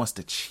LeBron just wants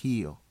to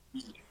chill.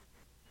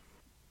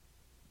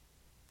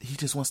 He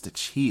just wants to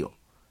chill.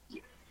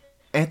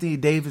 Anthony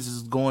Davis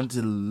is going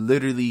to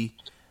literally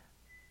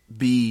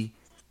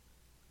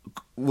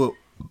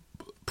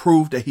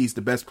prove that he's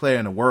the best player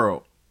in the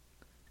world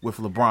with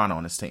LeBron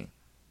on his team.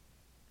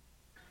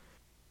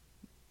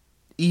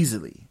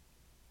 Easily.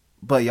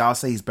 But y'all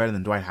say he's better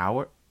than Dwight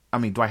Howard? I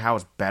mean, Dwight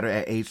Howard's better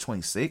at age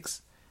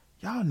 26?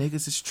 Y'all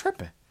niggas is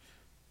tripping.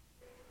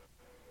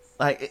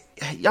 Like,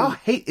 y'all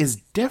hate is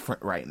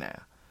different right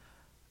now.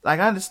 Like,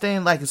 I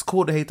understand, like, it's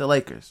cool to hate the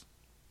Lakers.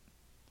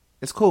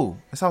 It's cool.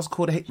 It's also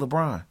cool to hate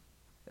LeBron.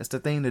 It's the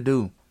thing to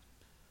do.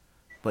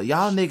 But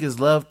y'all niggas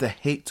love to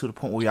hate to the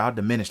point where y'all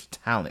diminish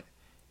talent.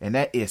 And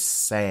that is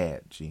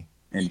sad, G.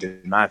 And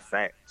deny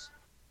facts.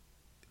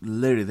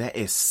 Literally, that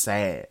is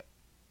sad.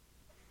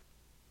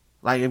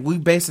 Like, if we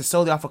base it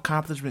solely off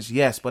accomplishments,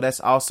 yes, but let's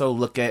also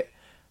look at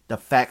the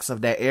facts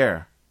of that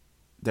era.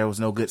 There was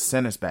no good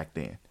centers back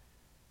then.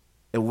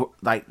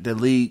 Like, the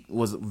league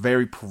was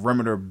very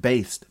perimeter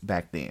based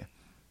back then.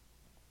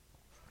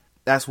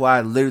 That's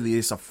why literally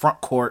it's a front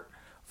court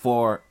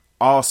for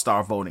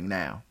all-star voting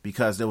now,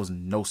 because there was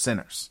no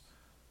centers.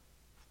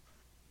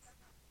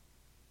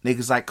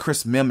 Niggas like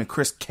Chris Mihm and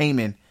Chris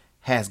Kaman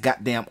has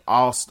goddamn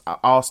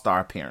all-star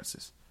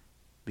appearances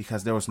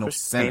because there was no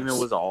Chris centers. Kaman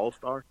was an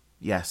all-star?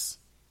 Yes.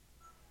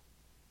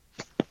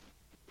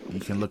 You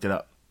can look it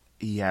up.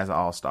 He has an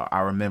all-star.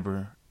 I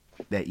remember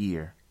that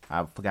year.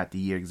 I forgot the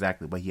year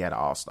exactly, but he had an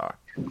all-star.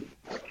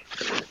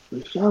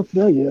 Shout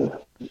that,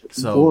 yeah.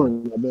 So,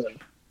 boring, I bet.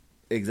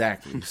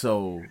 Exactly.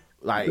 So,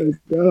 like...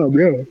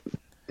 yeah.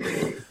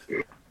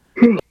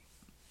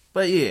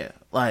 But yeah,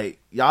 like,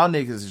 y'all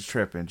niggas is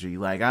tripping, G.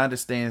 Like, I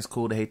understand it's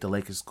cool to hate the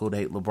Lakers, it's cool to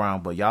hate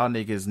LeBron, but y'all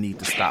niggas need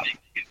to stop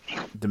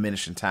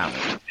diminishing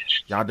talent.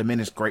 Y'all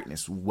diminish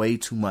greatness way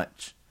too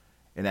much.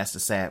 And that's the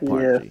sad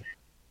part, G.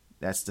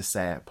 That's the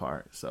sad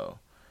part. So,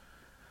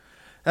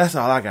 that's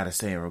all I gotta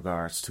say in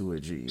regards to it,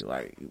 G.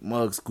 Like,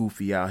 Muggs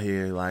goofy out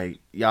here. Like,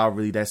 y'all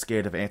really that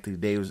scared of Anthony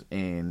Davis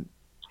and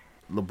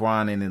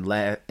LeBron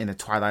in the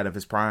twilight of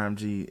his prime,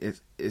 G.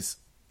 It's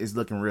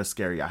looking real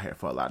scary out here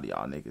for a lot of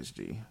y'all niggas,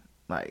 G.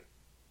 Like,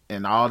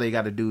 and all they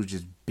got to do is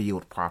just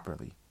build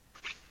properly.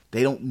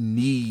 They don't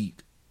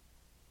need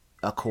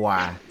a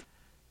Kawhi,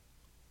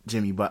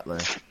 Jimmy Butler,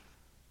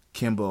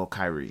 Kemba, or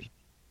Kyrie.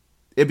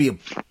 It'd be a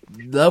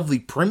lovely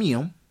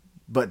premium,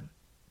 but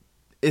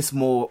it's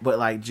more. But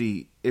like,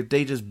 G, if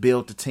they just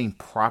build the team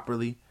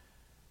properly,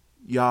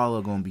 y'all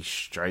are gonna be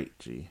straight,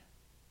 G.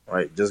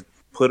 Right, just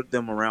put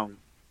guys around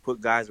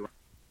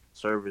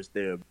service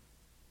there.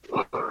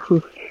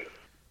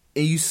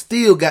 And you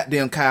still got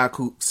them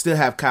still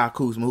have Kyle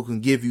Kuzma who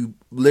can give you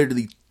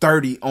literally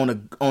 30 on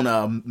an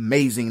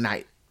amazing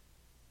night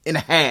and a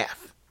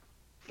half.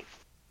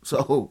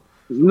 So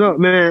look,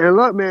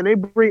 man, they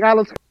bring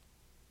Alex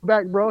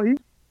back, bro. He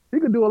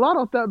can do a lot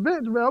off that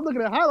bench, man. I'm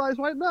looking at highlights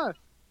right now.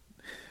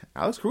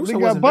 Alex Caruso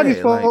got wasn't buddies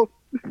bad. for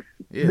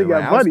Yeah, They got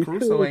like Alex money,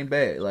 Caruso too. ain't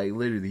bad. Like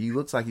literally, he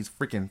looks like he's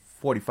freaking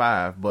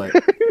 45, but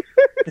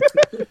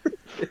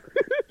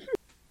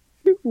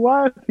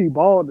Why is he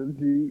balding,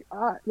 G?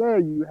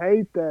 Man, you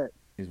hate that.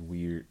 it's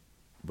weird.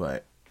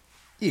 But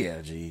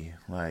yeah, G,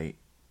 like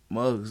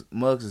Muggs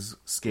is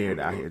scared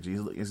out here, G.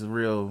 It's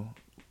real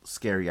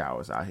scary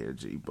hours out here,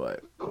 G.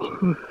 But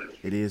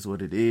it is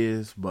what it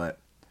is. But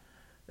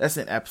that's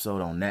an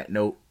episode on that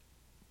note.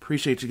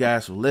 Appreciate you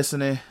guys for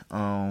listening.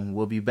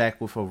 We'll be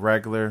back with a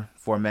regular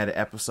formatted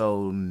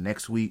episode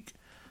next week.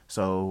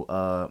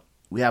 So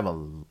we have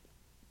a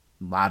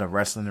lot of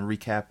wrestling to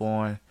recap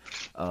on.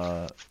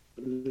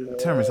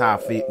 Determines how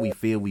we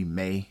feel we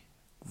may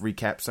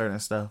recap certain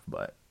stuff,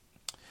 but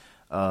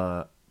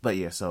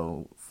yeah.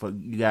 So for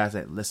you guys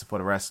that listen for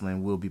the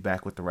wrestling, we'll be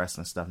back with the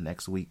wrestling stuff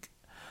next week.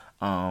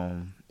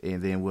 And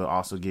then we'll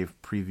also give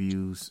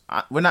previews.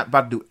 We're not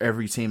about to do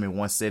every team in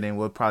one sitting.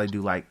 We'll probably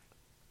do like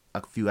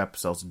a few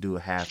episodes to do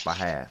a half by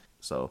half,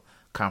 so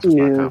conference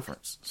by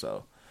conference.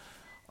 So,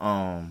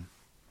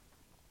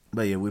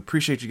 but yeah, we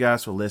appreciate you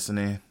guys for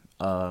listening,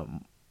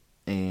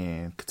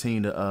 and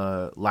continue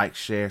to like,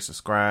 share,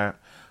 subscribe.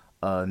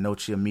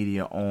 Notia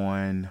Media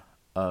on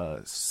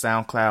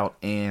SoundCloud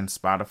and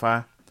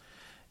Spotify,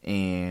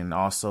 and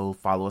also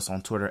follow us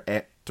on Twitter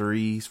at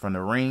 3s from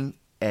the ring,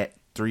 at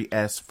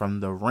 3s from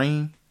the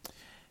ring.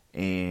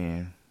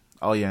 And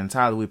oh yeah, and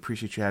Tyler, we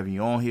appreciate you having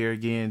you on here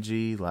again,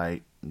 G.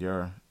 Like,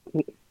 you're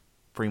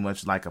pretty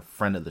much like a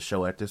friend of the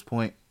show at this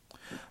point.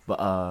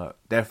 But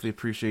definitely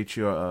appreciate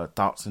your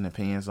thoughts and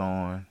opinions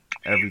on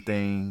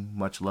everything.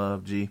 Much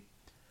love, G.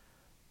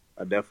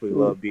 I definitely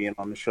love being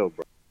on the show,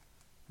 bro.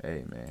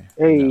 Hey, man.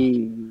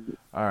 Hey.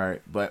 All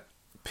right, but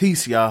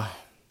peace, y'all.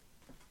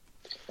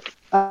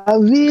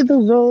 Happy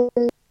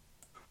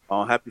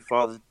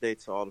Father's Day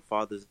to all the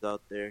fathers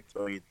out there.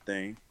 Enjoy your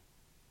thing.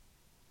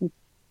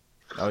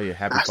 Oh yeah,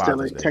 happy I still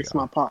Father's ain't Day. text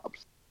y'all. my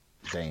pops.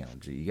 Damn,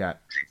 G, you got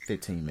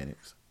 15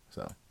 minutes.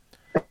 So,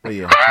 but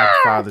yeah, happy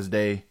Father's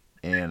Day,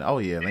 and oh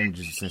yeah, let me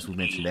just, since we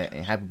mentioned that,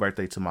 and happy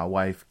birthday to my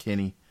wife,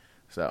 Kenny.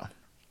 So,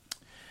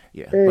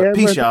 yeah, Hey, but happy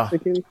peace, birthday, y'all.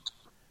 Kenny.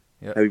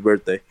 Yep. Happy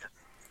birthday.